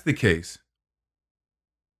that's the case,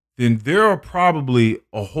 then there are probably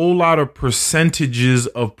a whole lot of percentages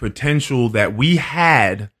of potential that we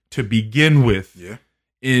had to begin with. Yeah.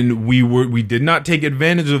 And we did not take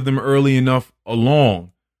advantage of them early enough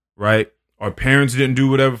along, right? Our parents didn't do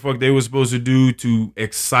whatever fuck they were supposed to do to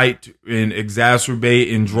excite and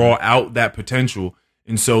exacerbate and draw out that potential.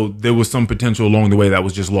 And so there was some potential along the way that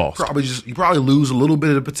was just lost. You probably lose a little bit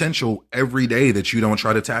of the potential every day that you don't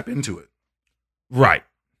try to tap into it. Right.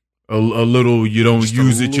 A little, you don't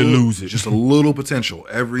use it, you lose it. Just a little potential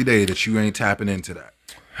every day that you ain't tapping into that.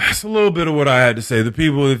 That's a little bit of what I had to say. The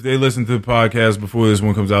people, if they listen to the podcast before this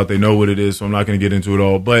one comes out, they know what it is, so I'm not going to get into it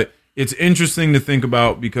all. But it's interesting to think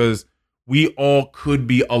about because we all could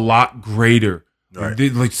be a lot greater,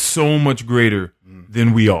 like so much greater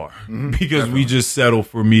than we are, because we just settle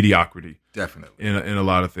for mediocrity. Definitely. In a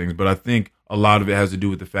lot of things. But I think a lot of it has to do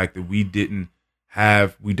with the fact that we don't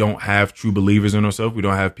have true believers in ourselves. We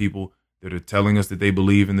don't have people that are telling us that they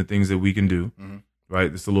believe in the things that we can do.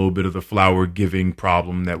 Right. It's a little bit of the flower giving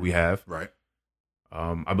problem that we have. Right.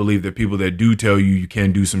 I believe that people that do tell you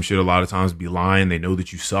can do some shit a lot of times be lying. They know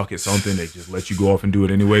that you suck at something. They just let you go off and do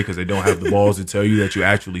it anyway because they don't have the balls to tell you that you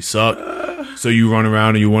actually suck. So you run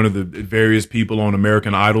around and you're one of the various people on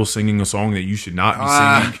American Idol singing a song that you should not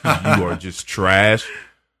be singing. You are just trash.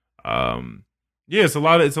 Yeah, it's a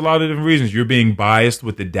lot of different reasons. You're being biased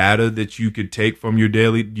with the data that you could take from your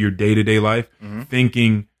day-to-day life,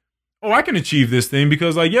 thinking, oh, I can achieve this thing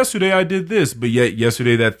because like yesterday I did this, but yet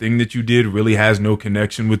yesterday that thing that you did really has no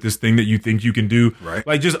connection with this thing that you think you can do. Right.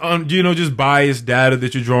 Like just just biased data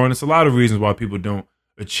that you're drawing. It's a lot of reasons why people don't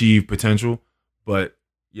achieve potential. But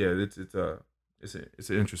yeah, it's an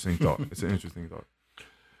interesting thought. It's an interesting thought.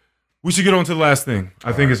 We should get on to the last thing.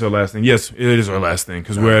 I think it's our last thing. Yes, it is our last thing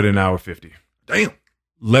because we're at an hour 50. Damn.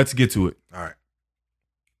 Let's get to it. All right.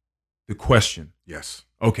 The question. Yes.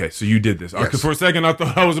 Okay, so you did this. Yes. For a second, I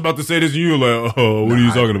thought I was about to say this, and you were like, "Oh, what are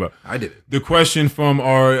you talking about?" I did it. The question from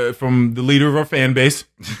the leader of our fan base.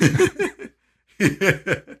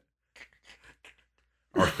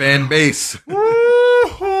 Our fan base.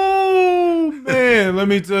 Oh man, let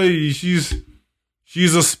me tell you, she's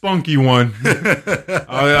a spunky one.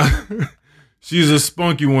 She's a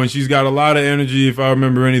spunky one. She's got a lot of energy. If I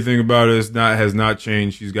remember anything about her, has not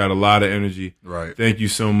changed. She's got a lot of energy. Right. Thank you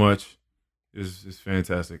so much. It's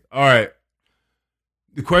fantastic. All right.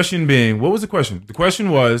 The question being, what was the question? The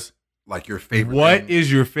question was, like your favorite. What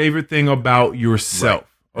is your favorite thing about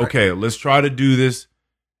yourself? Right. Okay, let's try to do this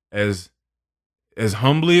as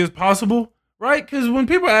humbly as possible, right? Because when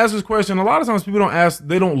people ask this question, a lot of times people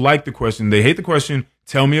they don't like the question. They hate the question.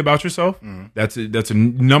 Tell me about yourself. That's a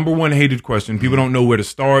number one hated question. People don't know where to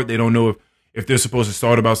start. They don't know if they're supposed to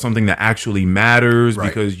start about something that actually matters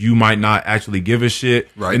because you might not actually give a shit.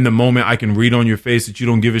 Right. In the moment, I can read on your face that you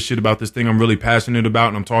don't give a shit about this thing I'm really passionate about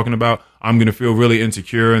and I'm talking about. I'm going to feel really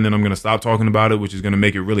insecure and then I'm going to stop talking about it, which is going to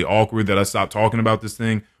make it really awkward that I stopped talking about this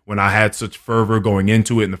thing when I had such fervor going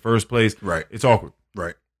into it in the first place. Right. It's awkward.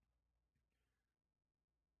 Right.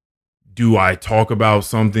 Do I talk about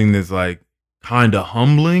something that's like kind of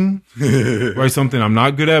humbling, right? Something I'm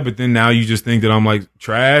not good at, but then now you just think that I'm like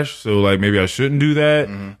trash. So like maybe I shouldn't do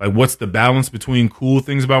that. Like what's the balance between cool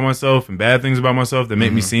things about myself and bad things about myself that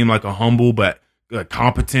make me seem like a humble but a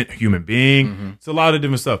competent human being? It's a lot of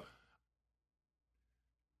different stuff.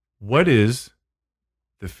 What is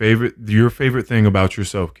your favorite thing about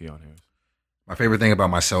yourself, Keion? My favorite thing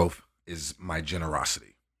about myself is my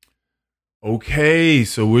generosity. Okay,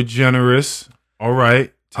 so we're generous. All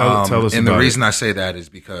right. Tell us and about the reason it. I say that is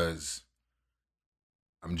because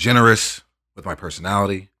I'm generous. with my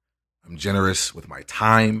personality. I'm generous with my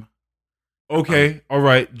time. Okay, all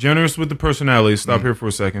right. Generous with the personality. Stop here for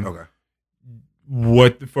a second. Okay.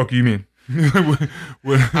 What the fuck do you mean?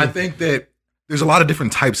 I think that there's a lot of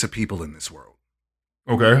different types of people in this world.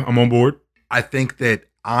 Okay, I'm on board. I think that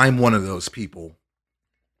I'm one of those people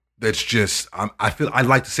that's just, I'd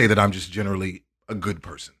like to say that I'm just generally a good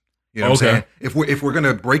person. You know what I'm saying? If we're going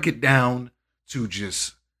to break it down to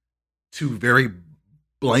just two very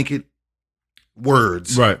blanket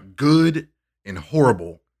words, right? Good and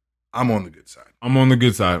horrible, I'm on the good side. I'm on the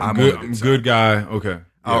good side. I'm good guy. Okay.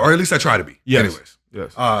 Or at least I try to be. Yes. Anyways.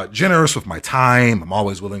 Yes. Generous with my time. I'm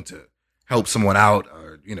always willing to help someone out.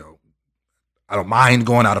 I don't mind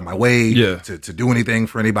going out of my way to do anything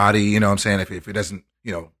for anybody. You know what I'm saying? If it doesn't,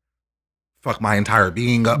 fuck my entire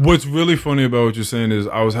being up. What's really funny about what you're saying is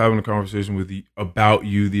I was having a conversation about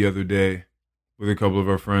you the other day with a couple of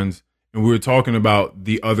our friends, and we were talking about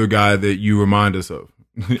the other guy that you remind us of.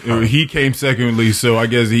 He came secondly, so I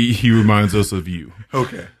guess he reminds us of you.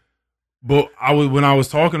 Okay. But when I was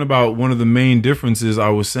talking about one of the main differences, I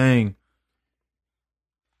was saying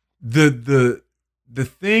the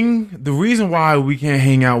reason why we can't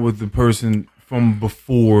hang out with the person from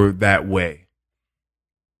before that way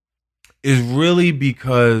is really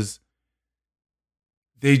because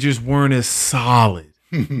they just weren't as solid.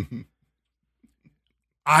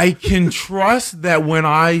 I can trust that when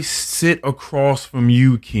I sit across from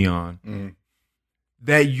you, Keion,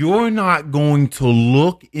 that you're not going to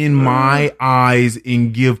look in my eyes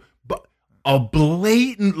and give a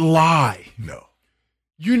blatant lie. No.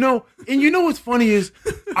 What's funny is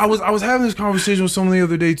I was having this conversation with someone the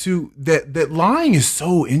other day too, that lying is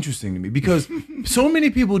so interesting to me because so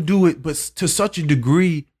many people do it, but to such a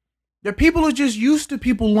degree that people are just used to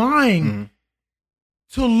people lying.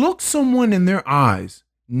 To look someone in their eyes,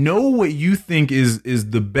 know what you think is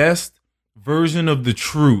the best version of the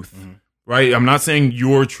truth, right? I'm not saying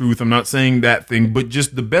your truth, I'm not saying that thing, but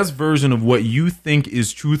just the best version of what you think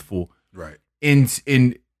is truthful. Right.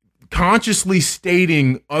 And consciously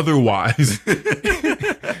stating otherwise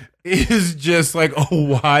is just like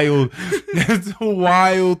that's a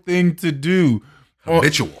wild thing to do.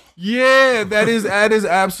 Habitual. Yeah, that is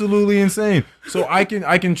absolutely insane. So I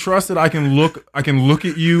can trust that I can look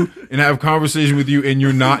at you and have a conversation with you, and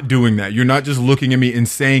you're not doing that. You're not just looking at me and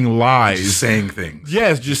saying lies. Just saying things.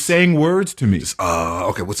 Yes, just saying words to me.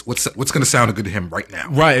 Okay, what's gonna sound good to him right now?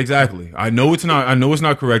 Right, exactly. I know it's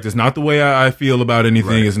not correct. It's not the way I feel about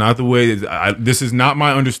anything. Right. It's not the way. This is not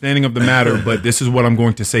my understanding of the matter, but this is what I'm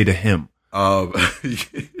going to say to him.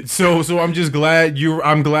 So I'm just glad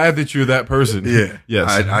I'm glad that you're that person. Yeah. Yes.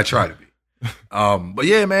 I try to be. But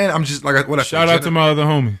yeah, man, I'm just like what I shout out to my other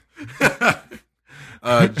homie.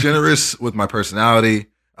 Generous with my personality,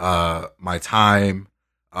 my time,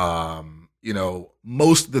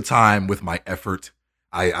 most of the time with my effort.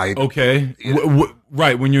 Okay.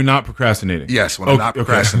 Right, when you're not procrastinating. Yes, when I'm not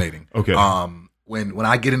procrastinating. Okay. When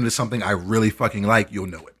I get into something I really fucking like, you'll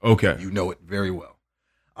know it. Okay. You know it very well.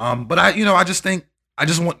 But I just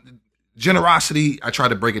want generosity. I try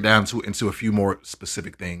to break it down into a few more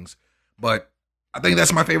specific things, but I think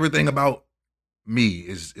that's my favorite thing about me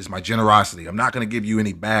is my generosity. I'm not going to give you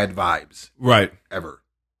any bad vibes. Right. Ever.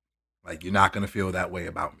 Like, you're not going to feel that way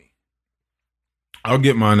about me. I'll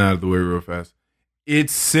get mine out of the way real fast.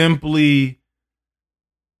 It's simply,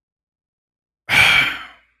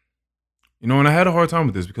 and I had a hard time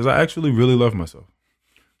with this because I actually really love myself.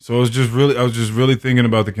 So I was just really thinking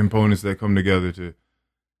about the components that come together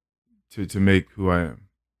to make who I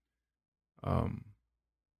am.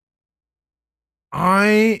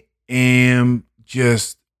 I am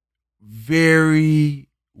just very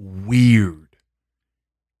weird,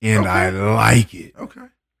 and I like it. Okay.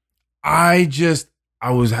 I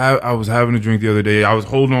was having a drink the other day. I was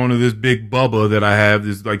holding on to this big Bubba that I have,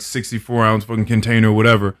 this like 64-ounce fucking container or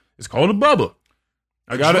whatever. It's called a Bubba.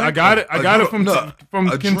 I got it from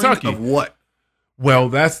Kentucky. Of what? Well,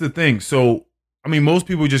 that's the thing. So, I mean, most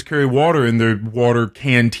people just carry water in their water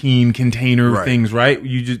canteen container things, right?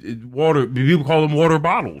 People call them water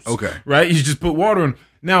bottles. Okay. Right? You just put water in.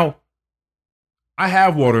 Now, I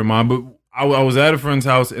have water in mine, but I was at a friend's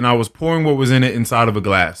house and I was pouring what was in it inside of a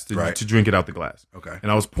glass to drink it out the glass. Okay.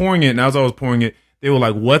 And I was pouring it, and as I was pouring it, they were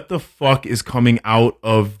like, "What the fuck is coming out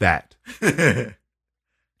of that?"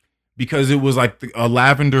 Because it was like a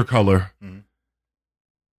lavender color,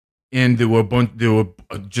 and there were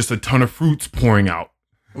just a ton of fruits pouring out.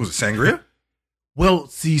 Was it sangria? Well,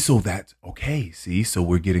 so that's okay. So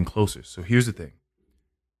we're getting closer. So here's the thing: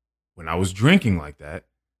 when I was drinking like that,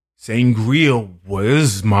 Sangria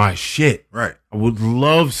was my shit. Right. I would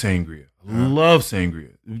love sangria. Love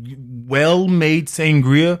sangria. Well-made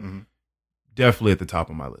sangria, definitely at the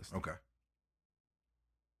top of my list. Okay.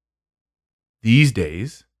 These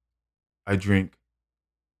days, I drink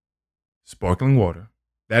sparkling water.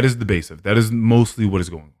 That is the base of it. That is mostly what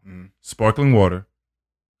is going on. Sparkling water,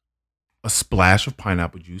 a splash of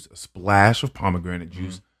pineapple juice, a splash of pomegranate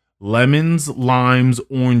juice, lemons, limes,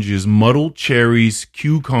 oranges, muddled cherries,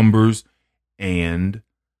 cucumbers, and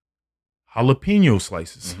jalapeno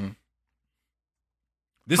slices.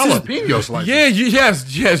 This jalapeno slices? Yeah,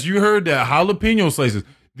 yes, you heard that. Jalapeno slices.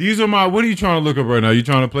 These are my, what are you trying to look up right now? You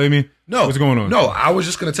trying to play me? No. What's going on? No, I was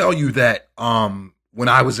just going to tell you that when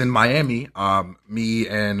I was in Miami, me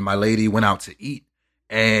and my lady went out to eat,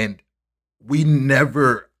 and we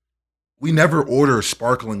never order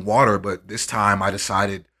sparkling water, but this time I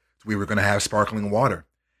decided we were going to have sparkling water,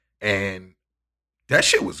 and that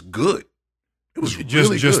shit was good. It was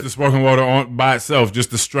really just good. The sparkling water on by itself,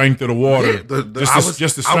 just the strength of the water, Yeah,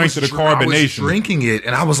 just the strength of the carbonation. I was drinking it,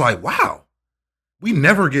 and I was like, wow. We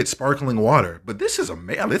never get sparkling water, but this is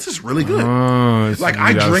amazing. This is really good. Like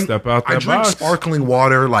I drink sparkling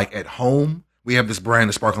water like at home. We have this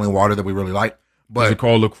brand of sparkling water that we really like. But is it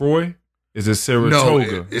called LaCroix? Is it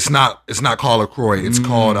Saratoga? No, it's not. It's not called LaCroix. It's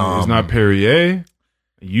called. It's not Perrier.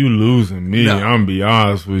 You losing me? No. I'm gonna be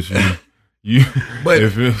honest with you. But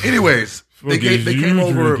anyways, they came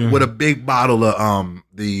over with a big bottle of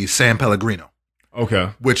the San Pellegrino. Okay.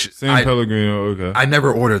 Which San Pellegrino, okay. I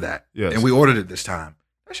never ordered that. Yes. And we ordered it this time.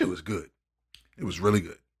 That shit was good. It was really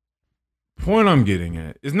good. Point I'm getting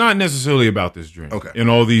at is not necessarily about this drink. Okay. And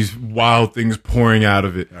all these wild things pouring out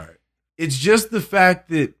of it. All right. It's just the fact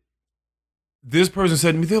that this person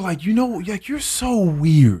said to me, they're like, like you're so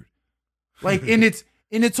weird. Like, and it's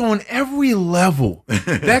on every level.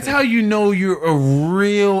 That's how you know you're a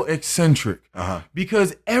real eccentric.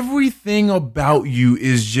 Because everything about you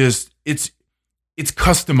is just, it's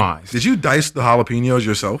customized. Did you dice the jalapenos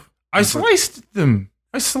yourself? I sliced them.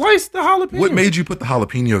 I sliced the jalapenos. What made you put the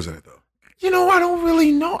jalapenos in it, though? I don't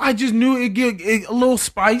really know. I just knew it'd get a little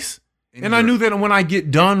spice. And I knew that when I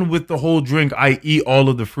get done with the whole drink, I eat all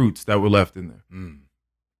of the fruits that were left in there.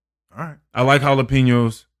 All right. I like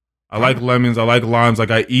jalapenos. I like lemons. I like limes.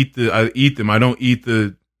 Like I eat them. I don't eat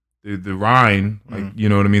the rind, like you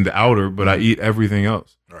know what I mean, the outer, but I eat everything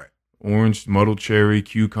else. Right. Orange, muddled cherry,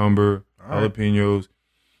 cucumber, jalapenos.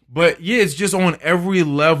 But yeah, it's just on every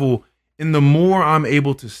level. And the more I'm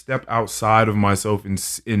able to step outside of myself,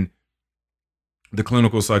 in the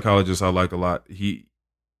clinical psychologist I like a lot, he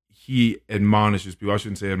admonishes people. I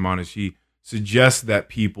shouldn't say admonish. He suggests that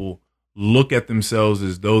people look at themselves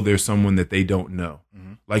as though they're someone that they don't know.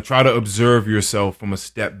 Like try to observe yourself from a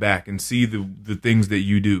step back and see the things that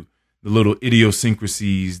you do, the little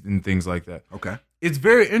idiosyncrasies and things like that. Okay. It's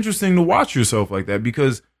very interesting to watch yourself like that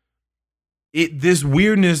because this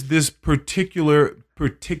weirdness, this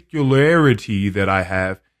particularity that I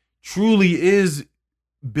have truly is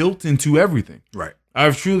built into everything. Right.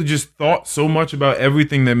 I've truly just thought so much about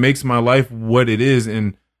everything that makes my life what it is,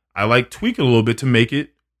 and I like tweak it a little bit to make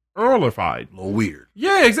it earlified. A little weird.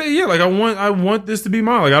 Yeah, exactly. Yeah, like I want this to be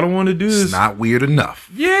mine. Like I don't want to do this. It's not weird enough.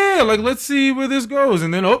 Yeah, like let's see where this goes,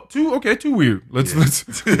 and then too weird. Let's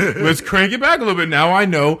crank it back a little bit. Now I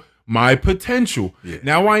know my potential. Yeah.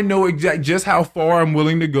 Now I know just how far I'm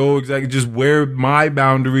willing to go. Exactly, just where my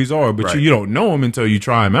boundaries are. But you don't know them until you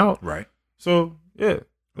try them out. Right. So yeah.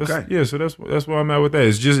 Okay. Yeah. So that's where I'm at with that.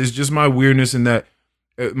 It's just my weirdness in that.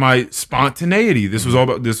 My spontaneity. This was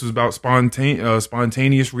about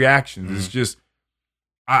spontaneous reactions. It's just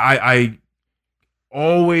I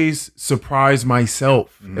always surprise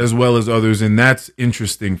myself as well as others, and that's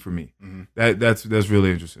interesting for me. That's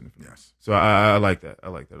really interesting for me. Yes. So I like that. I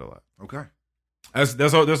like that a lot. Okay.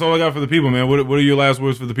 That's all I got for the people, man. What are your last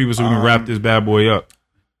words for the people so we can wrap this bad boy up?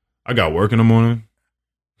 I got work in the morning.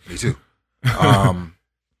 Me too.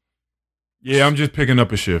 Yeah, I'm just picking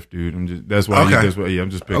up a shift, dude. I'm just picking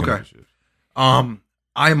up a shift.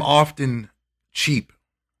 I'm often cheap.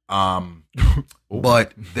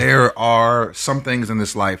 But there are some things in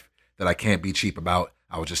this life that I can't be cheap about.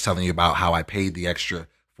 I was just telling you about how I paid the extra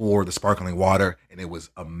for the sparkling water, and it was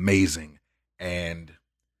amazing. And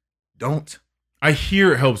I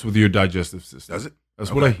hear it helps with your digestive system. Does it?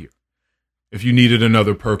 That's what I hear. If you needed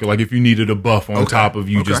another perk, like if you needed a buff on top of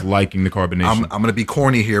you just liking the carbonation. I'm going to be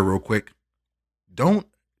corny here real quick. Don't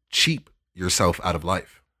cheap yourself out of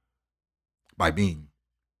life by being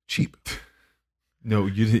cheap. No,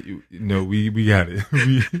 we got it.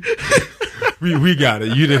 we got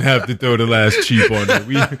it. You didn't have to throw the last cheap on it.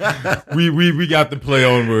 We got the play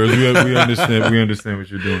on words. We understand. We understand what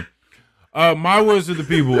you're doing. My words to the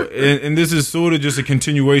people, and this is sort of just a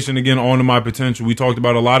continuation again on to my potential. We talked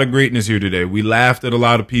about a lot of greatness here today. We laughed at a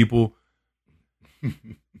lot of people.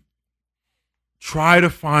 Try to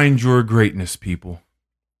find your greatness, people.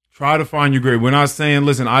 Try to find your great. We're not saying,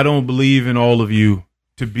 listen, I don't believe in all of you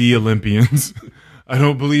to be Olympians. I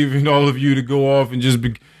don't believe in all of you to go off and just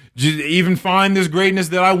even find this greatness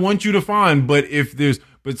that I want you to find. But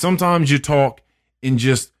sometimes you talk and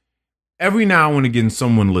just every now and again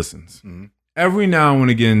someone listens. Mm-hmm. Every now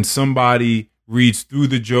and again somebody reads through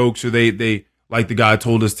the jokes, or they like the guy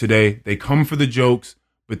told us today, they come for the jokes,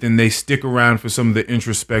 but then they stick around for some of the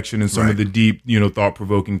introspection and some of the deep,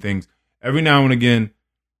 thought-provoking things. Every now and again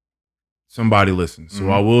somebody listens. So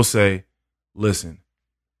I will say, listen,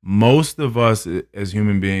 most of us as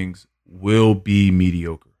human beings will be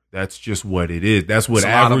mediocre. That's just what it is. That's what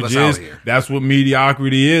average is. That's what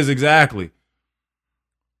mediocrity is, exactly.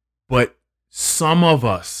 But some of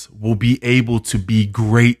us will be able to be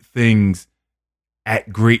great things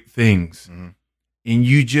at great things. Mm-hmm. And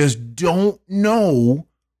you just don't know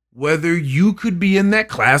whether you could be in that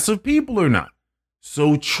class of people or not.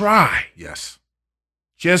 So try. Yes.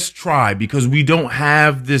 Just try, because we don't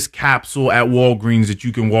have this capsule at Walgreens that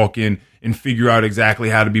you can walk in and figure out exactly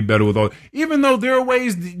how to be better with all. Even though there are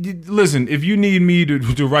ways, listen, if you need me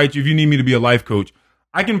to write you, if you need me to be a life coach,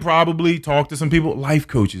 I can probably talk to some people, life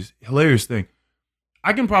coaches, hilarious thing.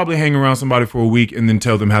 I can probably hang around somebody for a week and then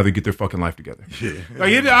tell them how to get their fucking life together. Yeah.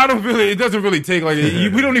 It doesn't really take,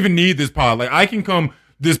 we don't even need this pod. I can come,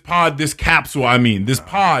 this capsule, this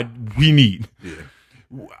pod we need. Yeah.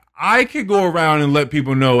 I could go around and let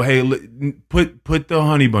people know, hey, put the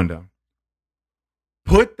honey bun down.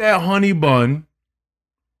 Put that honey bun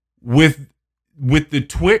with the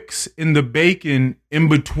Twix and the bacon in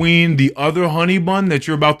between the other honey bun that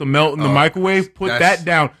you're about to melt in the microwave. Put that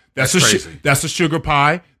down. That's a sugar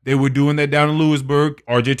pie. They were doing that down in Lewisburg.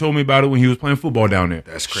 RJ told me about it when he was playing football down there.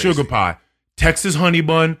 That's crazy. Sugar pie. Texas honey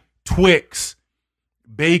bun, Twix,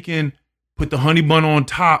 bacon, put the honey bun on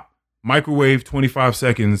top, microwave 25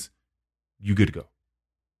 seconds, you good to go.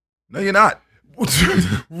 No, you're not.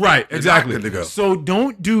 Right, exactly. Good to go. So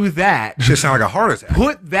don't do that. Shit sound like a heart attack.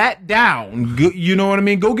 Put that down. You know what I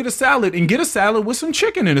mean? Go get a salad, and get a salad with some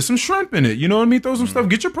chicken in it, some shrimp in it. You know what I mean? Throw some stuff.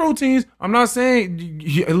 Get your proteins. I'm not saying,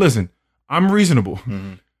 listen, I'm reasonable.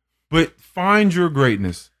 Mm-hmm. But find your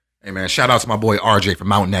greatness. Hey, man, shout out to my boy RJ from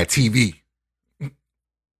Mountain That TV.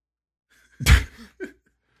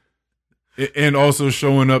 And also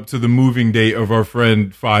showing up to the moving date of our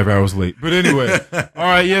friend 5 hours late. But anyway, all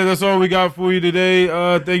right, yeah, that's all we got for you today.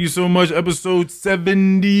 Thank you so much. Episode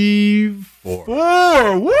 74.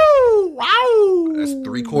 Woo! Wow! That's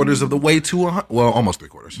 3/4 of the way to 100. Well, almost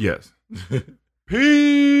 3/4. Yes.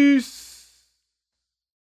 Peace.